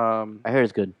about... I heard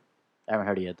it's good. I haven't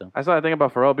heard it yet though. I saw that thing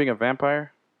about Pharrell being a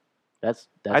vampire. That's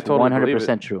totally believe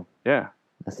 100% true. Yeah,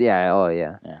 Yeah. Oh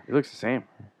yeah. he looks the same.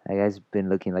 That guy's been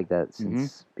looking like that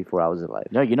since before I was alive.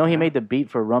 No, you know he Yeah. made the beat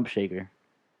for Rump Shaker.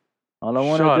 All I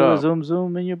want Shut to do up. is zoom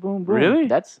zoom in your boom boom. Really?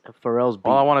 That's Pharrell's beat.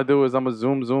 All I want to do is I'm a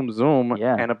zoom, zoom, zoom,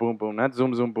 Yeah. and a boom, boom. Not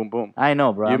zoom, zoom, boom, boom. I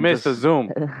know, bro. You I'm missed a just-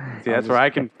 zoom. See, that's just- where I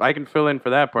can fill in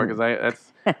for that part because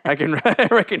I can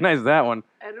recognize that one.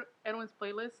 Edwin's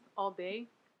playlist all day,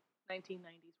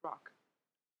 1990s rock.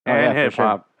 Oh, yeah, And for hip sure.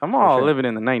 hop. I'm all sure. living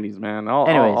in the '90s, man. All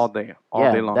Anyways, day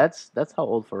yeah, long. that's how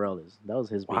old Pharrell is. That was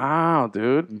his beat. Wow,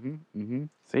 dude. Mm-hmm.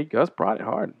 See, Gus brought it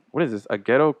hard. What is this? A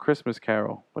ghetto Christmas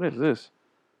carol. What is this?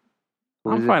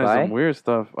 Who's I'm it finding by? some weird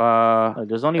stuff.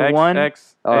 There's only X, one.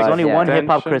 X, Oh, There's yeah. only one hip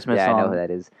hop Extension. Christmas Yeah, I song. know who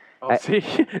that is. Oh,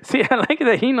 see, I like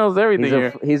that he knows everything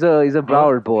here. He's a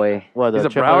Broward boy. What, the He's a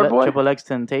Triple Broward boy? Triple X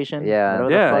Temptation? Yeah, Whatever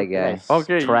the yeah, fuck? that guy. It's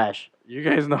Okay. trash. You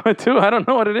guys know it too? I don't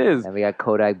know what it is. And we got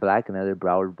Kodak Black, another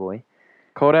Broward boy.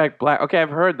 Kodak Black. Okay, I've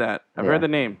heard that. I've Yeah. heard the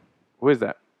name. Who is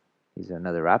that? He's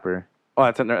another rapper. Oh,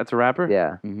 that's a rapper?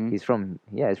 Yeah. Mm-hmm. He's from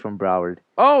Broward.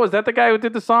 Oh, is that the guy who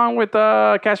did the song with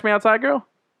Cash Me Outside Girl?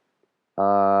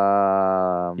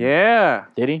 Yeah.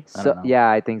 Did he? I So, don't know. yeah,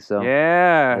 I think so.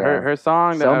 Yeah. Yeah. Her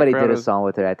song. That I Somebody forgot did a was- song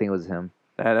with her. I think it was him.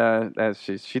 That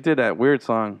she did that weird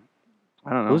song.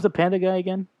 I don't know. Who's the panda guy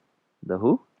again? The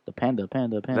who? The panda.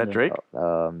 Is that Drake?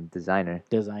 Designer.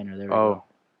 Designer. There we Oh. go.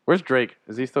 Where's Drake?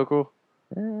 Is he still cool?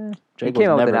 He Drake came was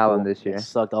out with an never album cool. this year. It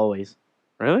sucked always.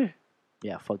 Really?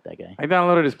 Yeah, fuck that guy. I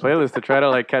downloaded his playlist to try to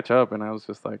like catch up, and I was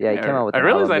just like, Yeah, he came out with I an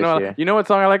realized album I know. this year. You know what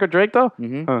song I like with Drake though?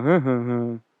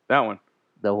 Mm-hmm. That one.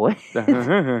 The what?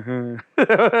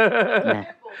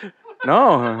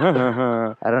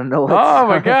 No. I don't know what. Oh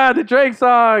my song. God, the Drake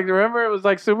song. Remember, it was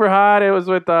like super hot. It was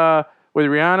with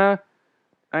Rihanna.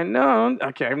 I know.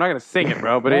 Okay, I'm not gonna sing it,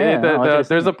 bro. But Yeah, no, I just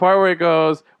there's think- a part where it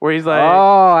goes, where he's like,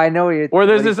 Oh, I know what you're. where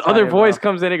there's what he's this other talking voice about.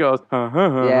 comes in. He goes,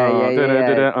 yeah.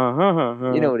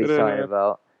 You know what he's talking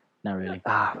about. Not really.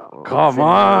 Ah, Come what's the name of the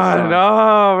on, song?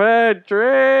 no man,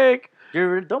 Drake.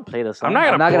 Don't play the song. I'm not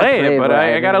gonna, I'm not gonna play, play it, it, but but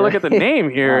I I gotta know look at the name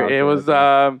here. Oh, okay, It was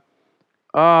okay.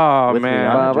 oh With man.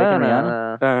 Rihanna? Drake and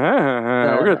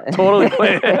Rihanna? We're gonna totally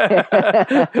play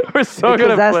it. We're so Because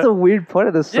gonna that's play. the weird part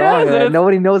of the song Yes, that it's-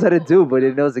 nobody knows how to do, but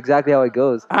it knows exactly how it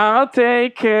goes. I'll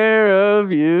take care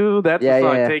of you. That's Yeah, the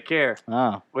song. yeah. Take care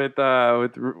Oh, with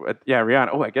Rihanna.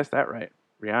 Oh, I guess that right.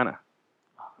 Rihanna.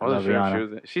 I wasn't love sure if Rihanna.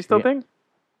 she was. She still Yeah. think?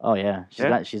 oh yeah.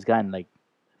 She's gotten like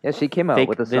Yeah, she came out thick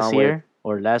with a this song year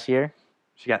or last year.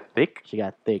 She got thick. She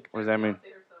got thick. What does that mean?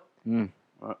 Mm.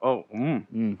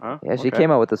 Huh? Yeah, she Okay. came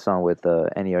out with a song with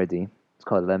NERD. It's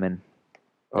called Lemon.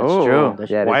 That's Oh. true. That's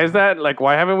Yeah, true. Why is that? Like,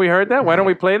 why haven't we heard that? Why don't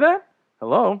we play that?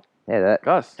 Hello, Yeah, that.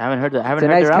 Gus. I haven't heard It's a heard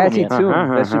nice their album catchy yet. tune.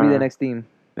 Uh-huh, That should be uh-huh. the next theme.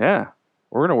 Yeah,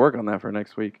 we're gonna work on that for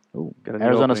next week. Ooh. Get a new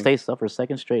Arizona opening. State suffered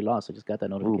second straight loss. I just got that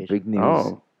Ooh, notification. big news.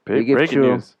 Oh, big Big if breaking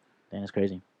true. news. Damn, it's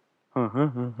crazy. All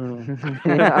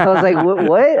I was like,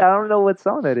 what? I don't know what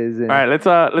song that is. right, let's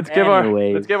give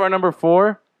Anyways. our number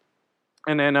 4,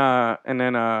 and then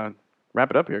wrap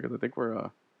it up here because I think we're.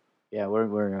 Yeah,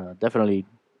 we're definitely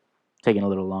taking a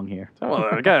little long here. Well,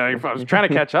 I was trying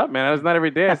to catch up, man. It's not every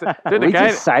day. I said, dude, the we guy.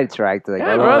 just sidetracked. Like,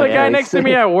 Yeah, all bro, over the the guy place. next to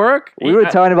me at work. We were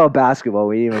talking about basketball.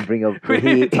 We didn't even bring up We the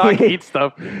didn't Heat. talk Heat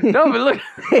stuff. No, but look,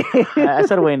 I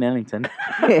said Wayne Ellington.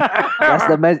 That's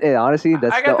the honestly.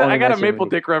 That's I got the only I got a mention we Maple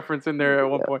need. Dick reference in there at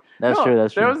one point. That's No, true.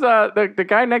 That's There true. was the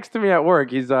guy next to me at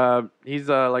work. He's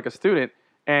like a student,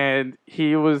 and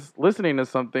he was listening to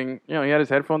something. You know, he had his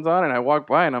headphones on, and I walked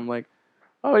by, and I'm like,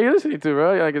 "Oh, what are you listening to,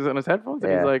 bro?" Like, is it on his headphones?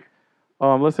 And Yeah. he's like, "Oh,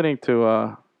 I'm listening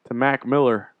to Mac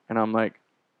Miller," and I'm like,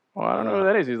 "Oh, I don't know who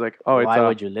that is." He's like, "Oh, it's Why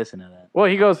would you listen to that? Well,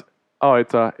 he goes, "Oh,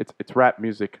 it's rap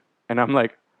music," and I'm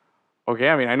like, Okay,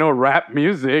 I mean, I know rap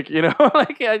music, you know?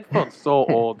 Like, I felt so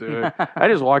old, dude. I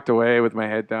just walked away with my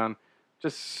head down.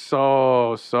 Just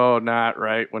so not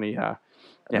right when he, yeah.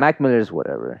 Mac Miller's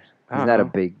whatever. I He's don't not a know.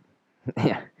 big.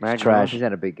 Yeah, Mac trash. he's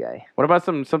not a big guy. What about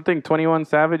something 21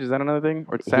 Savage? Is that another thing?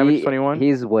 Or Savage 21?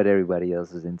 He's what everybody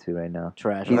else is into right now.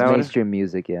 Trash. He's that what it is? mainstream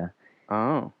music, yeah.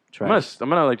 Oh. Trash. I'm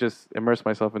gonna like just immerse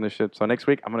myself in this shit. So next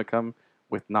week I'm gonna come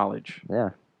with knowledge.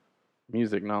 Yeah.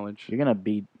 Music knowledge. You're gonna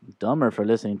be dumber for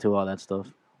listening to all that stuff.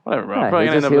 Whatever, bro. I'm Yeah, probably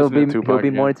gonna end up he'll listening be to Tupac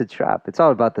more again. into trap. It's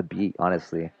all about the beat,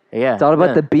 honestly. Yeah, It's all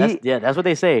about the beat. That's what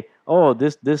they say. Oh,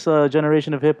 this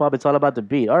generation of hip hop, it's all about the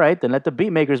beat. All right, then let the beat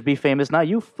makers be famous. Not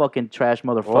you, fucking trash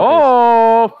motherfuckers.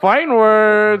 Oh, fine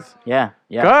words. Yeah.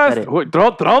 Gus, said it.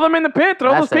 throw them in the pit.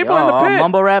 Throw I those said it. people in the pit.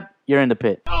 Mumble rap, you're in the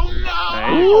pit. Hey.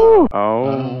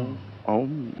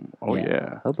 Oh, Yeah.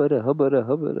 yeah.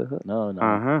 Hubba. No.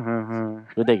 Uh-huh.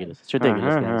 Ridiculous. It's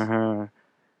ridiculous, guys.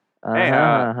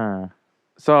 Hey,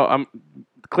 so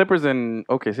Clippers and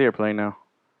OKC are playing now.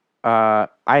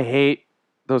 I hate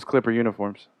those Clipper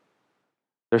uniforms.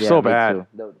 They're so bad.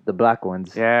 The black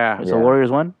ones. Yeah. So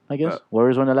Warriors won, I guess.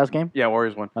 Warriors won the last game. Yeah,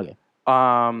 Warriors won. Okay.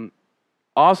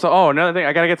 Also, another thing,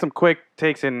 I gotta get some quick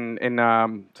takes in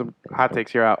some hot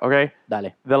takes here out. Okay.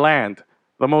 Dale. The Land,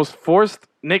 the most forced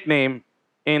nickname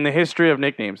in the history of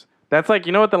nicknames. That's like,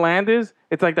 you know what the Land is?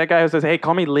 It's like that guy who says, "Hey,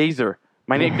 call me Laser.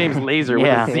 My nickname's Laser with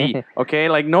Yeah. a Z." Okay,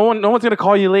 like no one's gonna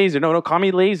call you Laser. No, call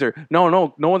me Laser. No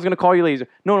one's gonna call you Laser.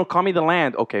 No, call me the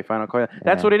Land. Okay, fine, I'll call you.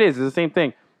 That's Yeah. what it is. It's the same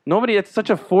thing. Nobody. It's such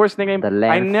a forced nickname. The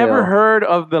I never landfill. heard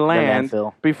of the Land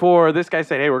landfill. before this guy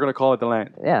said, "Hey, we're gonna call it the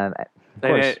Land." Yeah, of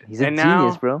course. He's a and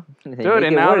genius, now- bro. Dude,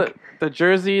 and now the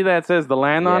jersey that says the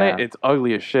Land on it, Yeah. it's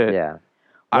ugly as shit. Yeah.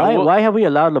 Why have we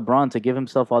allowed LeBron to give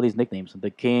himself all these nicknames? The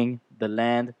King, the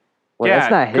Land. Well, yeah,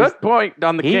 that's not his. good point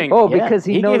on the He- King. Oh, Yeah, because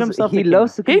he he gave knows himself he the king.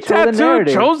 loves to He control the tattooed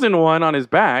narrative. Chosen One on his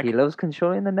back. He loves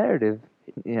controlling the narrative.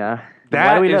 Yeah. Why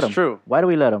That do we let is him? true. Why do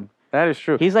we let him? That is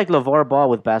true. He's like LeVar Ball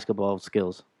with basketball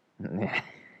skills. Yeah,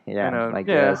 I yeah.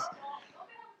 guess.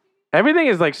 Everything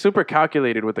is like super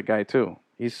calculated with the guy too.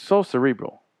 He's so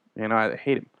cerebral. You know, I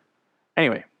hate him.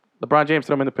 Anyway, LeBron James,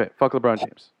 throw him in the pit. Fuck LeBron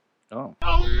James. Oh.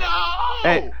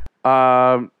 Hey,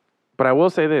 but I will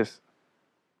say this: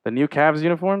 the new Cavs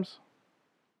uniforms,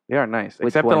 they are nice, Which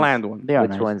except the ones? Land one. They are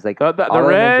Which nice. ones? Like The all of them in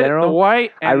red, general? the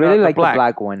white, and I really the like black. the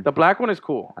black one. The black one is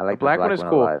cool. I like the black one is a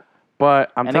cool. lot.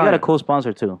 But I'm And they telling got a you,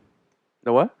 co-sponsor too.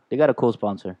 the what? They got a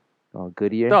co-sponsor. Oh,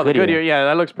 Goodyear. No, the Goodyear. Goodyear. Yeah,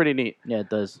 that looks pretty neat. Yeah, it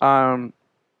does.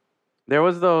 There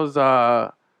was those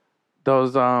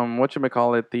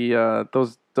whatchamacallit, the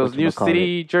those new Whatchamacallit.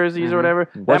 city jerseys or Mhm. whatever.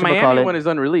 That Miami Whatchamacallit. one is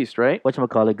unreleased, right?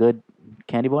 Whatchamacallit, good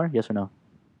candy bar? Yes or no?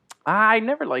 I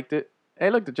never liked it. Hey,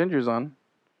 look, the Ginger's on.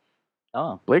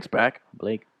 Oh, Blake's back.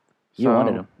 Blake. You So-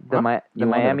 wanted him. The, Huh? the You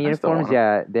wanted Miami them. I still uniforms, want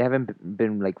yeah, they haven't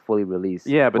been like fully released.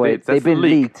 Yeah, but that's they've the been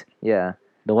leak. leaked. Yeah,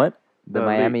 The what? the The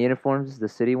Miami uniforms, the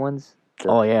city ones.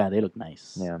 Oh yeah, they look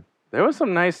nice. Yeah, There was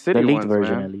some nice city The leaked ones,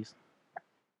 version man. at least.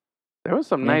 There was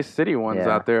some Yeah. nice city ones Yeah.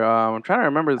 out there. I'm trying to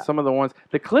remember some of the ones.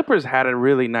 The Clippers had a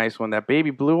really nice one. That baby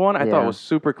blue one, I thought Yeah. was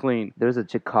super clean. there's a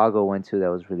Chicago one too that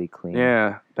was really clean.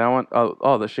 Yeah, that one.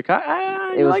 Oh, the Chicago.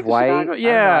 it was like the white. Chicago? I don't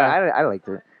Yeah, know, I liked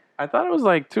it. I thought it was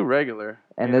like too regular.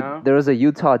 And you know? there was a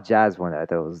Utah Jazz one that I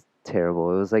thought was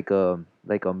terrible. It was like a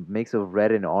mix of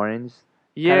red and orange,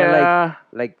 yeah,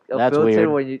 like a That's filter weird.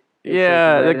 when you. it's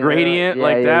yeah, like the red and- gradient yeah,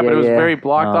 like yeah, that, but it was yeah. very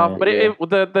blocked Oh, off. But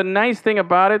yeah. the nice thing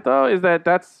about it though is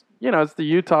that's it's the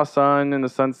Utah sun and the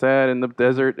sunset and the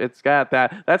desert. It's got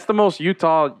that. That's the most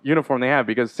Utah uniform they have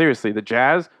because seriously, the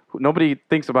Jazz. Nobody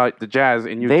thinks about the Jazz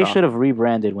in Utah. They should have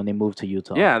rebranded when they moved to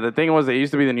Utah. Yeah, the thing was they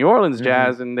used to be the New Orleans Mhm.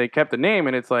 Jazz, and they kept the name,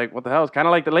 and it's like, what the hell? It's kind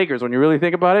of like the Lakers when you really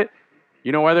think about it.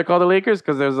 You know why they're called the Lakers?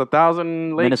 Because there's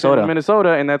 1,000 lakes Minnesota. in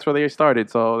Minnesota, and that's where they started.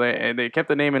 So they kept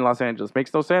the name in Los Angeles.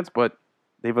 Makes no sense, but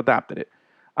they've adopted it.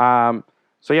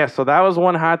 So that was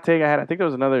one hot take I had. I think there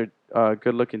was another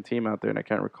good-looking team out there, and I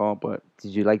can't recall, but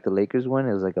Did you like the Lakers one?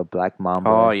 It was like a black mamba.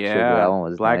 oh Shit, yeah, that one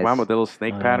was black nice. mamba with the little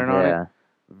snake Oh, yeah. pattern on it. Yeah,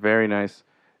 Very nice.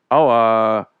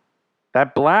 Oh,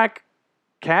 that black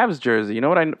Cavs jersey. You know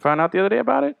what I found out the other day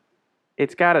about it?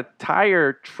 It's got a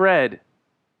tire tread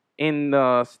in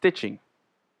the stitching.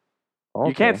 okay.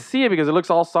 You can't see it because it looks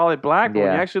all solid black, but when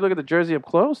Yeah. you actually look at the jersey up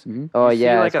close, Oh you see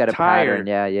yeah, like it's a got a tire, pattern.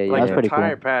 Yeah, yeah, yeah. like That's a pretty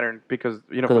tire cool. pattern because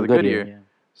for Because the of Goodyear. Goodyear.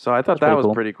 So I thought That's that pretty was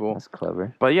cool. pretty cool. That's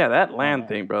clever. But yeah, that land yeah.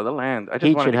 thing, bro, the land. I just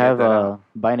He wanted should to get have that out.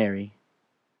 binary.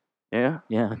 Yeah,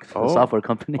 Yeah, Oh. a software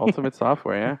company. Ultimate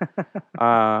Software.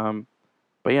 Yeah.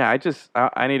 But yeah,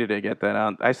 I needed to get that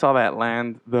out. I saw that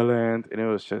the land, and it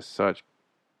was just such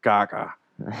gaga.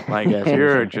 Like Yes.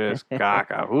 you're just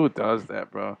gaga. Who does that,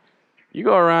 bro? You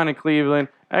go around in Cleveland.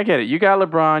 I get it. You got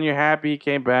LeBron. You're happy. He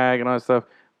came back and all that stuff.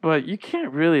 But you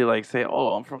can't really like say, "Oh,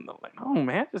 I'm from the." Like, oh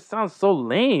man, it just sounds so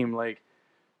lame. Like,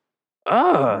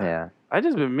 Yeah. I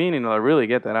just been meaning to really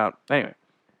get that out. Anyway,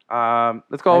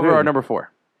 let's go I over agree our with number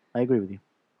 4. I agree with you.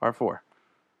 Our 4.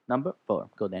 Number 4.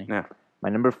 Go, Danny. Yeah. My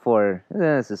number 4,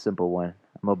 it's a simple one.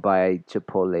 I'm going to buy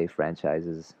Chipotle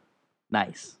franchises.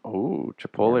 Nice. Oh,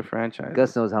 Chipotle franchise.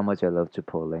 Gus knows how much I love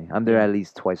Chipotle. I'm there at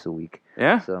least twice a week.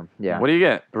 Yeah. So, yeah. What do you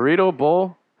get? Burrito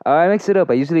bowl. I mix it up.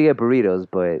 I usually get burritos,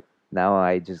 but now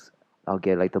I'll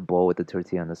get like the bowl with the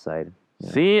tortilla on the side.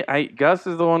 Yeah. See, Gus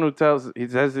is the one who says he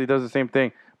does the same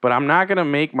thing, but I'm not gonna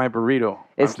make my burrito.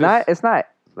 It's not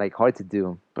like hard to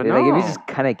do. But like if no. you just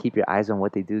kind of keep your eyes on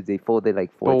what they do, they fold it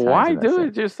like 4 But times. why and that's do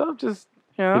it yourself? Just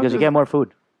Because you get more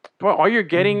food. But all you're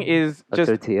getting is A just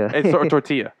tortilla. It's a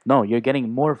tortilla. No, you're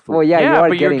getting more food. Well, yeah, you are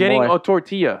but you're getting more. a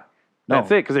tortilla. No. That's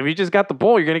it. Because if you just got the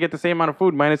bowl, you're gonna get the same amount of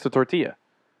food minus the tortilla.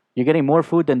 You're getting more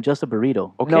food than just a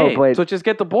burrito. Okay, No, but- so just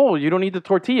get the bowl. You don't need the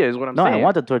tortilla, is what I'm No, saying. I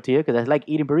want the tortilla because I like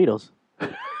eating burritos.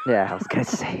 Yeah, I was gonna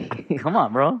say. Come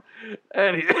on, bro.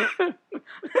 Any-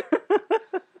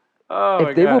 oh my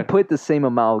If they will God. put the same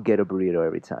amount, I'll get a burrito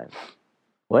every time.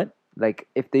 What? Like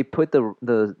if they put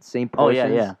the same Oh, yeah,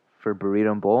 portions yeah. for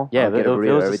burrito and bowl, Yeah, I'll if get a it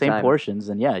burrito was every the same time. portions,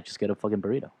 then yeah, just get a fucking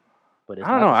burrito. But it's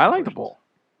I don't not know. the I same like the portions. bowl.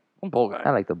 I'm a bowl guy. I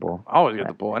like the bowl. I always get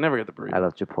the bowl. I never get the burrito. I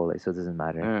love Chipotle, so it doesn't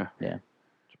matter. Yeah.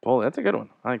 Chipotle. That's a good one.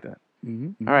 I like that.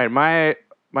 Mhm. All right, my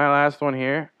last one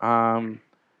here.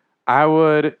 I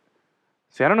would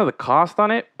see. I don't know the cost on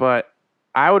it, but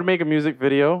I would make a music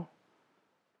video,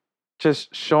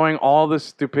 just showing all the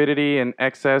stupidity and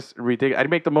excess, ridiculous. I'd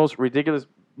make the most ridiculous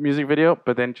music video,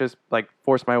 but then just like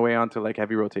force my way onto like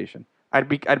heavy rotation.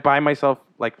 I'd buy myself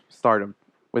like stardom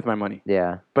with my money,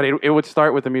 Yeah. but it would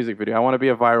start with a music video. I want to be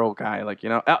a viral guy, like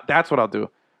that's what I'll do.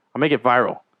 I'll make it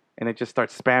viral, and it just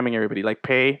starts spamming everybody. Like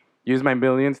use my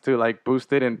millions to like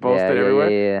boost it and post it everywhere,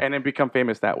 yeah. and then become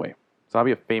famous that way. So I'll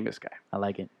be a famous guy, I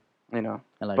like it. I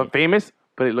like it. famous,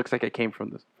 but it looks like I came from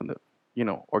the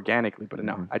organically, but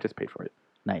no, I just paid for it.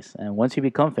 Nice. And once you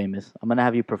become famous, I'm gonna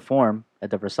have you perform at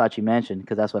the Versace mansion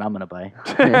because that's what I'm gonna buy.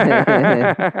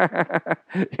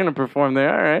 You're gonna perform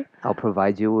there, all right? I'll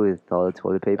provide you with all the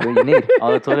toilet paper you need.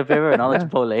 All the toilet paper and all the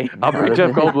Chipotle. I'll bring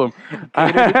Jeff Goldblum.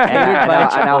 and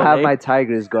I'll have my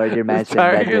tigers guard your mansion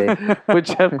that day. With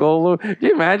Jeff Goldblum. Can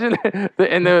you imagine?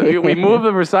 We moved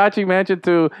the Versace mansion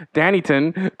to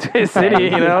Dannyton, to his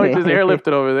city, just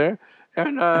airlifted over there.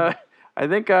 And I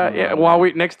think, while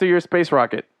we next to your space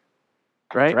rocket.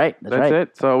 Right? That's right.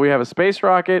 It. So we have a space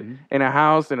rocket in a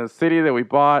house in a city that we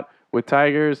bought with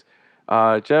tigers.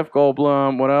 Jeff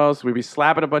Goldblum. What else? We'd be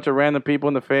slapping a bunch of random people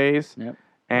in the face. Yep.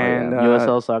 And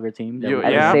USL soccer team. you-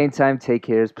 At Yeah. the same time, Take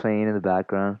Care is playing in the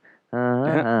background. Oh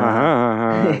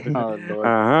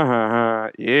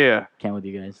Lord, Yeah. can't with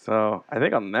you guys. So I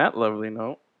think on that lovely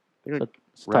note, I think So, we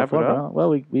it's wrap tough it one, up. bro. Well,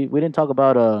 we didn't talk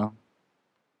about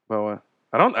Well,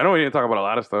 I know we need to talk about a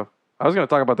lot of stuff. I was going to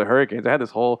talk about the Hurricanes. I had this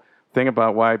whole thing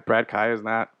about why Brad Kaya is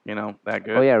not, that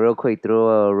good. Oh yeah, real quick,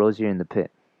 throw Rozier in the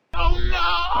pit.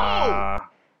 Uh,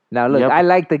 Now look, Yep. I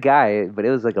like the guy, but it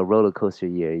was like a roller coaster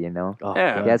year, oh,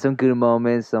 Yeah. God. He had some good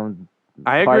moments, some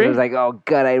I parts agree. I was like, oh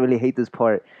god, I really hate this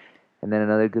part, and then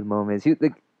another good moments.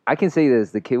 I can say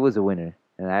this: the kid was a winner,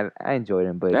 and I enjoyed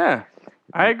him. But yeah,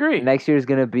 I agree. next year is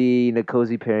gonna be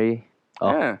N'Kosi Perry.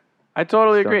 Oh. Yeah, I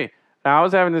totally So- agree. Now, I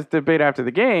was having this debate after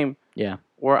the game Yeah.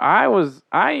 where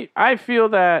I feel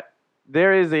that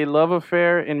there is a love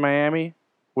affair in Miami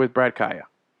with Brad Kaya.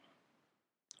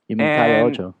 You mean Kaya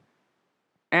And- Ocho?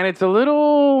 And it's a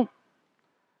little,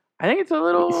 I think it's a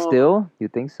little. Still, you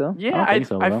think so? Yeah, I don't think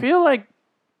so, I bro. feel like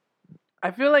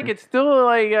it's still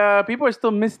like people are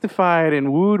still mystified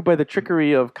and wooed by the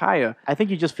trickery of Kaya. I think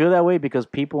you just feel that way because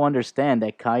people understand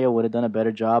that Kaya would have done a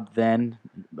better job than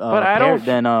But I don't f-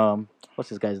 than what's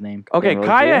this guy's name? Okay, Than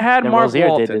Kaya Rozier? had Than Mark Rozier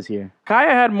Walton. did this year. Kaya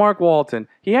had Mark Walton.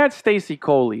 He had Stacey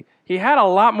Coley. He had a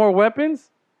lot more weapons,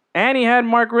 and he had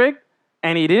Mark Richt,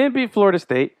 and he didn't beat Florida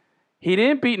State. He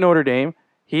didn't beat Notre Dame.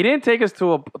 He didn't take us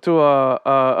to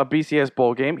a BCS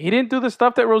bowl game. He didn't do the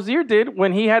stuff that Rozier did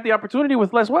when he had the opportunity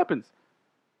with less weapons.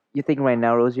 You think right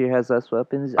now Rozier has less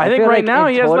weapons? I think feel right like now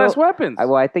in he has total- less weapons.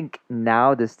 I think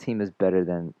now this team is better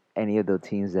than any of the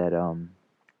teams that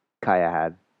Kaya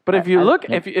had. But if you I- look,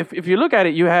 if you look at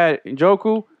it, you had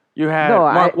Njoku, you had No,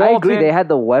 Mark I Walton. agree. They had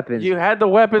the weapons. You had the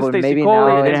weapons, But Stacey maybe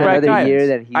Coley, now and it's Brad another Kaya. year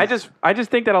that he's. I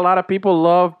just think that a lot of people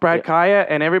love Brad Yeah. Kaya,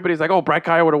 and everybody's like, "Oh, Brad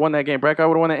Kaya would have won that game. Brad Kaya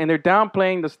would have won that," and they're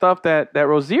downplaying the stuff that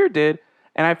Rozier did.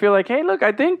 And I feel like, hey, look,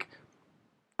 I think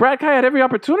Brad Kai had every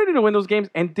opportunity to win those games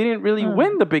and didn't really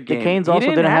win the big game. The Canes also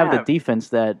didn't have the defense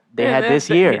that they had this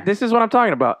year. This is what I'm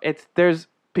talking about.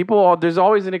 There's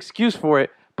always an excuse for it,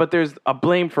 but there's a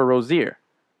blame for Rozier.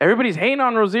 Everybody's hating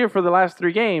on Rozier for the last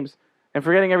 3 games and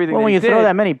forgetting everything. Well, when you throw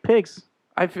that many picks,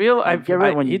 I feel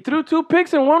he threw 2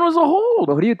 picks and 1 was a hold.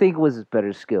 But who do you think was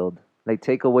better skilled? Like,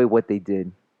 take away what they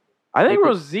did. I think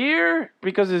Rozier,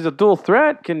 because he's a dual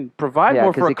threat, can provide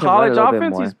more for a college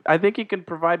offense. I think he can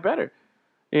provide better.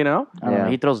 You know? I don't know,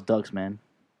 he throws ducks, man.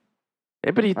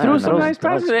 Yeah, but he threw some nice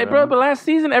passes. Hey, bro, but last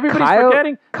season, everybody's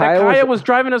forgetting that Kaya was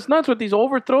driving us nuts with these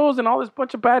overthrows and all this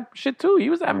bunch of bad shit, too. He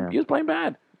was playing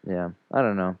bad. Yeah, I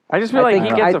don't know. I just feel like he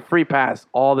gets a free pass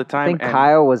all the time. I think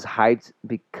Kyle was hyped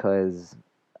because,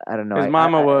 I don't know. His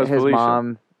mama was his Felicia.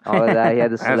 Mom, all of that. He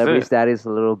had the celebrity status a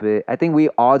little bit. I think we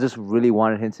all just really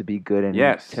wanted him to be good. And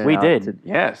we did.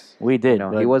 We did. You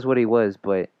know, he was what he was,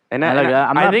 but... I'm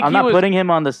not putting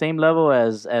him on the same level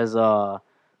as what's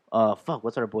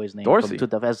our boy's name? Dorsey.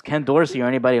 As Ken Dorsey or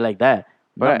anybody like that.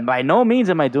 But by no means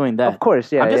am I doing that. Of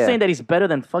course, yeah. I'm just saying that he's better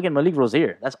than fucking Malik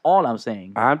Rozier. That's all I'm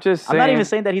saying. I'm not even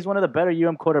saying that he's one of the better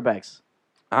quarterbacks.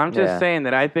 I'm just saying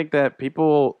that I think that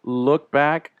people look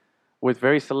back with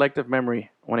very selective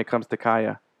memory when it comes to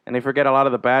Kaya. And they forget a lot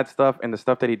of the bad stuff and the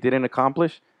stuff that he didn't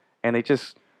accomplish. And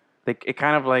they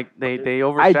kind of like, they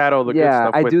overshadow the good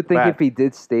stuff. Yeah, I do think if he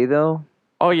did stay, though.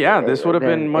 Oh, yeah, this would have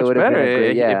been much better.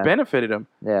 It benefited him.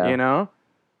 Yeah. You know?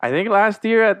 I think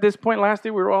at this point last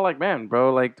year, we were all like, man,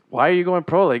 bro, like, why are you going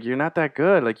pro? Like, you're not that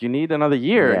good. Like, you need another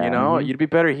year, you know? You'd be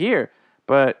better here.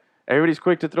 But everybody's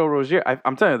quick to throw Rozier.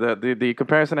 I'm telling you, the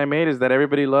comparison I made is that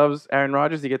everybody loves Aaron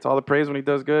Rodgers. He gets all the praise when he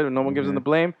does good, and no one gives him the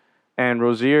blame. And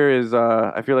Rozier is,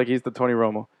 I feel like he's the Tony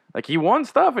Romo. Like, he won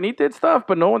stuff, and he did stuff,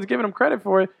 but no one's giving him credit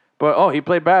for it. But, he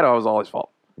played bad. Oh, it was all his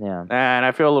fault. Yeah. And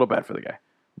I feel a little bad for the guy.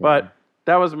 But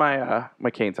that was my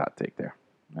Canes hot take there.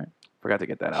 Right. Forgot to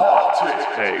get that out.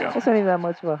 There you go. That's not even that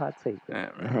much of a hot take. Yeah,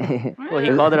 right. Well,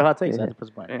 he called it a hot take, so I had to put his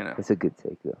point. You know. It's a good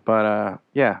take, though. But,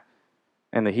 yeah.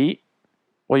 And the Heat.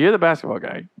 Well, you're the basketball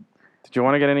guy. Did you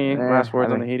want to get any last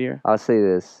words on the Heat here? I'll say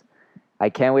this.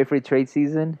 I can't wait for the trade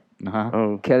season.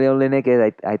 Kelly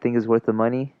Olynyk, I think, is worth the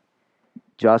money.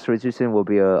 Josh Richardson will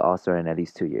be an all-star in at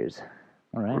least 2 years.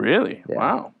 All right. Really? Yeah.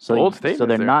 Wow. So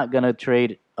they're not going to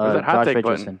trade Josh Richardson?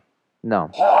 Button? No.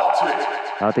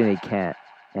 I don't think they can't.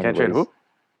 Anyways. Can't trade who?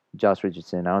 Josh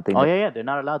Richardson. I don't think. Oh yeah. They're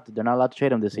not allowed to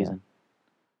trade him this season.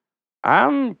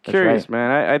 I'm curious,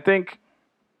 man. I think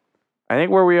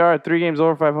where we are at 3 games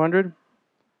over 500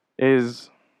 is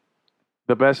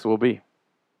the best we'll be.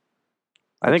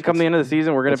 I think come the end of the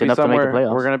season we're going to be somewhere.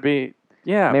 We're going to be.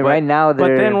 Yeah, I mean, right now.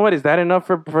 But then what is that enough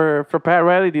for Pat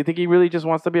Riley? Do you think he really just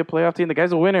wants to be a playoff team? The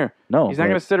guy's a winner. No, he's not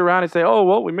going to sit around and say, "Oh,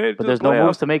 well, we made it." But there's no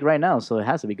moves to make right now, so it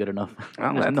has to be good enough.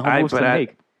 There's no moves to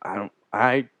make.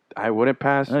 I wouldn't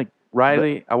pass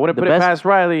Riley. I wouldn't put it past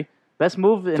Riley. Best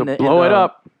move to blow it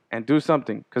up and do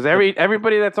something, because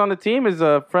everybody that's on the team is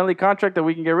a friendly contract that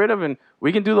we can get rid of, and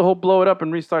we can do the whole blow it up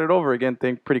and restart it over again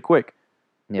thing pretty quick.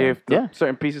 Yeah. If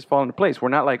certain pieces fall into place, we're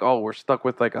not like, we're stuck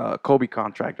with like a Kobe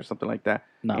contract or something like that.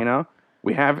 No. You know,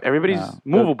 we have everybody's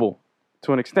movable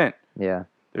to an extent. Yeah.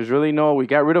 There's really we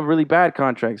got rid of really bad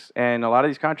contracts, and a lot of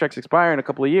these contracts expire in a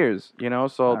couple of years. You know,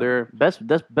 so they're best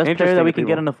player that we can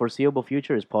get in the foreseeable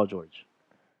future is Paul George.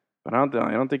 But I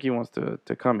don't think he wants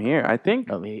to come here. I think.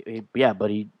 No, but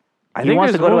he. I think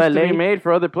wants to go to LA. To be made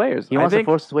for other players. He wants to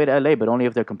force his way to LA, but only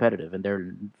if they're competitive and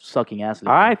they're sucking ass.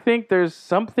 I think there's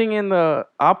something in the.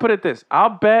 I'll put it this. I'll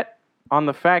bet on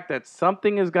the fact that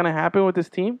something is going to happen with this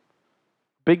team.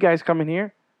 Big guys coming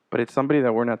here, but it's somebody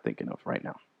that we're not thinking of right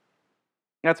now.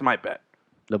 That's my bet.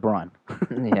 LeBron.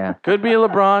 Yeah. Could be a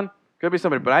LeBron. Could be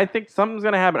somebody. But I think something's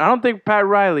going to happen. I don't think Pat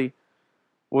Riley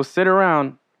will sit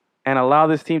around and allow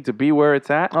this team to be where it's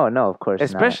at. Oh, no, of course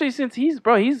Especially not. Since he's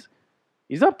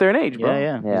up there in age, bro.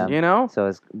 Yeah. You know? So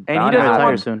it's and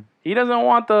he doesn't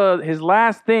want his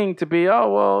last thing to be, I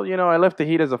left the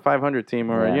Heat as a 500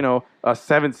 team or, a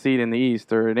 7th seed in the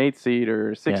East or an 8th seed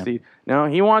or a 6th seed. No,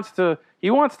 he wants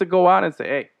to go out and say,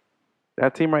 hey,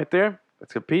 that team right there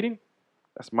that's competing,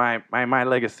 that's my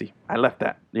legacy. I left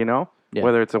that,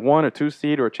 whether it's a 1 or 2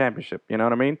 seed or a championship, you know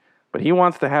what I mean? But he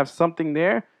wants to have something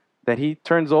there that he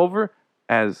turns over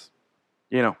as,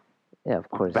 Yeah, of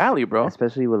course. Value, bro.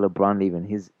 Especially with LeBron leaving.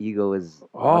 His ego is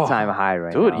all-time high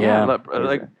right now. Dude, yeah.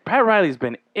 Like, Pat Riley's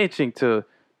been itching to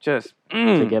just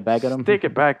to get back at him. Stick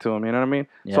it back to him, you know what I mean?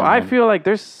 Yeah, so I feel like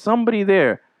there's somebody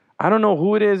there. I don't know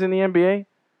who it is in the NBA,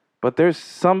 but there's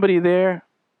somebody there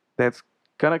that's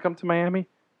going to come to Miami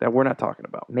that we're not talking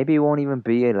about. Maybe it won't even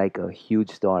be like a huge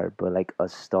star, but like a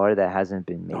star that hasn't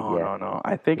been made yet. No.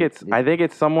 I think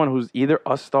it's someone who's either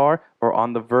a star or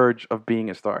on the verge of being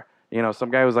a star. You know,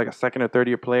 some guy who's like a second or third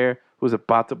year player who's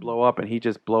about to blow up and he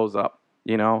just blows up.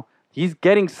 You know, he's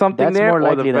getting something That's there. more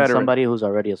likely or the than veteran. somebody who's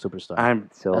already a superstar.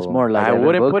 That's more I likely.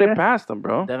 wouldn't put it past him,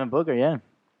 bro. Devin Booker, yeah.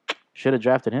 Should have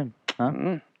drafted him. Huh?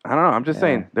 I don't know. I'm just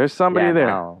saying, there's somebody there.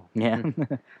 No. Yeah.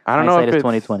 I don't know if it's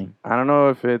 2020. I don't know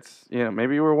if it's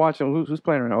maybe you were watching who's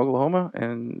playing right now, Oklahoma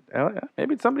and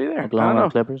maybe it's somebody there. Oklahoma I don't know.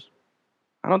 Clippers.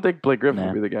 I don't think Blake Griffin Nah.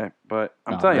 would be the guy, but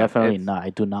I'm No, telling you, definitely not. I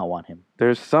do not want him.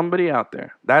 there's somebody out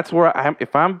there. That's where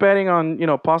if I'm betting on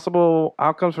possible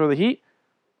outcomes for the Heat,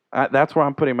 that's where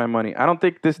I'm putting my money. I don't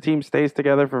think this team stays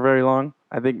together for very long.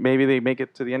 I think maybe they make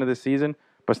it to the end of the season,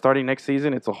 but starting next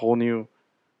season, it's a whole new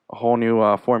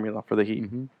formula for the Heat.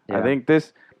 Mm-hmm. Yeah.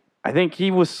 I think he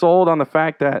was sold on the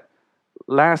fact that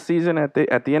last season at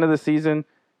the end of the season,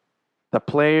 the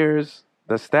players,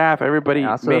 the staff, everybody And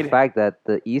also made the fact that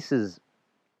the East is,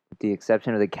 with the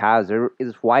exception of the Cavs,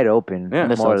 is wide open, Yeah.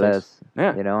 The more or Celtics. less.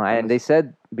 Yeah. You know, and they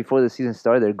said before the season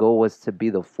started, their goal was to be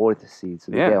the 4th seed,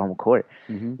 so they Yeah. get home court.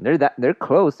 Mm-hmm. They're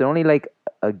close. They're only like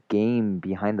a game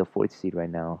behind the 4th seed right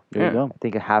now. There Yeah. you go. I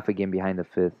think a half a game behind the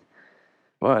 5th.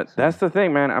 But that's the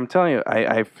thing, man. I'm telling you,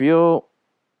 I feel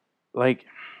like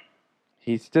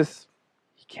he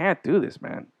can't do this,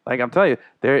 man. Like I'm telling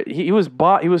you, he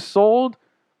was sold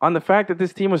on the fact that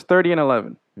this team was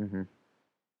 30-11. Mm-hmm.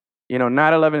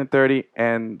 Not 11-30.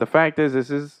 And the fact is,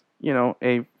 this is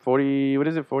a 40. What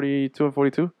is it?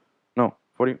 42-42? No,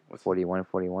 40.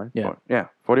 41-41. Yeah.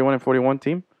 41-41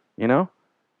 team.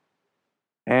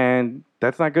 And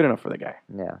that's not good enough for the guy.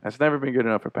 Yeah. That's never been good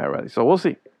enough for Pat Riley. So we'll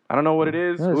see. I don't know what it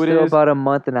is, There's who it still is. about a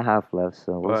month and a half left,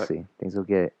 so we'll But- see. Things will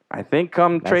get I think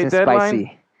come nice trade and deadline.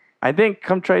 spicy. I think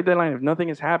come trade deadline, if nothing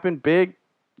has happened big,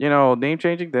 name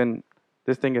changing, then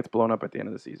this thing gets blown up at the end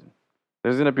of the season.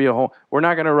 There's going to be we're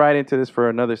not going to ride into this for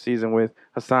another season with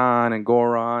Hassan and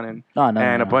Goran and No.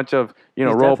 a bunch of, He's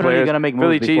role definitely players. gonna make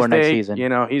Philly moves before next Cheesesteak,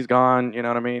 season. He's gone, you know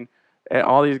what I mean? And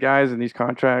all these guys and these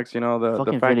contracts, the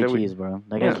Fucking fact Philly that we, cheese, bro.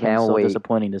 That Yeah. guy's been Can't so wait.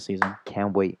 disappointing this season.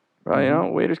 Can't wait.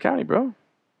 bro, Waiters County, bro.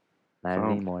 Not So-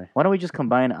 anymore. Why don't we just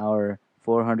combine our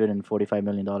 $445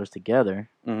 million together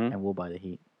Mm-hmm. and we'll buy the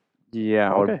Heat?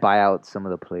 Yeah, Or okay. buy out some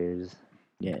of the players.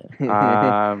 Yeah.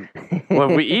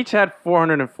 Well, if we each had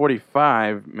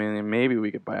 445 million, maybe we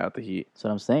could buy out the Heat. That's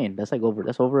what I'm saying. That's over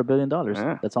 $1 billion.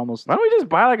 Yeah. That's almost Why don't we just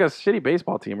buy like a shitty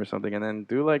baseball team or something and then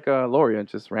do like Laurie and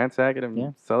just ransack it and Yeah.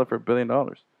 sell it for $1 billion?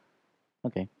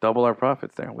 okay. Double our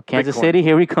profits there. With Kansas Bitcoin. City,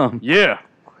 here we come. Yeah.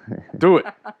 Do it.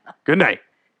 Good night.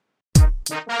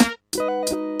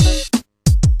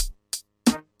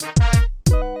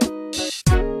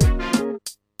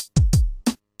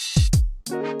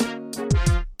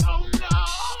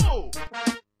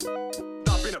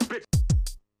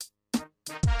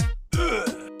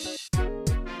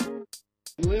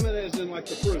 Limit as in like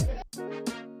the fruit.